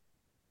week,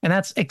 and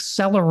that's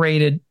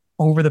accelerated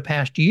over the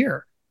past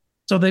year.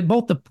 So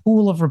both the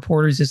pool of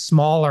reporters is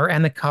smaller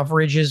and the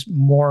coverage is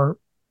more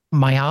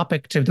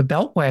myopic to the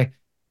Beltway.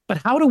 But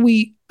how do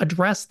we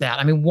address that?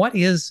 I mean, what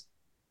is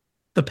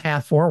the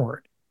path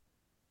forward?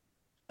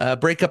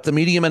 Break up the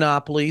media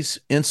monopolies,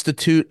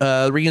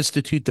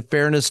 reinstitute the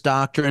fairness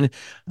doctrine,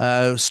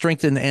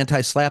 strengthen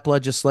anti-SLAPP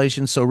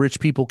legislation so rich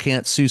people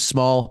can't sue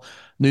small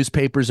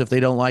newspapers if they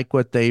don't like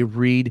what they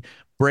read.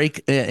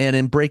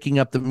 In breaking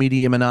up the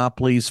media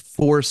monopolies,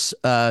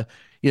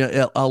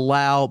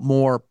 allow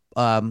more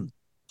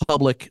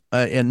public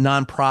and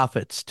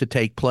nonprofits to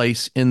take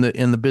place in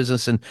the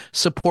business and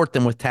support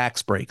them with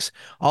tax breaks.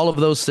 All of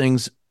those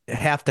things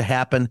have to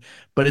happen,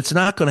 but it's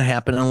not going to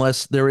happen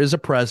unless there is a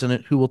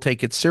president who will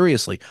take it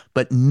seriously.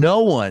 But no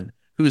one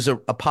who's a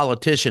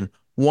politician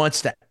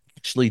wants to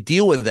actually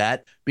deal with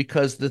that,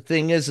 because the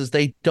thing is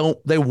they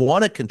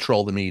want to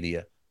control the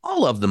media.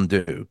 All of them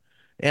do.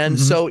 And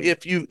so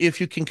if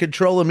you can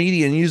control the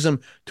media and use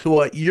them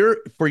for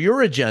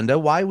your agenda,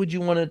 why would you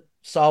want to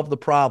solve the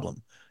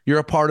problem? You're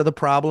a part of the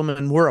problem,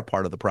 and we're a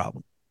part of the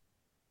problem.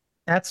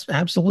 That's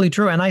absolutely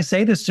true. And I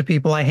say this to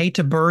people, I hate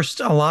to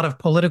burst a lot of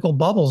political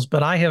bubbles,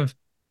 but I have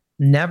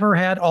never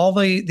had all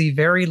the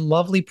very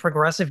lovely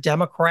progressive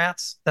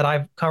Democrats that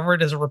I've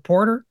covered as a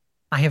reporter.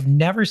 I have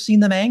never seen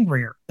them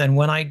angrier than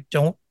when I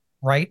don't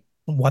write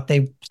what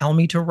they tell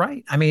me to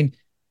write. I mean,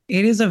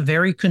 it is a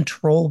very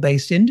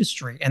control-based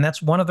industry. And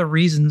that's one of the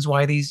reasons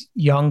why these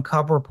young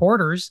cub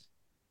reporters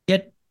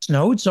get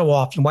snowed so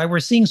often, why we're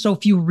seeing so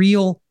few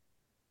real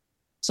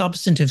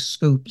substantive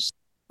scoops.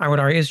 I would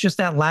argue it's just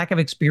that lack of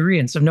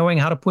experience of knowing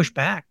how to push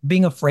back,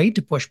 being afraid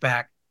to push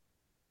back.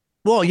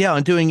 Well, yeah,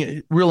 and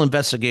doing real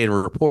investigative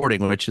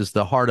reporting, which is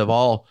the heart of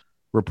all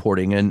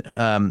reporting,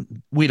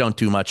 and we don't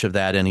do much of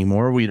that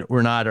anymore. We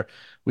don't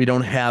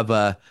have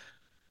the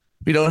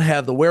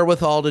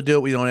wherewithal to do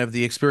it. We don't have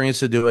the experience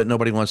to do it.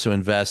 Nobody wants to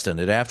invest in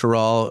it. After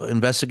all,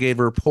 investigative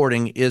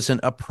reporting isn't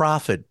a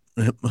profit.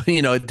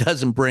 It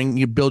doesn't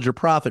build your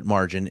profit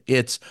margin.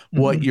 It's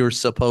what you're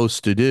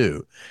supposed to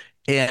do.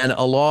 And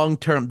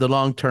the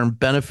long-term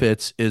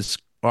benefits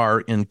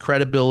are in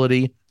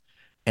credibility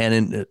and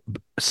in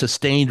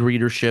sustained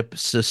readership,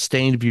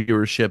 sustained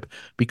viewership,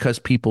 because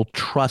people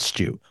trust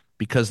you,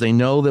 because they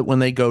know that when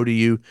they go to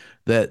you,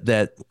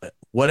 that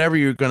whatever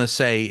you're going to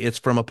say, it's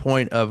from a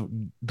point of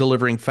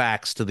delivering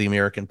facts to the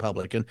American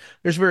public. And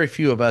there's very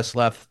few of us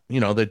left,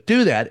 that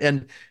do that.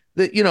 And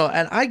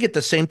and I get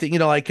the same thing,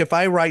 like if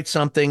I write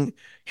something,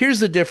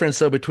 here's the difference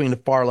though between the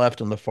far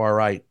left and the far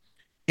right.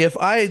 If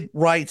I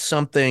write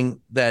something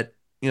that,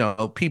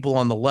 people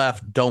on the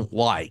left don't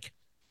like,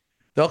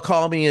 they'll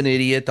call me an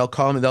idiot.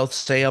 They'll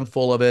say I'm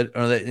full of it,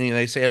 or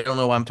they say I don't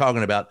know what I'm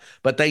talking about,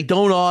 but they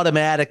don't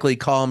automatically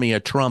call me a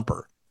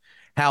Trumper.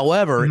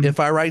 However, if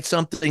I write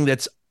something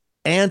that's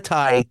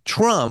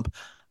anti-Trump,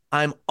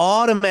 I'm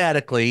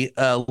automatically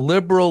a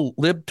liberal,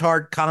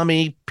 libtard,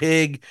 commie,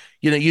 pig,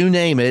 you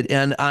name it.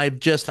 And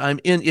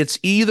it's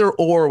either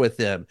or with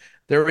them.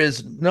 There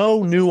is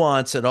no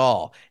nuance at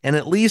all. And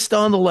at least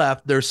on the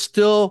left, there's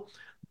still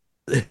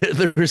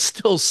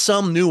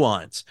some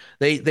nuance.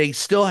 They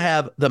still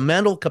have the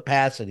mental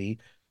capacity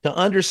to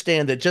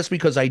understand that just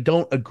because I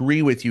don't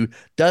agree with you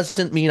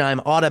doesn't mean I'm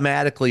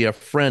automatically a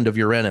friend of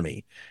your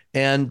enemy.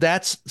 And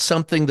that's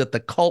something that the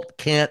cult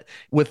can't.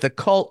 With the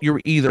cult,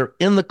 you're either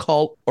in the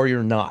cult or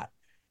you're not.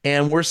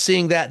 And we're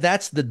seeing that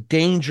that's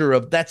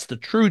the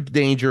true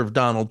danger of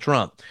Donald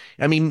Trump.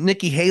 I mean,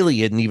 Nikki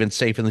Haley isn't even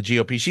safe in the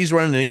GOP. She's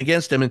running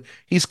against him, and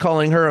he's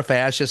calling her a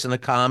fascist and a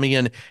commie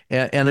and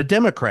a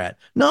Democrat.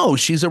 No,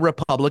 she's a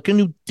Republican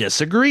who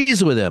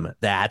disagrees with him.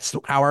 That's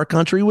how our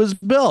country was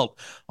built,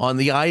 on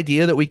the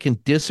idea that we can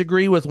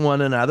disagree with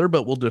one another,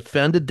 but we'll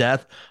defend to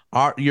death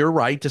your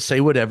right to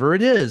say whatever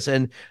it is.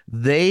 And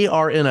they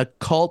are in a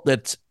cult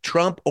that's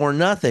Trump or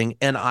nothing.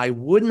 And I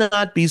would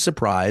not be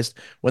surprised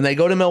when they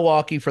go to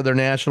Milwaukee for their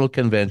national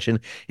convention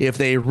if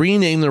they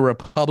rename the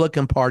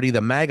Republican Party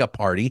the MAGA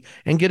Party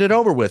and get it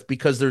over with,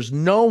 because there's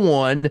no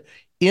one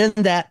in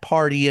that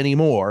party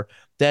anymore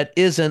that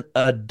isn't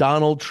a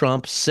Donald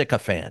Trump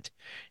sycophant.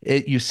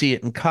 You see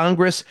it in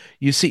Congress.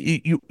 You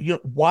see,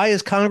 why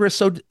is Congress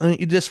so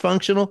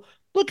dysfunctional?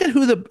 Look at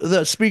who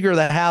the Speaker of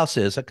the House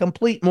is, a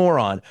complete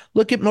moron.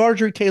 Look at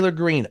Marjorie Taylor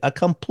Greene, a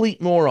complete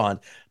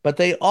moron. But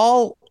they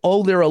all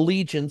owe their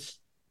allegiance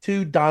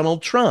to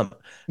Donald Trump.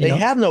 They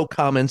have no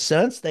common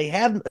sense.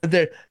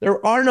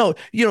 There are no,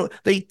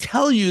 they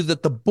tell you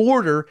that the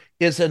border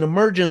is an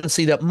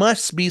emergency that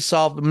must be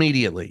solved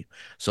immediately.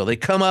 So they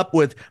come up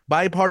with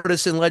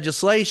bipartisan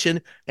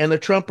legislation, and the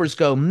Trumpers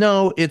go,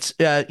 no, it's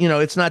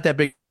not that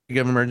big of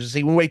an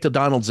emergency. We'll wait till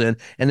Donald's in,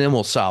 and then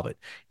we'll solve it.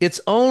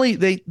 It's only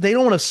they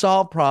don't want to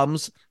solve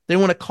problems. They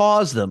want to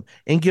cause them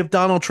and give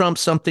Donald Trump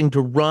something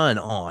to run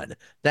on.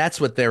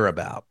 That's what they're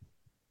about.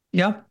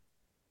 Yeah.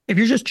 If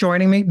you're just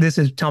joining me, this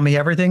is Tell Me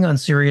Everything on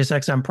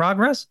SiriusXM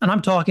Progress, and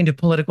I'm talking to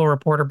political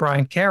reporter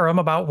Brian Karem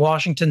about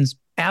Washington's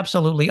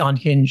absolutely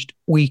unhinged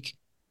week.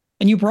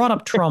 And you brought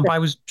up Trump. I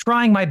was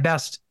trying my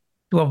best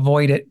to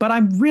avoid it, but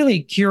I'm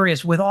really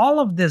curious with all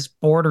of this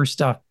border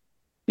stuff,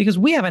 because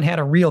we haven't had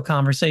a real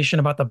conversation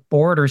about the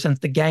border since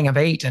the Gang of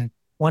Eight in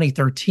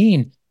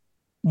 2013.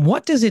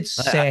 What does it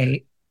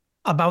say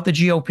about the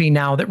GOP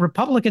now that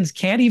Republicans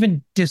can't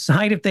even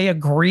decide if they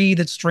agree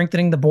that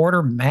strengthening the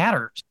border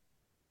matters?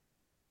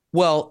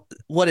 Well,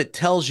 what it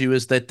tells you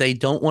is that they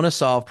don't want to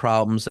solve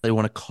problems. They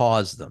want to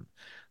cause them.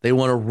 They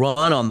want to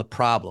run on the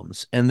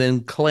problems and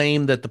then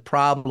claim that the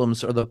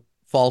problems are the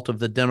fault of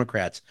the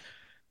Democrats.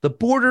 The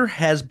border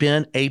has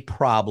been a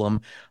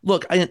problem.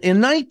 Look,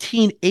 in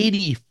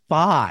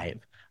 1985,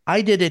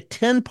 I did a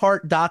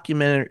 10-part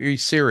documentary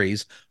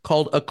series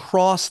called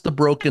Across the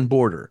Broken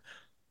Border.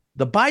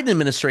 The Biden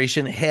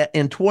administration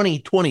in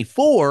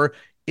 2024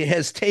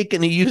 has taken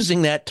to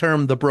using that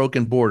term, the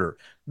broken border.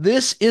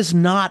 This is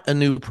not a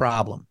new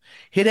problem.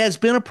 It has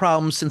been a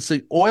problem since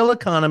the oil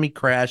economy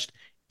crashed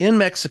in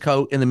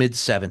Mexico in the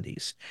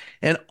mid-70s.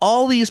 And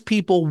all these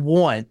people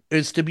want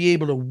is to be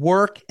able to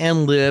work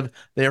and live.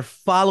 They're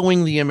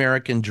following the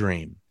American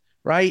dream,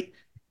 right?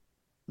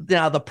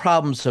 Now, the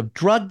problems of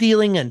drug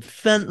dealing and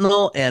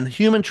fentanyl and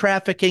human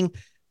trafficking,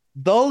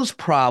 those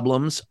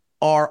problems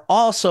are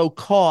also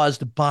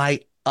caused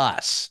by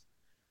us.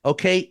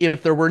 Okay,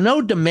 if there were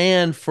no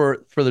demand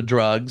for the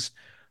drugs,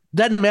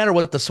 doesn't matter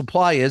what the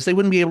supply is, they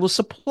wouldn't be able to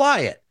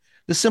supply it.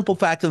 The simple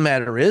fact of the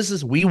matter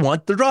is we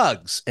want the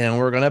drugs and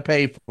we're going to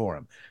pay for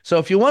them. So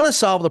if you want to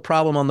solve the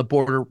problem on the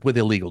border with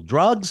illegal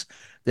drugs,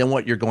 then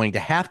what you're going to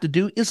have to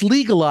do is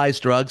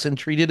legalize drugs and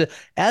treat it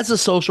as a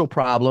social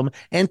problem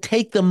and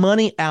take the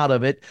money out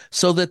of it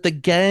so that the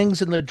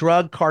gangs and the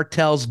drug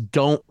cartels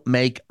don't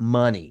make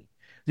money.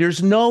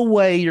 There's no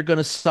way you're going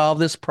to solve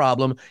this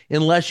problem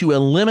unless you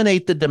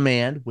eliminate the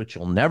demand, which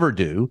you'll never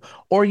do,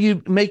 or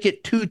you make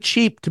it too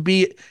cheap to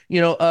be,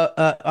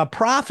 a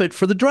profit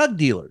for the drug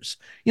dealers.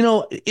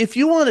 If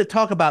you want to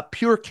talk about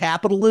pure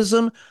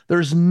capitalism,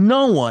 there's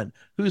no one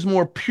who's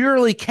more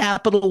purely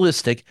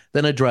capitalistic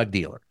than a drug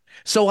dealer.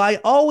 So I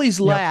always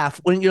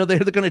laugh when, they're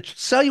going to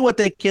sell you what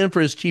they can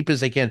for as cheap as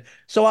they can.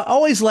 So I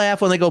always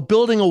laugh when they go,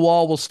 building a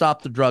wall will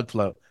stop the drug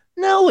flow.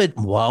 No, it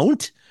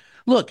won't.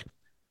 Look,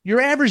 your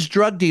average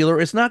drug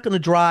dealer is not going to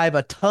drive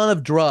a ton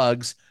of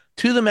drugs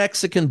to the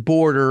Mexican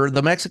border,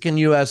 the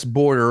Mexican-U.S.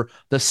 border,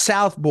 the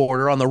south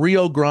border on the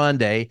Rio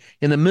Grande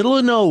in the middle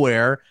of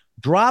nowhere,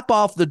 drop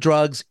off the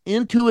drugs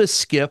into a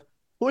skiff,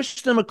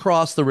 push them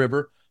across the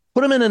river,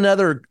 put them in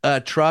another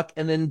truck,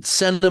 and then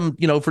send them,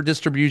 for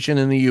distribution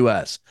in the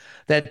U.S.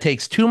 That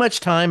takes too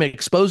much time, it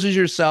exposes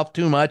yourself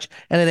too much,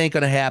 and it ain't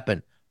going to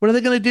happen. What are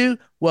they going to do?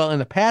 Well, in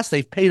the past,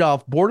 they've paid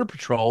off border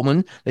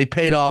patrolmen. They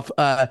paid off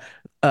paid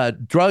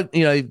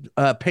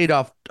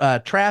off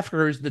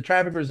traffickers. The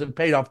traffickers have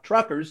paid off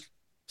truckers.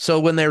 So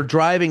when they're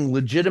driving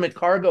legitimate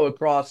cargo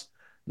across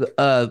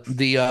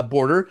the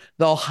border,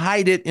 they'll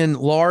hide it in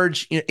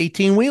large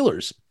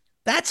 18-wheelers.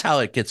 That's how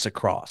it gets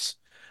across.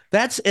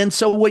 And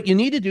so what you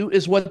need to do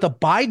is what the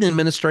Biden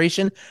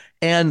administration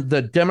and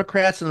the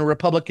Democrats and the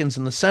Republicans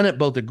in the Senate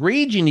both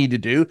agreed you need to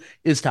do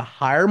is to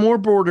hire more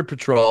border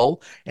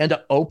patrol and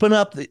to open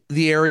up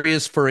the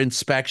areas for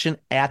inspection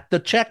at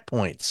the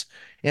checkpoints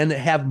and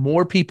have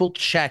more people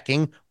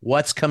checking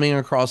what's coming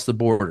across the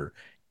border.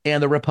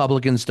 And the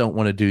Republicans don't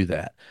want to do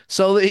that.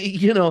 So,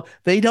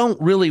 they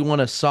don't really want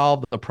to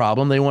solve the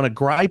problem. They want to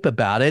gripe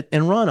about it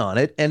and run on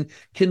it and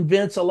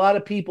convince a lot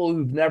of people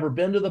who've never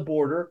been to the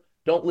border,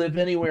 don't live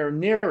anywhere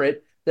near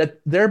it,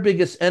 that their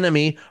biggest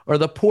enemy are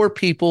the poor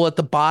people at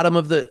the bottom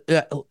of the,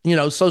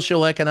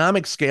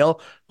 socioeconomic scale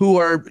who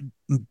are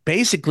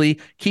basically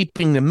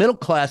keeping the middle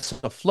class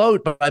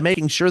afloat by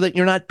making sure that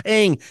you're not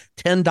paying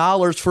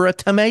 $10 for a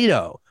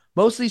tomato.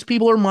 Most of these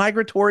people are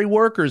migratory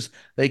workers.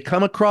 They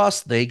come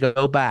across, they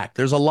go back.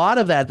 There's a lot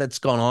of that's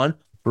gone on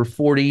for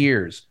 40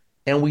 years,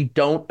 and we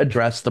don't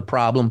address the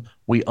problem.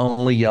 We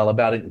only yell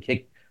about it and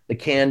kick the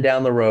can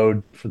down the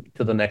road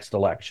to the next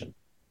election.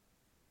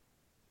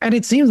 And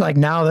it seems like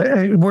now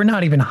that we're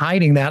not even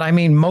hiding that. I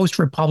mean, most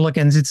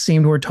Republicans, it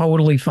seemed, were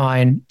totally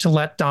fine to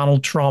let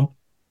Donald Trump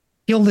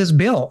kill this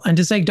bill and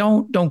to say,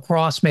 don't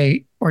cross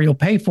me or you'll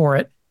pay for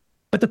it.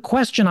 But the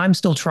question I'm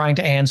still trying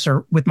to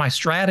answer with my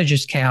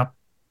strategist cap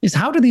is,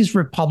 how do these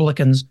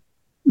Republicans,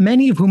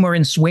 many of whom are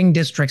in swing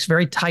districts,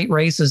 very tight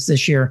races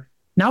this year,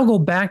 now go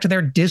back to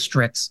their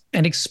districts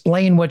and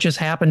explain what just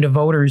happened to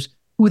voters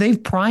who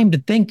they've primed to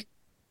think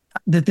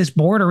that this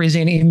border is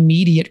in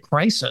immediate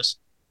crisis?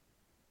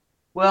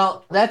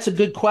 Well, that's a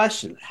good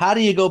question. How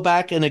do you go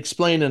back and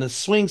explain in a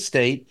swing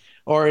state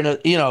or in a,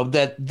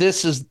 that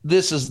this is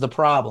the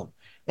problem?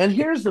 And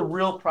here's the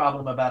real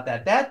problem about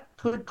that. That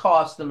could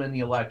cost them in the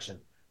election.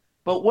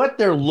 But what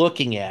they're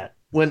looking at,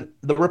 when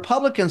the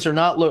Republicans are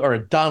not, or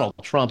Donald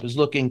Trump is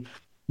looking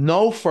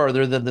no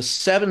further than the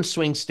 7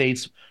 swing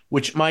states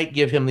which might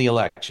give him the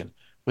election: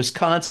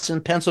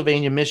 Wisconsin,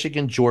 Pennsylvania,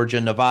 Michigan,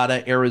 Georgia,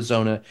 Nevada,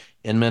 Arizona,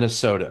 and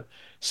Minnesota.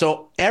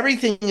 So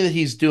everything that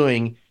he's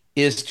doing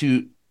is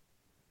to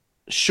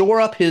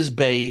shore up his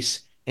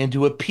base and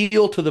to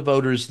appeal to the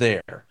voters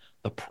there.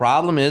 The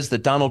problem is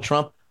that Donald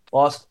Trump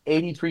lost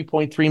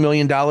 $83.3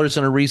 million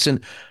in a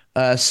recent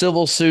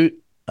civil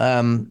suit.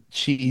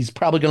 He's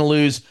probably going to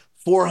lose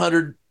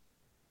 $400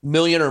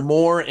 million or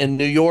more in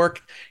New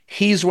York.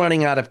 He's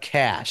running out of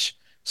cash.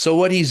 So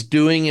what he's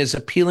doing is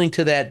appealing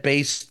to that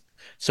base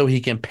so he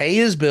can pay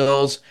his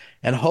bills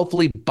and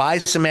hopefully buy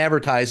some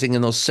advertising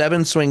in those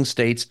 7 swing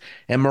states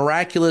and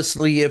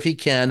miraculously, if he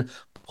can,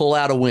 pull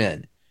out a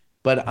win.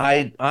 But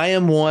I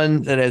am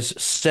one that has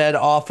said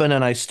often,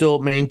 and I still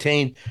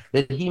maintain,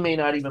 that he may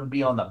not even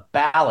be on the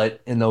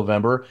ballot in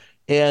November.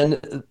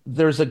 And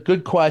there's a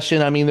good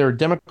question. I mean, there are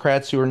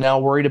Democrats who are now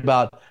worried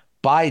about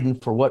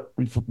Biden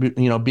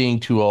for being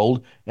too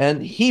old,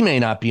 and he may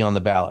not be on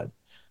the ballot.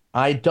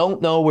 I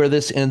don't know where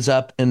this ends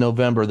up in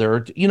November. There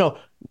are,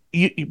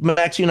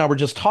 Max, you and I were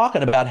just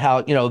talking about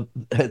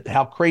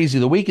how crazy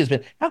the week has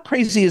been. How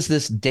crazy has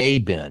this day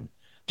been?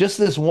 Just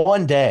this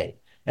one day.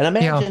 And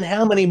imagine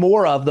how many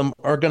more of them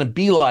are going to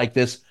be like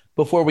this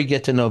before we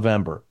get to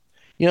November.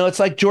 It's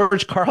like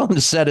George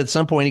Carlin said at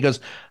some point. He goes,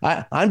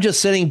 I'm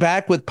just sitting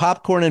back with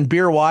popcorn and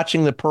beer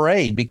watching the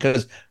parade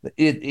because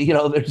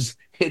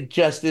it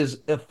just is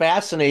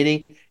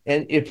fascinating.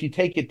 And if you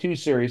take it too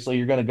seriously,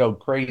 you're going to go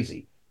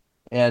crazy.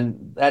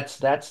 And that's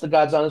the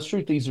God's honest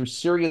truth. These are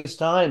serious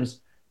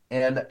times.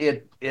 And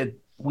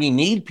we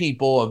need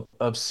people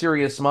of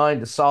serious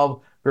mind to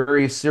solve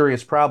very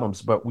serious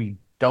problems, but we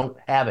don't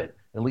have it.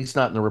 At least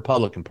not in the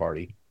Republican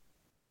Party.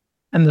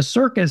 And the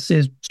circus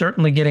is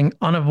certainly getting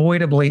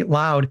unavoidably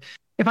loud.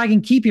 If I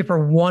can keep you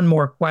for one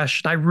more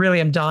question, I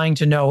really am dying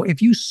to know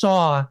if you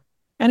saw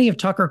any of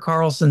Tucker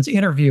Carlson's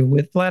interview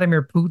with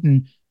Vladimir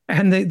Putin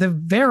and the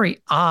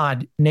very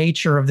odd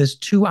nature of this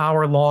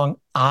 2-hour-long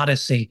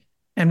odyssey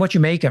and what you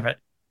make of it.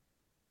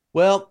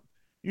 Well,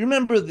 you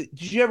remember,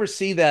 did you ever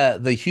see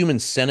the Human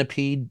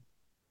Centipede?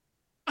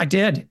 I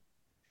did.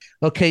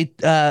 Okay,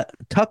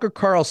 Tucker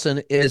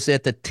Carlson is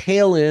at the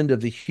tail end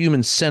of the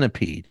Human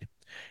Centipede,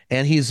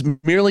 and he's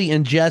merely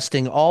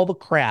ingesting all the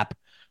crap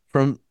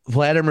from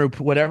Vladimir,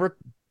 whatever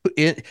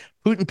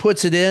Putin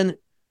puts it in,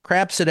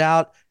 craps it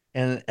out,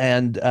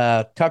 and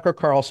Tucker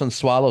Carlson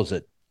swallows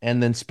it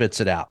and then spits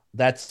it out.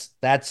 That's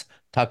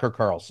Tucker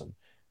Carlson.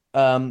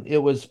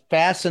 It was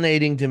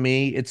fascinating to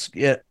me.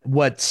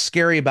 What's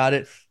scary about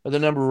it are the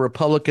number of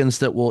Republicans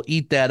that will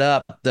eat that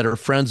up that are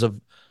friends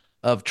of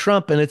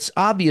Trump. And it's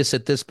obvious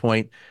at this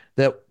point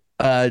that,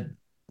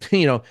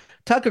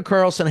 Tucker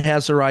Carlson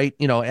has the right,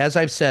 as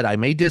I've said, I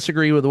may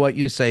disagree with what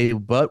you say,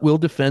 but will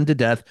defend to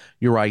death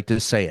your right to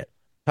say it.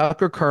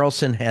 Tucker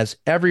Carlson has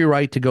every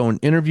right to go and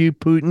interview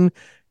Putin.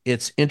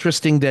 It's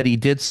interesting that he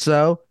did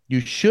so. You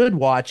should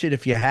watch it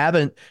if you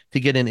haven't, to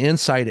get an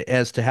insight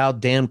as to how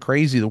damn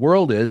crazy the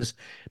world is.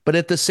 But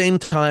at the same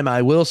time,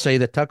 I will say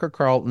that Tucker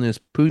Carlson is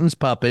Putin's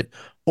puppet,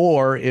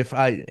 or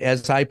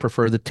as I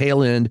prefer, the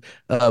tail end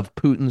of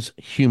Putin's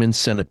Human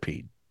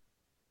Centipede.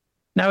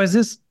 Now, is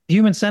this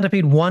Human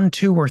Centipede 1,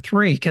 2, or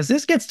 3? Because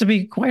this gets to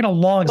be quite a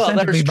long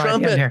centipede by the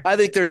end here. I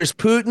think there's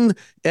Putin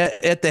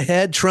at the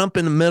head, Trump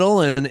in the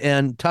middle,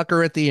 and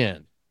Tucker at the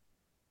end.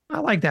 I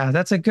like that.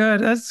 That's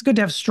good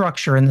to have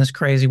structure in this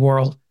crazy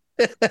world.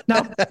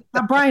 Now,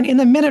 Brian, in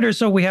the minute or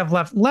so we have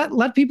left,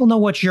 let people know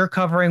what you're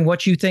covering,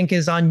 what you think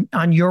is on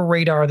your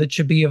radar that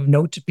should be of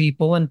note to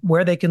people, and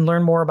where they can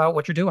learn more about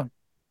what you're doing.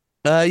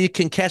 You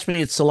can catch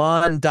me at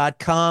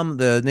salon.com.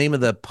 The name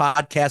of the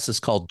podcast is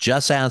called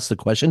Just Ask the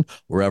Question,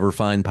 wherever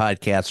fine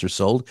podcasts are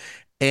sold.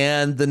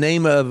 And the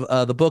name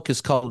of the book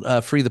is called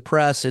Free the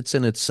Press. It's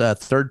in its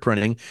third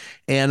printing.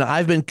 And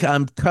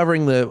I'm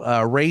covering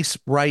the race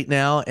right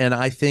now. And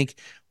I think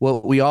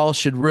what we all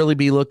should really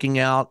be looking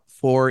out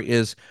for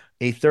is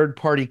a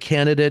third-party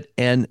candidate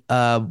and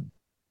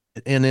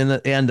in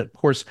the end, of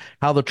course,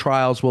 how the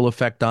trials will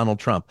affect Donald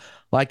Trump.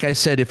 Like I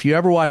said, if you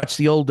ever watched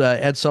the old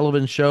Ed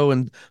Sullivan show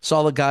and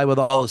saw the guy with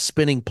all the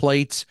spinning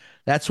plates,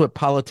 that's what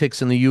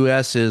politics in the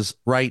U.S. is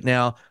right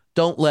now.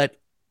 Don't let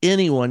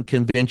anyone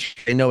convince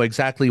you they know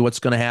exactly what's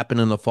going to happen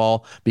in the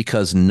fall,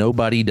 because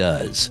nobody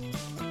does.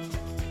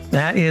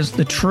 That is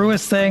the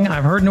truest thing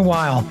I've heard in a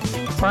while.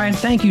 Brian,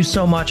 thank you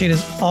so much. It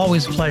is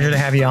always a pleasure to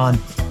have you on.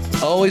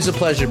 Always a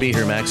pleasure to be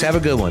here, Max. Have a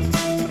good one.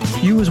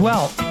 You as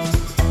well.